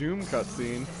skip a Doom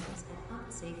cutscene. Presence at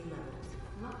unsafe levels.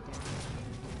 Lockdown.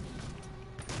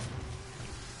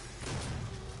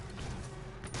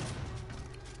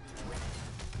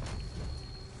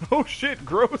 Oh shit,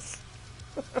 gross.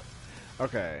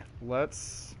 Okay,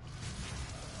 let's...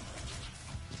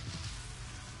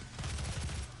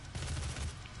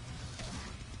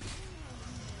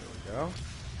 There we go.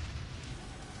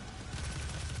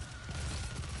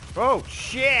 Oh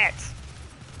shit!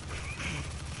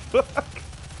 Fuck.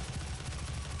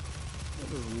 I'll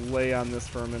just lay on this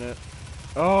for a minute.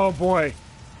 Oh boy.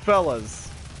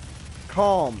 Fellas.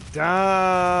 Calm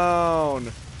down.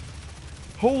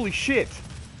 Holy shit.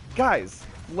 Guys,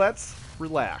 let's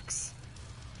relax.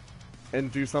 And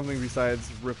do something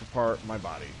besides rip apart my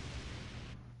body.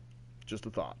 Just a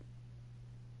thought.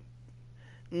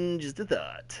 Just a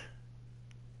thought.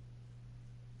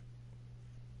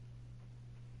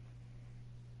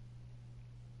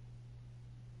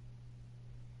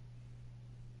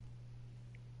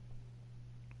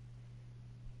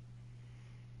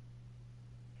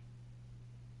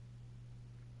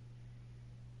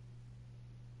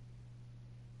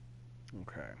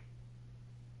 Okay.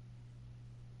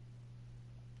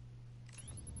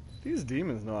 These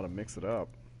demons know how to mix it up.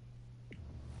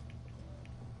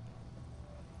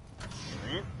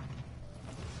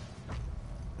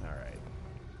 Alright.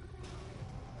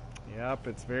 Yep,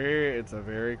 it's a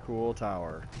very cool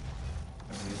tower.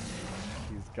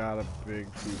 He's got a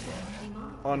big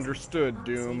fupa. Understood,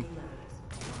 Doom.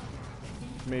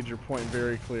 Made your point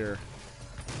very clear.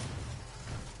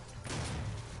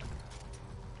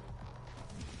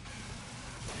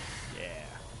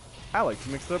 I like to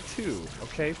mix it up too.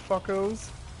 Okay, fuckos.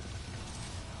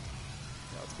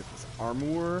 Now let's get this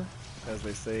armor, as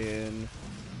they say in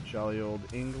jolly old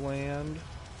England.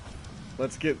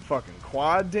 Let's get fucking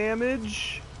quad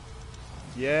damage.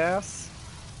 Yes.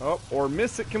 Oh, or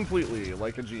miss it completely,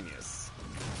 like a genius.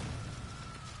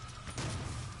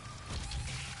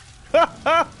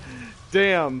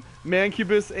 Damn.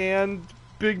 Mancubus and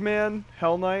Big Man,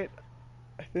 Hell Knight,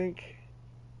 I think,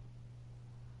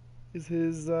 is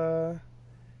his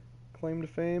claim to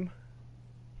fame.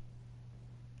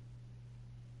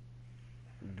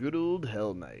 Good old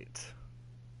Hell Knight.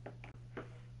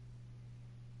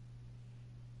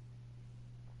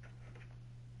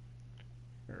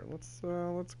 Here,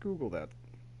 let's Google that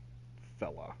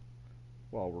fella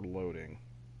while we're loading.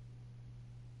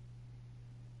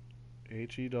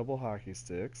 HE double hockey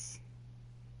sticks.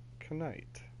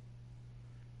 Knight.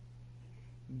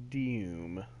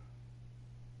 Doom.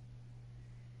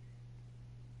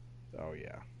 Oh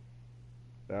yeah.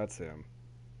 That's him.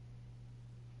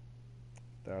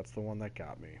 That's the one that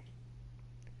got me.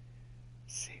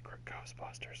 Secret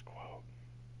Ghostbusters quote.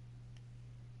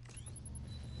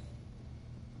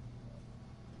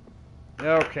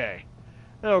 Okay.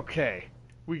 Okay.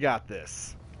 We got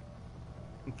this.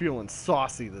 I'm feeling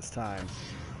saucy this time.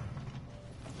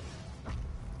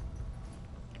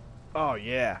 Oh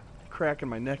yeah. Cracking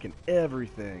my neck and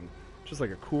everything. Just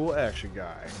like a cool action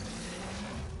guy.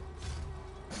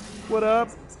 What up?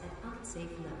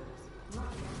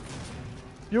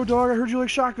 Yo, dog, I heard you like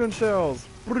shotgun shells.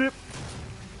 Brip.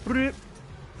 Brip.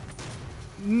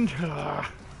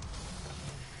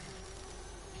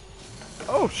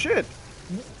 Oh, shit.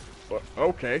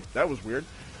 Okay, that was weird.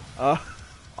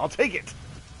 I'll take it.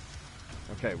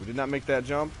 Okay, we did not make that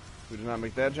jump. We did not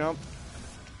make that jump.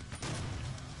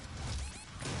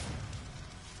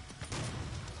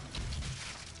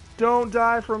 Don't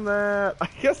die from that. I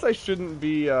guess I shouldn't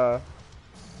be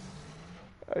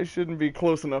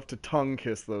close enough to tongue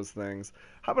kiss those things.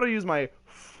 How about I use my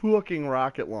fucking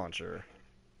rocket launcher?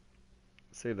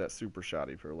 Save that super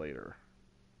shoddy for later.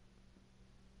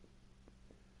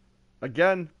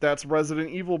 Again, that's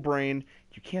Resident Evil brain.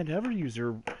 You can't ever use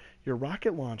your your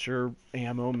rocket launcher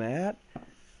ammo, Matt.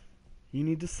 You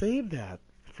need to save that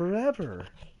forever.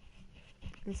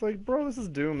 It's like, bro, this is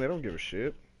Doom. They don't give a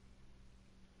shit.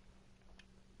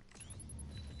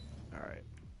 Alright.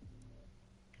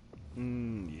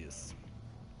 Yes.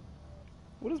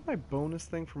 What is my bonus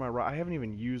thing for my I haven't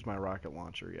even used my rocket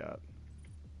launcher yet.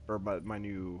 Or my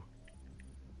new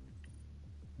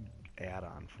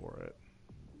add-on for it.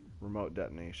 Remote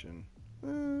detonation.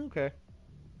 Okay.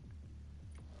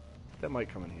 That might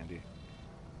come in handy.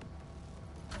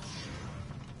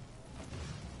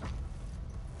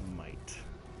 Might.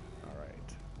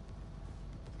 Alright.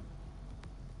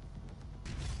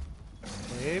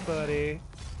 Hey, buddy.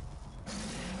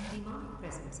 Demonic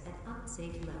presence at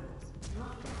unsafe levels.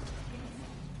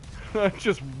 Lockdown. It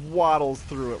just waddles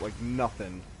through it like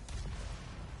nothing.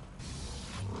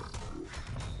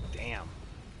 Damn.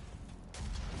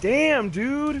 Damn,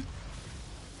 dude!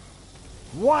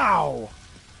 Wow!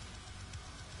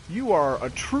 You are a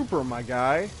trooper, my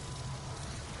guy.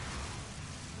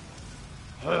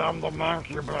 Hey, I'm the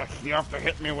Mancubus. You have to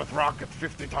hit me with rockets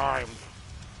 50 times.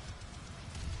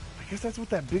 I guess that's what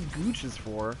that big gooch is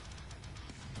for.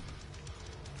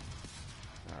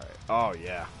 Alright. Oh,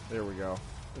 yeah. There we go.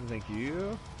 Thank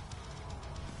you.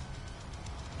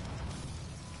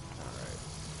 Alright.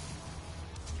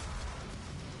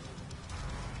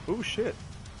 Oh, shit.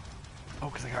 Oh,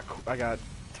 because I got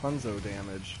tons of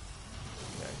damage.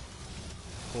 Okay.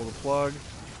 Pull the plug.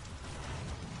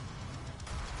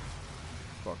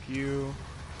 Fuck you.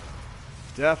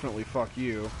 Definitely fuck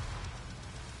you.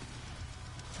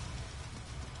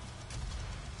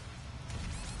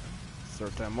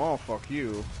 Certainement, fuck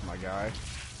you, my guy.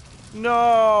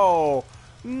 No!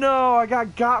 No, I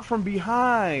got from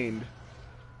behind.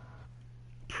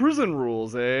 Prison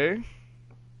rules, eh?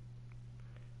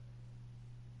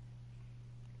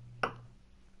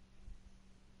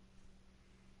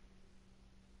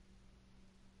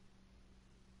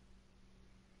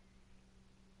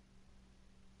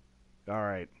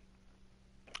 Alright.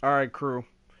 Alright, crew.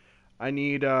 I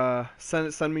need,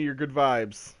 send me your good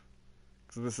vibes.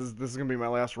 Cause this is gonna be my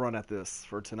last run at this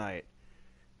for tonight.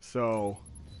 So,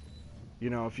 you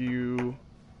know, if you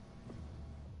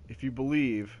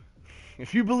believe,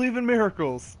 if you believe in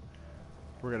miracles,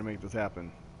 we're gonna make this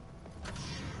happen.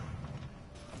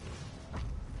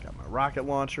 Got my rocket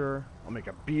launcher. I'll make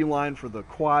a beeline for the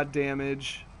quad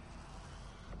damage.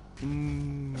 I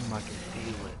can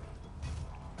feel it.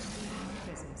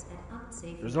 Presence at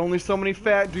unsafe There's only so many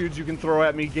fat dudes you can throw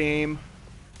at me, game.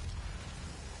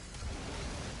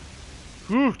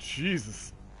 Whew,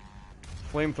 Jesus.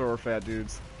 Flamethrower fat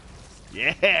dudes.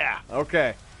 Yeah!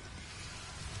 Okay.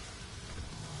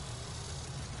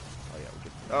 Oh, yeah, we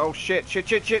get... Oh, shit,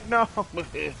 no!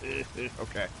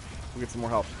 Okay. We'll get some more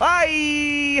help.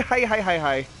 Hi!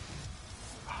 Hi.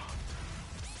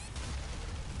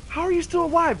 How are you still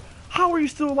alive? How are you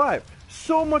still alive?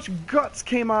 So much guts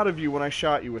came out of you when I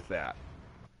shot you with that.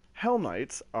 Hell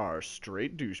Knights are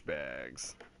straight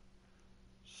douchebags.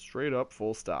 Straight up,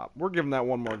 full stop. We're giving that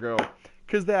one more go.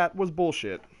 Because that was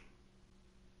bullshit.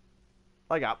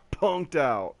 I got punked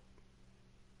out.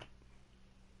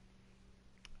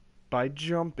 By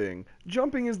jumping.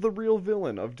 Jumping is the real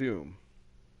villain of Doom.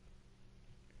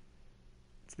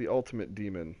 It's the ultimate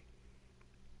demon.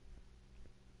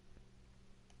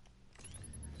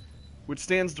 Which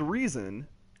stands to reason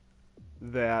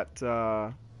that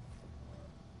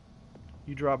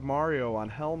you drop Mario on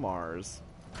Hell Mars,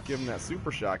 give him that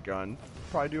super shotgun,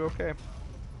 probably do okay.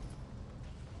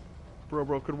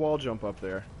 Bro could wall jump up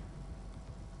there.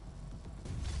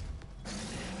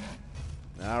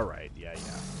 Alright, yeah.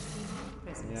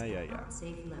 presence Yeah. at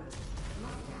unsafe levels.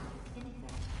 Lockdown in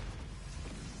effect.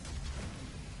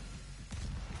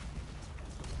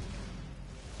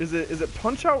 Is it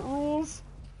punch out rules?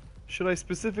 Should I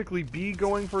specifically be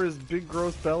going for his big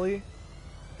gross belly?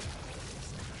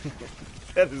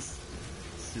 That is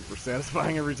super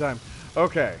satisfying every time.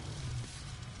 Okay.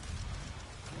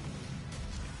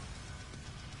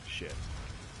 Shit.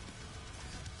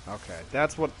 Okay,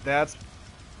 that's... Okay.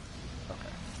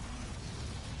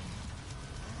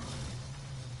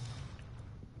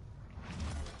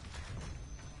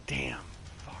 Damn.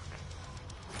 Fuck.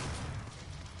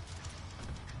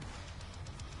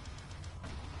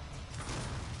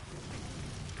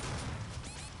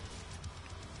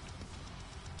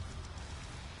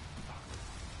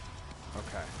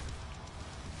 Okay.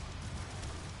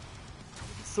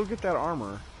 Still get that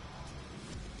armor.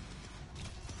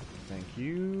 Thank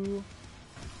you.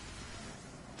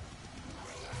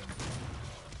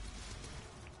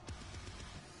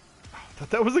 I thought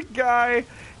that was a guy.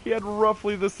 He had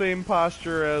roughly the same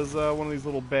posture as one of these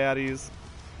little baddies.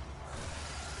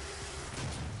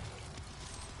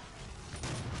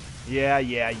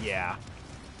 Yeah.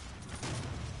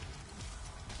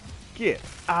 Get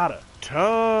out of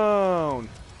town!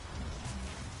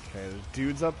 Okay, there's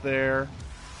dudes up there.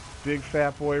 Big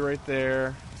fat boy right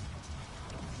there.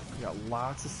 We got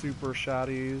lots of super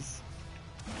shotties.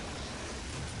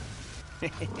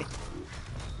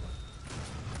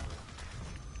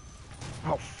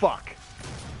 Oh, fuck.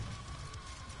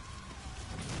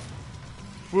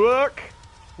 Fuck!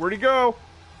 Where'd he go?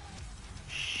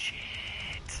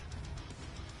 Shit.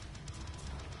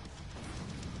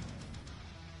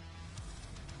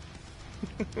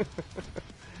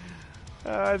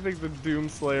 I think the Doom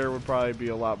Slayer would probably be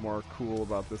a lot more cool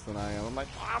about this than I am. I'm like,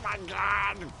 oh my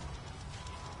god!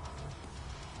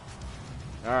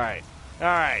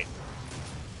 Alright.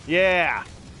 Yeah!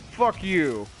 Fuck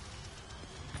you!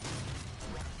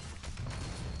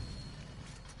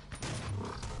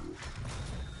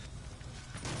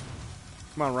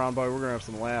 Come on, round boy, we're gonna have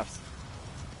some laughs.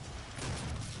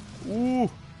 Ooh!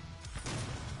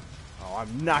 Oh,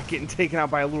 I'm not getting taken out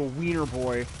by a little wiener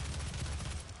boy.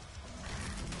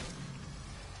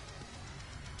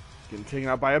 Getting taken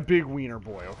out by a big wiener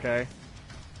boy, okay?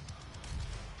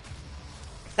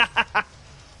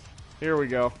 Here we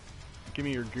go. Give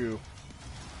me your goo.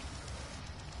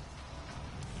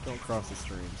 Don't cross the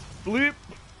streams. Bleep!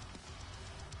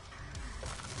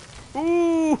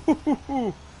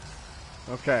 Ooh!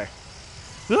 Okay.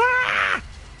 Ah!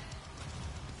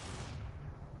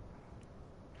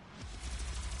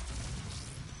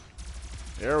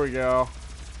 There we go.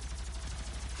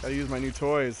 Gotta use my new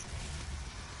toys.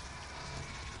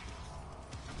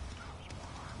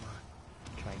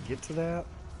 Can I get to that?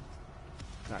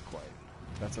 Not quite.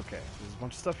 That's okay. There's a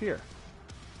bunch of stuff here.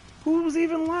 Who was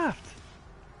even left?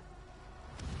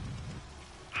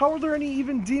 How are there any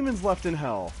even demons left in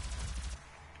hell?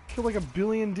 Killed like a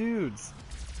billion dudes.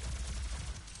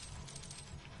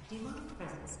 Demonic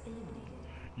presence eliminated.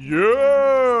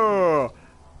 Yeah!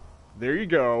 There you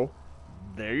go.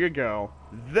 There you go.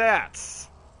 That's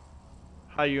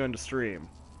how you end a stream.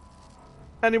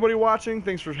 Anybody watching,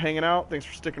 thanks for hanging out. Thanks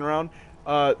for sticking around.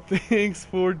 Thanks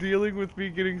for dealing with me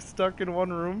getting stuck in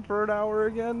one room for an hour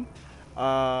again.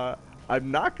 I'm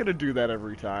not going to do that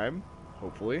every time,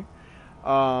 hopefully.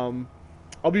 I'll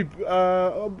be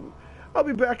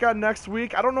back on next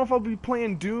week. I don't know if I'll be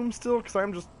playing Doom still, because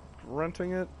I'm just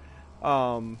renting it.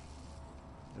 Ooh,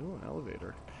 an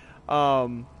elevator.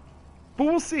 But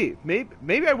we'll see.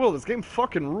 Maybe I will. This game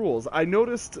fucking rules. I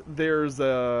noticed there's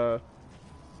a...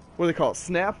 what do they call it?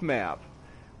 Snap map.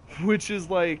 Which is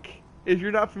like... if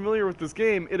you're not familiar with this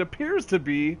game, it appears to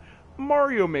be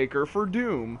Mario Maker for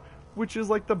Doom. Which is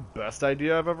like the best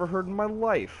idea I've ever heard in my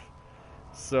life.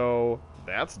 So,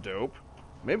 that's dope.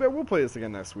 Maybe I will play this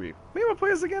again next week. Maybe I'll play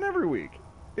this again every week.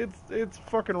 It's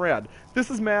fucking rad. This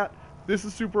is Matt. This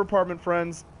is Super Apartment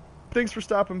Friends. Thanks for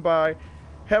stopping by.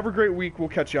 Have a great week. We'll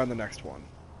catch you on the next one.